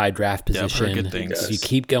has a high draft position. I've heard good things. If you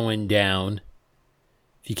keep going down,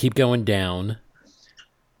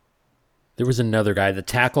 there was another guy, the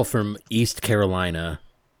tackle from East Carolina,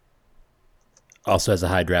 also has a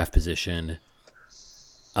high draft position.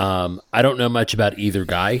 I don't know much about either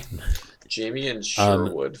guy. Jamie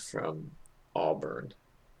Sherwood from Auburn.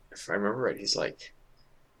 If I remember right, he's like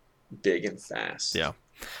big and fast. Yeah.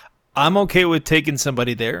 I'm okay with taking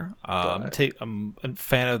somebody there. I'm a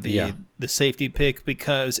fan of the safety pick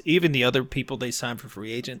because even the other people they signed for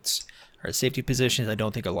free agents are safety positions I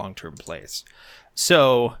don't think are long-term plays.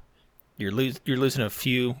 So you're losing a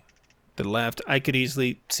few that left. I could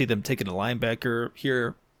easily see them taking a linebacker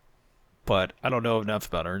here, but I don't know enough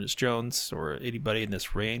about Ernest Jones or anybody in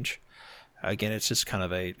this range. Again, it's just kind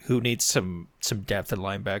of who needs some depth at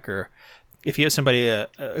linebacker. If you have somebody,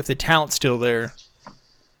 if the talent's still there,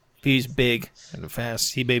 if he's big and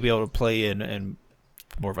fast, he may be able to play in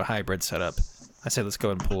more of a hybrid setup. I say let's go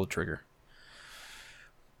ahead and pull the trigger.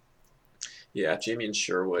 Yeah, Jamie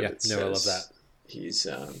Sherwood. I love that. He's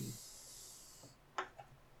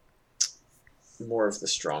more of the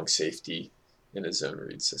strong safety in a zone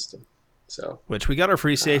read system. So, which we got our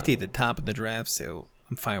free safety at the top of the draft, so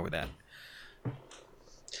I'm fine with that.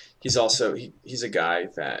 He's also he's a guy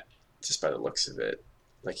that just by the looks of it,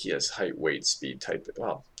 like he has height, weight, speed type.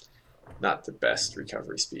 Well, not the best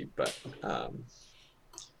recovery speed, but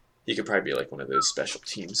he could probably be like one of those special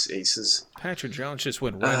teams aces. Patrick Jones just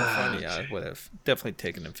went right in front of you. I would have definitely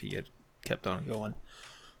taken him if he had kept on going.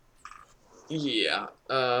 Yeah,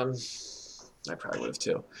 I probably would have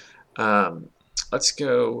too. Let's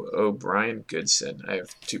go O'Brien Goodson. I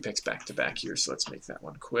have 2 picks back to back here, so let's make that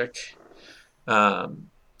one quick. And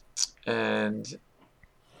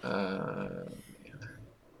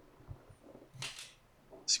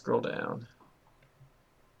scroll down.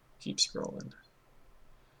 Keep scrolling.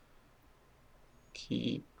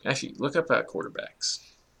 Actually, look up quarterbacks.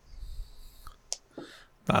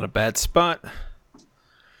 Not a bad spot.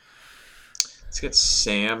 Let's get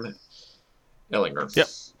Sam Ellinger. Yep.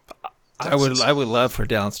 I would love for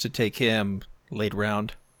Dallas to take him late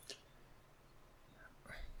round.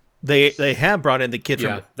 They have brought in the kid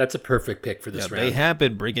from. That's a perfect pick for this round. They have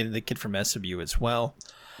been bringing in the kid from SMU as well,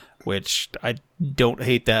 which I don't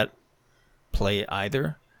hate that play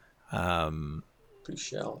either.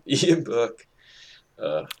 Puchel. Ian Book.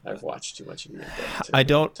 I've watched too much of Ian Book. I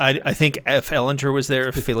don't. I think if Ellinger was there,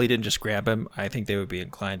 if Philly didn't just grab him, I think they would be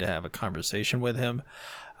inclined to have a conversation with him.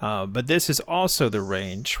 But this is also the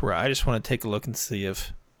range where I just want to take a look and see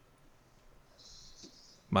if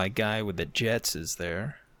my guy with the Jets is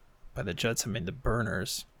there. By the Jets, I mean the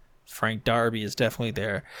Burners. Frank Darby is definitely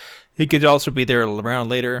there. He could also be there around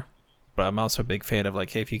later, but I'm also a big fan of,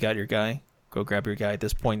 like, hey, if you got your guy, go grab your guy at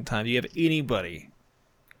this point in time. Do you have anybody,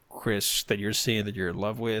 Chris, that you're seeing that you're in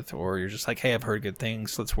love with, or you're just like, hey, I've heard good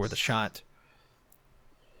things, let's worth a shot?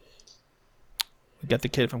 We got the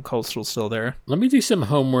kid from Coastal still there. Let me do some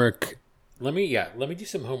homework. Let me do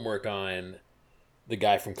some homework on the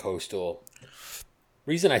guy from Coastal.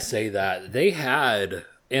 Reason I say that, they had,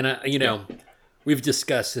 and we've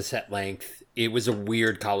discussed this at length. It was a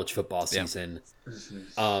weird college football season.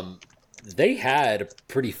 Yeah. They had a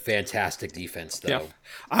pretty fantastic defense, though. Yeah.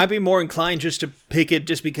 I'd be more inclined just to pick it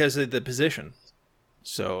just because of the position.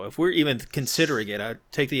 So if we're even considering it, I'd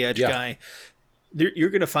take the edge guy. You're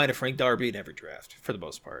going to find a Frank Darby in every draft for the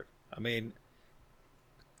most part. I mean,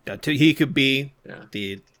 he could be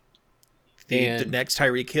the next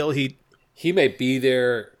Tyreek Hill. He may be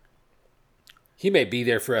there. He may be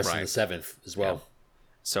there for us in the 7th as well. Yeah.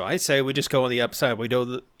 So I say we just go on the upside. We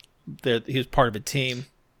know that he's part of a team.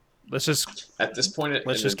 Let's just at this point.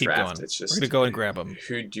 Let's just keep draft, going. It's just, we're gonna go and grab him.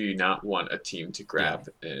 Who do you not want a team to grab?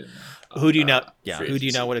 Who do you not? Yeah. Who do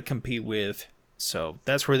you not want to compete with? So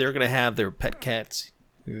that's where they're gonna have their pet cats,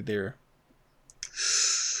 who they're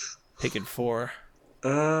picking for.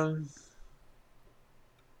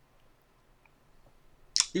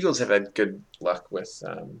 Eagles have had good luck with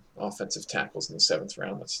offensive tackles in the 7th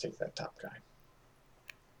round. Let's take that top guy.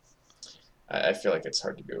 I feel like it's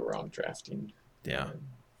hard to go wrong drafting. Yeah.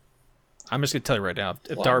 I'm just going to tell you right now,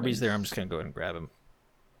 if Darby's there, I'm just going to go ahead and grab him.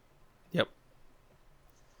 Yep.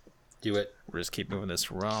 Do it. We'll just keep moving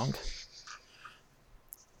this wrong.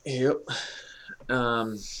 Yep.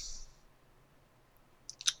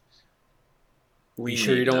 You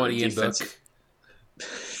sure you don't want Ian Book?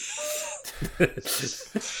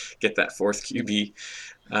 Get that 4th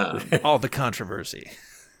QB. All the controversy.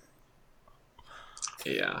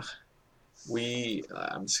 Yeah.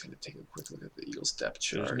 I'm just going to take a quick look at the Eagles depth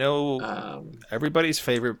chart. There's no everybody's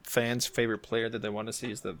favorite player that they want to see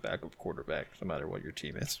is the backup quarterback, no matter what your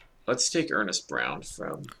team is. Let's take Ernest Brown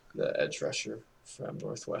from the edge rusher from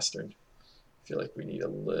Northwestern. I feel like we need a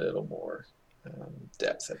little more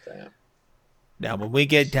depth at that. Now, when we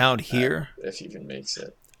get down here, if he even makes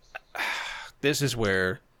it, this is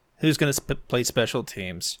where who's going to play special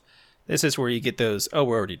teams. This is where you get those. Oh,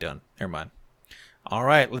 we're already done. Never mind. All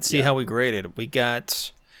right, let's see how we graded. We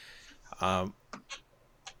got a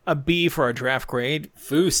B for our draft grade.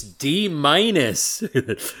 Foose D-.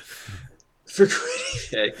 For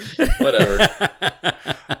hey, whatever.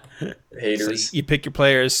 Haters. So you pick your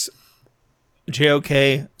players.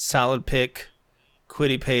 JOK, solid pick.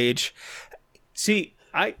 Kwity Paye. See,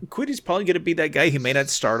 Quity's probably going to be that guy. He may not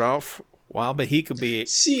start off well, but he could be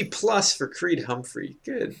C+ for Creed Humphrey.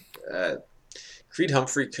 Good. Creed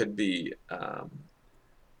Humphrey could be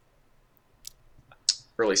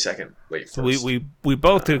early 2nd, late 1st. So we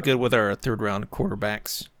both did good with our 3rd round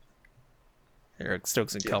quarterbacks. Eric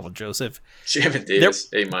Stokes and Calvin Joseph. Jamin Davis,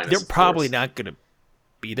 A-. They're probably not going to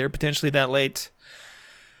be there potentially that late.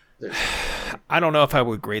 I don't know if I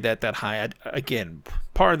would grade that high. Again,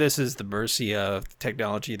 part of this is the mercy of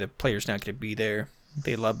technology. The player's not going to be there.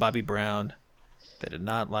 They love Bobby Brown. They did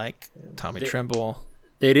not like Tommy Tremble.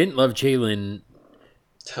 They didn't love Jalen.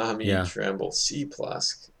 Tommy Tremble, C+.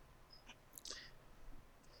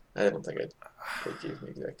 I don't think they gave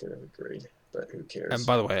me that good of a grade, but who cares? And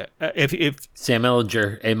by the way, if Sam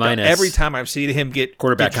Ellinger, A-. Every time I've seen him get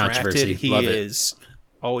quarterback drafted, controversy, he is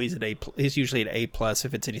always an A. He's usually an A+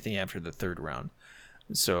 if it's anything after the 3rd round.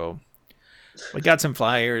 So we got some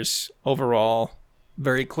flyers overall,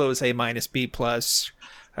 very close A-, B+.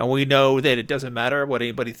 And we know that it doesn't matter what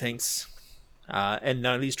anybody thinks. And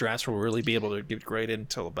none of these drafts will really be able to get graded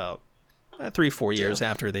until about 3-4 years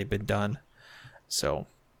after they've been done. So,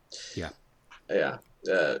 Yeah.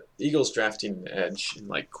 Eagles drafting edge in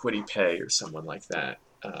like Kwity Paye or someone like that.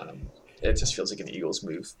 It just feels like an Eagles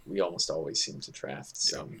move. We almost always seem to draft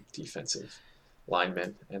some defensive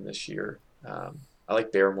linemen, and this year I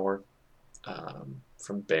like Barrymore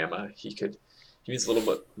from Bama. He needs a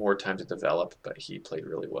little bit more time to develop, but he played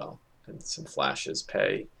really well and some flashes.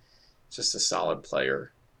 Paye, just a solid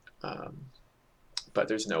player. But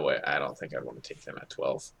there's no way. I don't think I'd want to take them at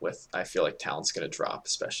 12. I feel like talent's going to drop,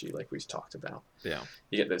 especially like we've talked about. yeah.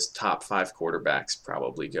 You get those top 5 quarterbacks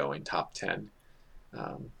probably going top 10.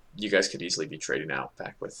 You guys could easily be trading out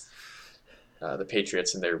back with the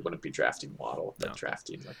Patriots, and they wouldn't be drafting Waddle, but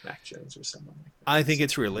drafting like Mac Jones or someone like that. I think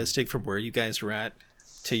it's realistic from where you guys are at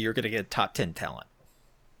to you're going to get top 10 talent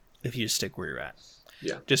if you stick where you're at.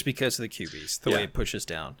 Yeah. Just because of the QBs, the way it pushes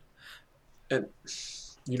down. And,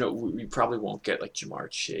 we probably won't get like Jamar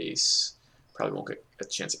Chase, probably won't get a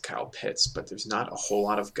chance at Kyle Pitts, but there's not a whole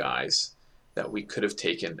lot of guys that we could have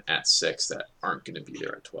taken at 6 that aren't going to be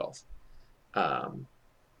there at 12.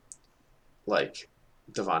 Like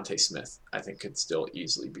Devontae Smith, I think could still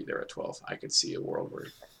easily be there at 12. I could see a world where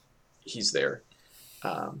he's there.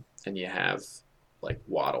 And you have like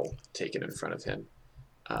Waddle taken in front of him.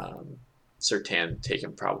 Surtain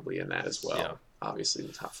taken probably in that as well. Yeah. Obviously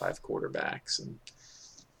the top 5 quarterbacks and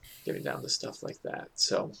getting down to stuff like that.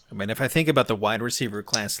 So, I mean, if I think about the wide receiver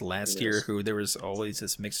class last year, who there was always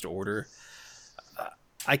this mixed order,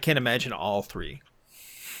 I can't imagine all 3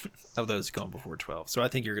 of those going before 12. So I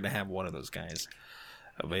think you're going to have one of those guys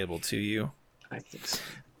available to you. I think so.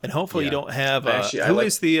 And hopefully you don't have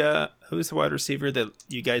who's the wide receiver that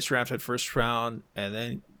you guys drafted first round, and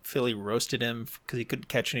then Philly roasted him because he couldn't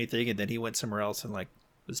catch anything, and then he went somewhere else and like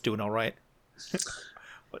was doing all right.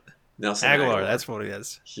 Nelson Aguilar, that's what he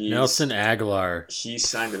is. Nelson Aguilar. He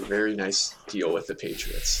signed a very nice deal with the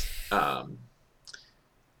Patriots.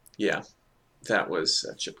 That was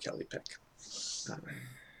a Chip Kelly pick.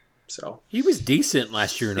 So he was decent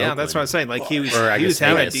last year in Oakland. That's what I'm saying. Like he was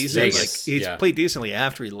having decent. Like he's played decently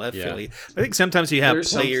after he left Philly. I think sometimes you have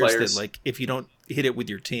players that like if you don't hit it with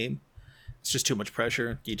your team, it's just too much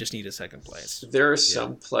pressure. You just need a second place. There are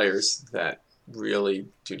some players that really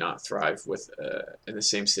do not thrive with in the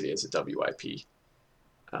same city as a WIP.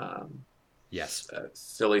 Yes.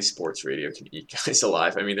 Philly sports radio can eat guys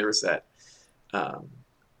alive. I mean, there was that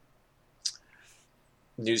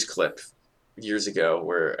news clip years ago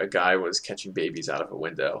where a guy was catching babies out of a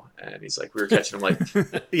window, and he's like, we were catching them like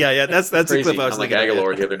yeah, that's crazy. the clip I was like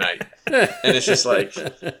Aguilar the other night, and it's just like,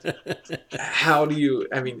 how do you?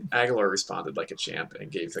 I mean, Aguilar responded like a champ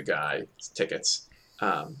and gave the guy tickets,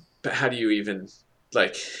 but how do you even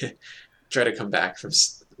like try to come back from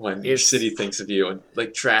when your city thinks of you and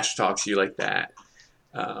like trash talks you like that?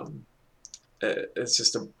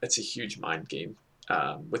 It's a huge mind game.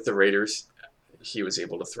 With the Raiders, he was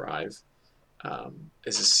able to thrive.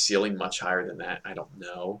 Is his ceiling much higher than that? I don't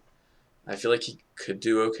know. I feel like he could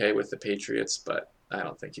do okay with the Patriots, but I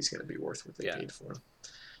don't think he's going to be worth what they paid for him.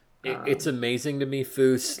 It's amazing to me,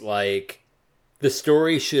 Foose. Like, the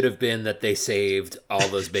story should have been that they saved all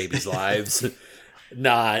those babies' lives,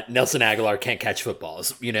 not Nelson Aguilar can't catch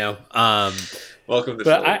footballs, Welcome to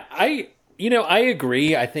but Philly. I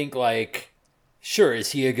agree. I think, like, sure,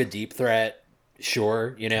 is he a good deep threat?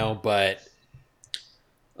 Sure, but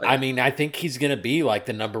I mean, I think he's going to be like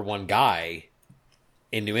the number 1 guy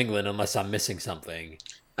in New England unless I'm missing something.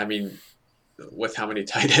 I mean, with how many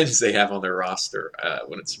tight ends they have on their roster,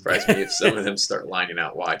 wouldn't surprise me if some of them start lining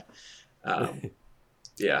out wide.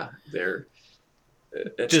 They're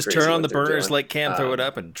just turn on the burners, let Cam throw it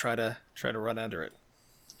up, and try to run under it.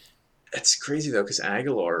 It's crazy though, because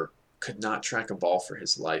Aguilar could not track a ball for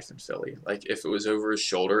his life in Philly. Like if it was over his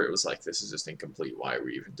shoulder, it was like, this is just incomplete. Why are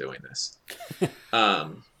we even doing this?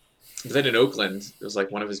 But then in Oakland, it was like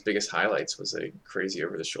one of his biggest highlights was a crazy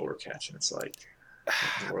over the shoulder catch, and it's like,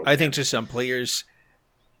 I think just some players,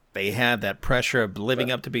 they have that pressure of living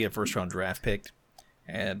up to be a first round draft pick,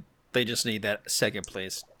 and they just need that second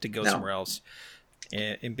place to go somewhere else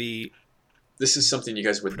and be. This is something you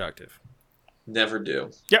guys would productive. Never do.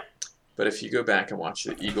 Yep. But if you go back and watch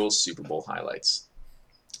the Eagles Super Bowl highlights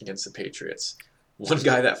against the Patriots, one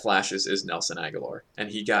guy that flashes is Nelson Aguilar,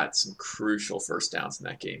 and he got some crucial first downs in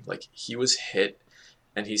that game. Like he was hit,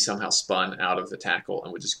 and he somehow spun out of the tackle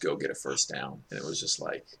and would just go get a first down, and it was just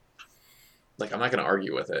like I'm not going to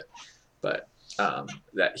argue with it, but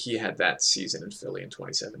that he had that season in Philly in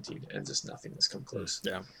 2017, and just nothing has come close.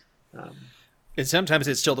 Yeah. And sometimes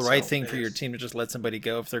it's still the right So, thing for your team to just let somebody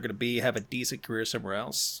go if they're going to have a decent career somewhere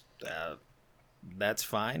else. That's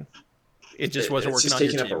fine. It just wasn't it's working just on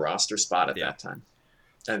your taking team. up a roster spot at Yeah. that time.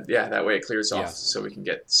 And yeah, that way it clears Yeah. off so we can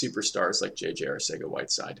get superstars like JJ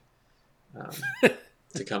Arcega-Whiteside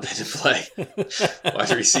to come in and play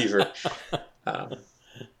wide receiver.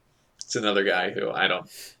 It's another guy who I don't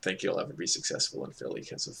think he'll ever be successful in Philly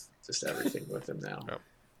because of just everything with him now.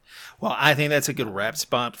 Well, I think that's a good wrap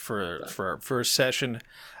spot for our first session.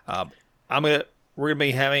 We're gonna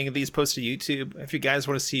be having these posted to YouTube. If you guys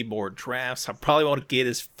want to see more drafts, I probably won't get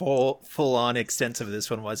as full on extensive as this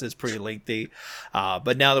one was. It's pretty lengthy,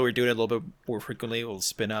 but now that we're doing it a little bit more frequently, we'll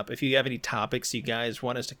spin up. If you have any topics you guys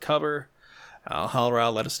want us to cover, holler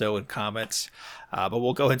out, let us know in comments. But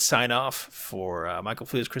we'll go ahead and sign off. For Michael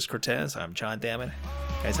Flus, Chris Cortez, I'm John Damon.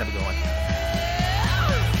 Guys, have a good one.